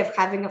whole idea of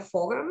having a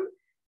forum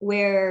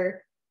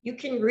where you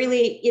can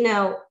really, you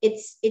know,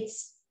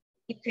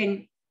 you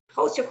can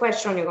post your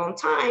question on your own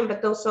time,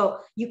 but also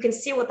you can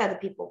see what other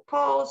people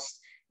post.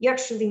 You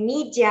actually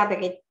meet the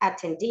other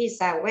attendees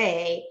that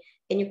way,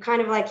 and you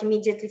kind of like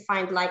immediately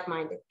find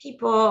like-minded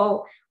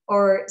people,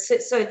 or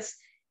so it's,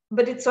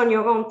 but it's on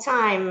your own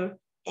time,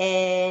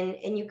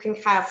 and you can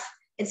have,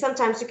 and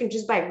sometimes you can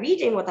just by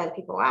reading what other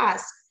people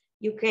ask,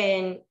 you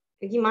can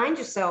remind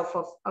yourself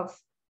of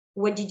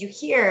what did you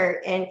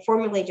hear and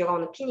formulate your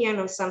own opinion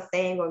on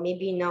something, or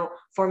maybe, you know,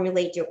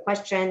 formulate your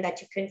question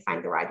that you couldn't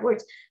find the right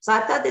words. So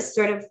I thought this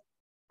sort of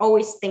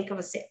always think of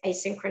a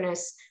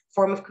asynchronous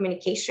form of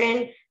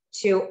communication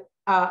to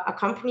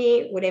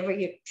accompany whatever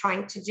you're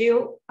trying to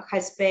do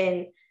has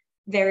been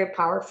very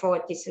powerful,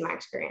 at least in my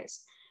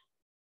experience.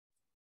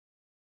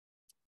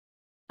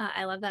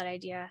 I love that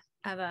idea.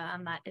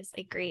 That is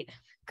a great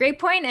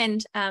point.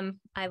 And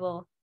I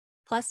will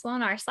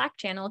 +1 our Slack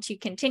channel to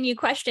continue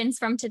questions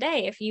from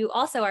today. If you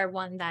also are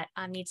one that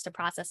needs to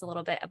process a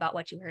little bit about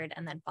what you heard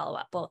and then follow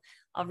up,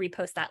 I'll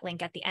repost that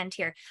link at the end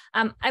here.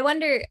 I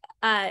wonder,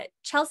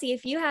 Chelsea,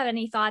 if you have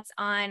any thoughts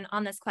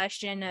on this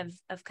question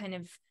of kind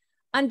of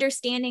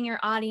understanding your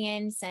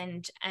audience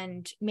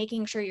and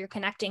making sure you're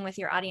connecting with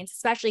your audience,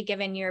 especially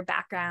given your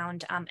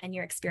background and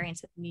your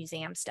experience with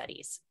museum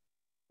studies.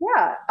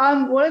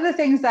 Yeah, one of the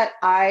things that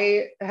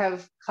I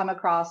have come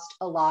across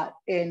a lot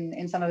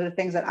in some of the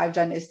things that I've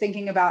done is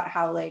thinking about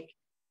how, like,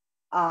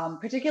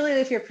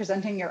 particularly if you're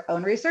presenting your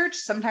own research,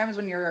 sometimes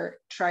when you're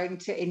trying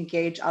to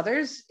engage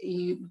others,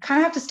 you kind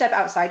of have to step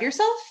outside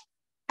yourself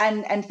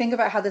and think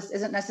about how this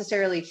isn't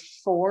necessarily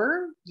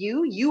for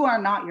you. You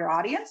are not your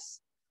audience.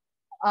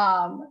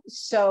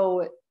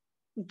 So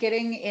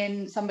getting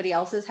in somebody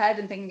else's head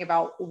and thinking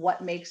about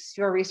what makes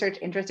your research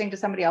interesting to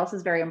somebody else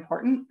is very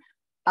important.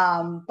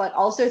 But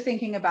also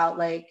thinking about,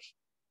 like,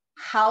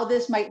 how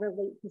this might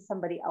relate to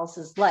somebody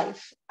else's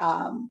life.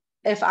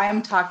 If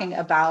I'm talking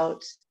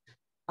about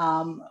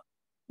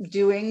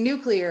doing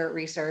nuclear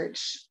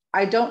research,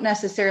 I don't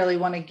necessarily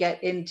want to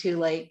get into,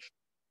 like,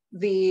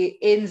 the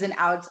ins and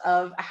outs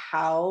of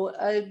how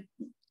a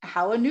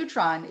how a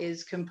neutron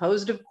is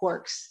composed of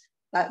quarks.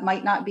 That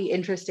might not be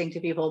interesting to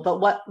people, but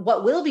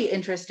what will be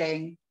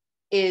interesting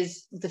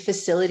is the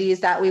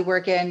facilities that we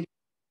work in,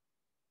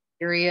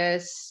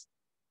 and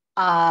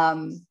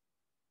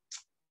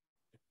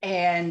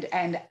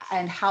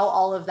how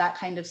all of that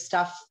kind of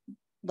stuff,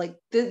 like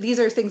these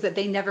are things that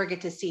they never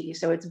get to see.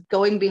 So it's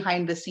going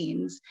behind the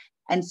scenes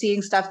and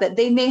seeing stuff that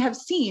they may have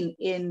seen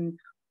in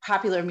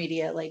popular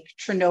media, like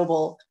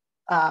Chernobyl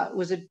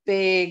was a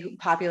big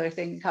popular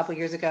thing a couple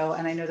years ago.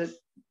 And I know that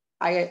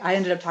I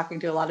ended up talking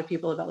to a lot of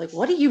people about like,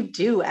 what do you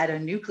do at a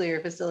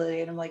nuclear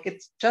facility? And I'm like,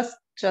 it's just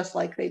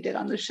like they did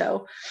on the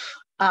show.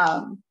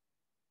 And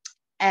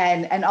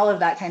all of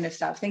that kind of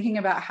stuff, thinking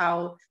about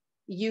how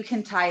you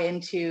can tie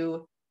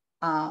into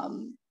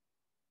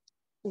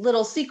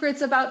little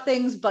secrets about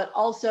things, but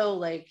also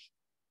like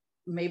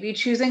maybe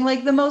choosing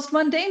like the most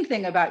mundane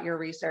thing about your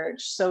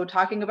research. So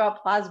talking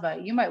about plasma,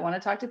 you might want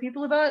to talk to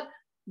people about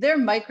their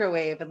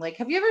microwave, and like,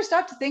 have you ever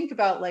stopped to think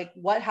about like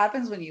what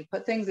happens when you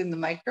put things in the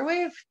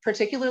microwave,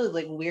 particularly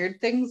like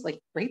weird things like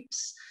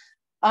grapes?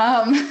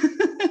 And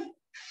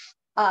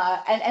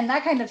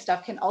that kind of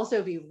stuff can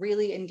also be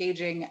really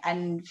engaging,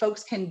 and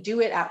folks can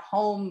do it at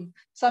home,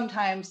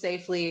 sometimes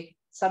safely,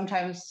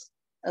 sometimes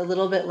a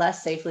little bit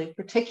less safely,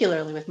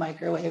 particularly with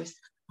microwaves.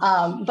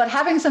 But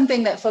having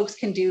something that folks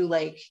can do,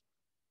 like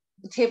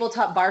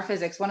tabletop bar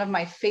physics, one of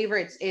my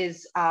favorites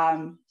is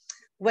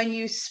when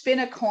you spin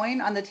a coin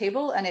on the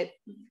table and it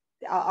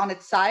on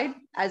its side,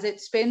 as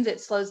it spins,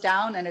 it slows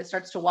down and it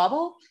starts to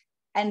wobble.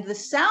 And the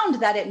sound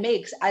that it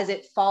makes as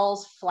it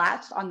falls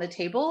flat on the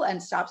table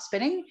and stops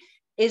spinning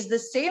is the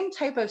same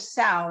type of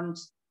sound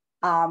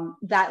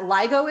that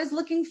LIGO is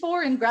looking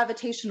for in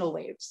gravitational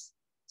waves.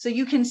 So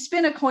you can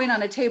spin a coin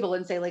on a table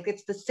and say like,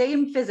 it's the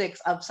same physics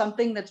of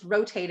something that's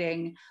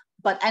rotating,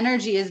 but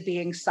energy is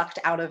being sucked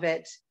out of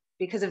it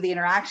because of the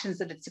interactions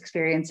that it's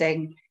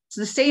experiencing. It's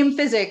the same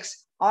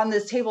physics on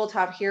this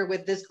tabletop here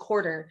with this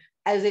quarter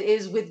as it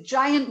is with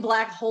giant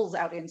black holes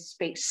out in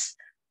space.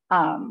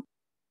 So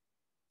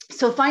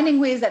finding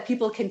ways that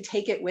people can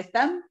take it with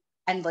them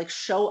and like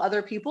show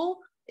other people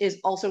is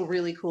also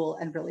really cool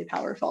and really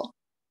powerful.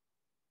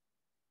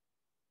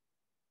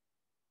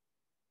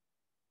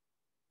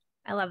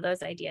 I love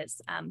those ideas.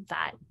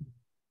 That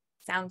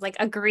sounds like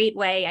a great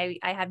way.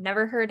 I have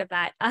never heard of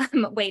that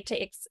way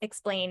to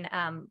explain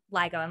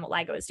LIGO and what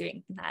LIGO is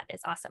doing. That is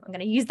awesome. I'm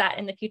going to use that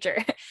in the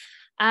future.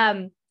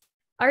 All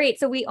right,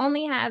 so we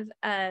only have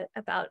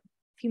about a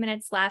few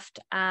minutes left.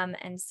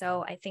 And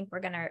so I think we're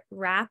going to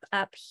wrap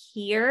up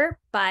here,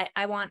 but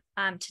I want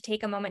to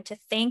take a moment to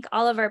thank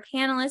all of our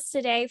panelists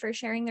today for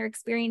sharing their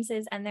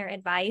experiences and their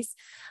advice.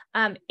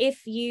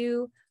 If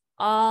you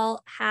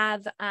all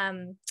have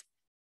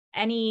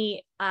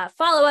any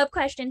follow-up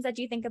questions that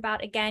you think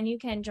about, again, you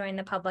can join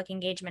the public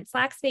engagement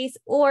Slack space,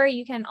 or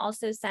you can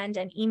also send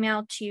an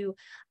email to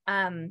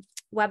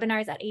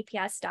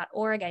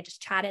webinars@aps.org. I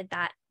just chatted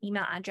that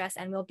email address,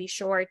 and we'll be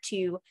sure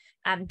to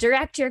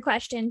direct your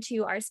question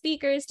to our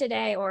speakers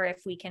today, or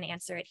if we can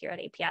answer it here at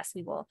APS,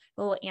 we will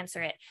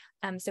answer it.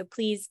 So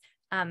please,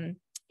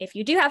 if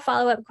you do have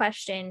follow-up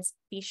questions,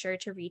 be sure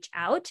to reach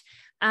out.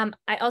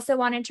 I also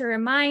wanted to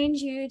remind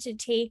you to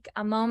take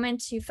a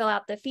moment to fill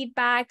out the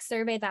feedback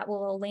survey that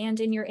will land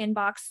in your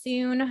inbox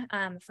soon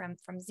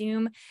from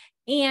Zoom.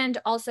 And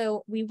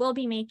also, we will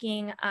be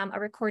making a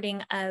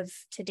recording of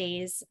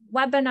today's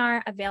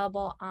webinar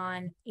available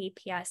on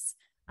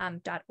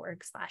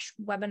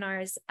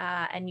aps.org/webinars,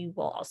 and you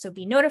will also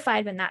be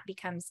notified when that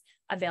becomes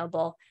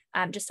available.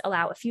 Just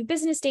allow a few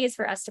business days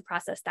for us to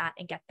process that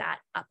and get that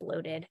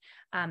uploaded,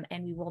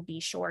 and we will be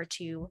sure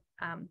to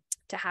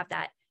have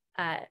that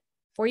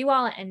for you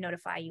all and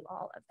notify you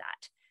all of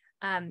that.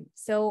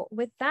 So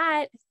with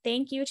that,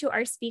 thank you to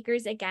our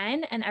speakers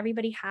again, and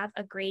everybody have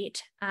a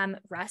great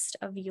rest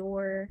of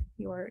your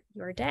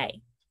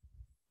day.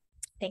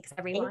 Thanks,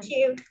 everyone. Thank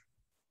you.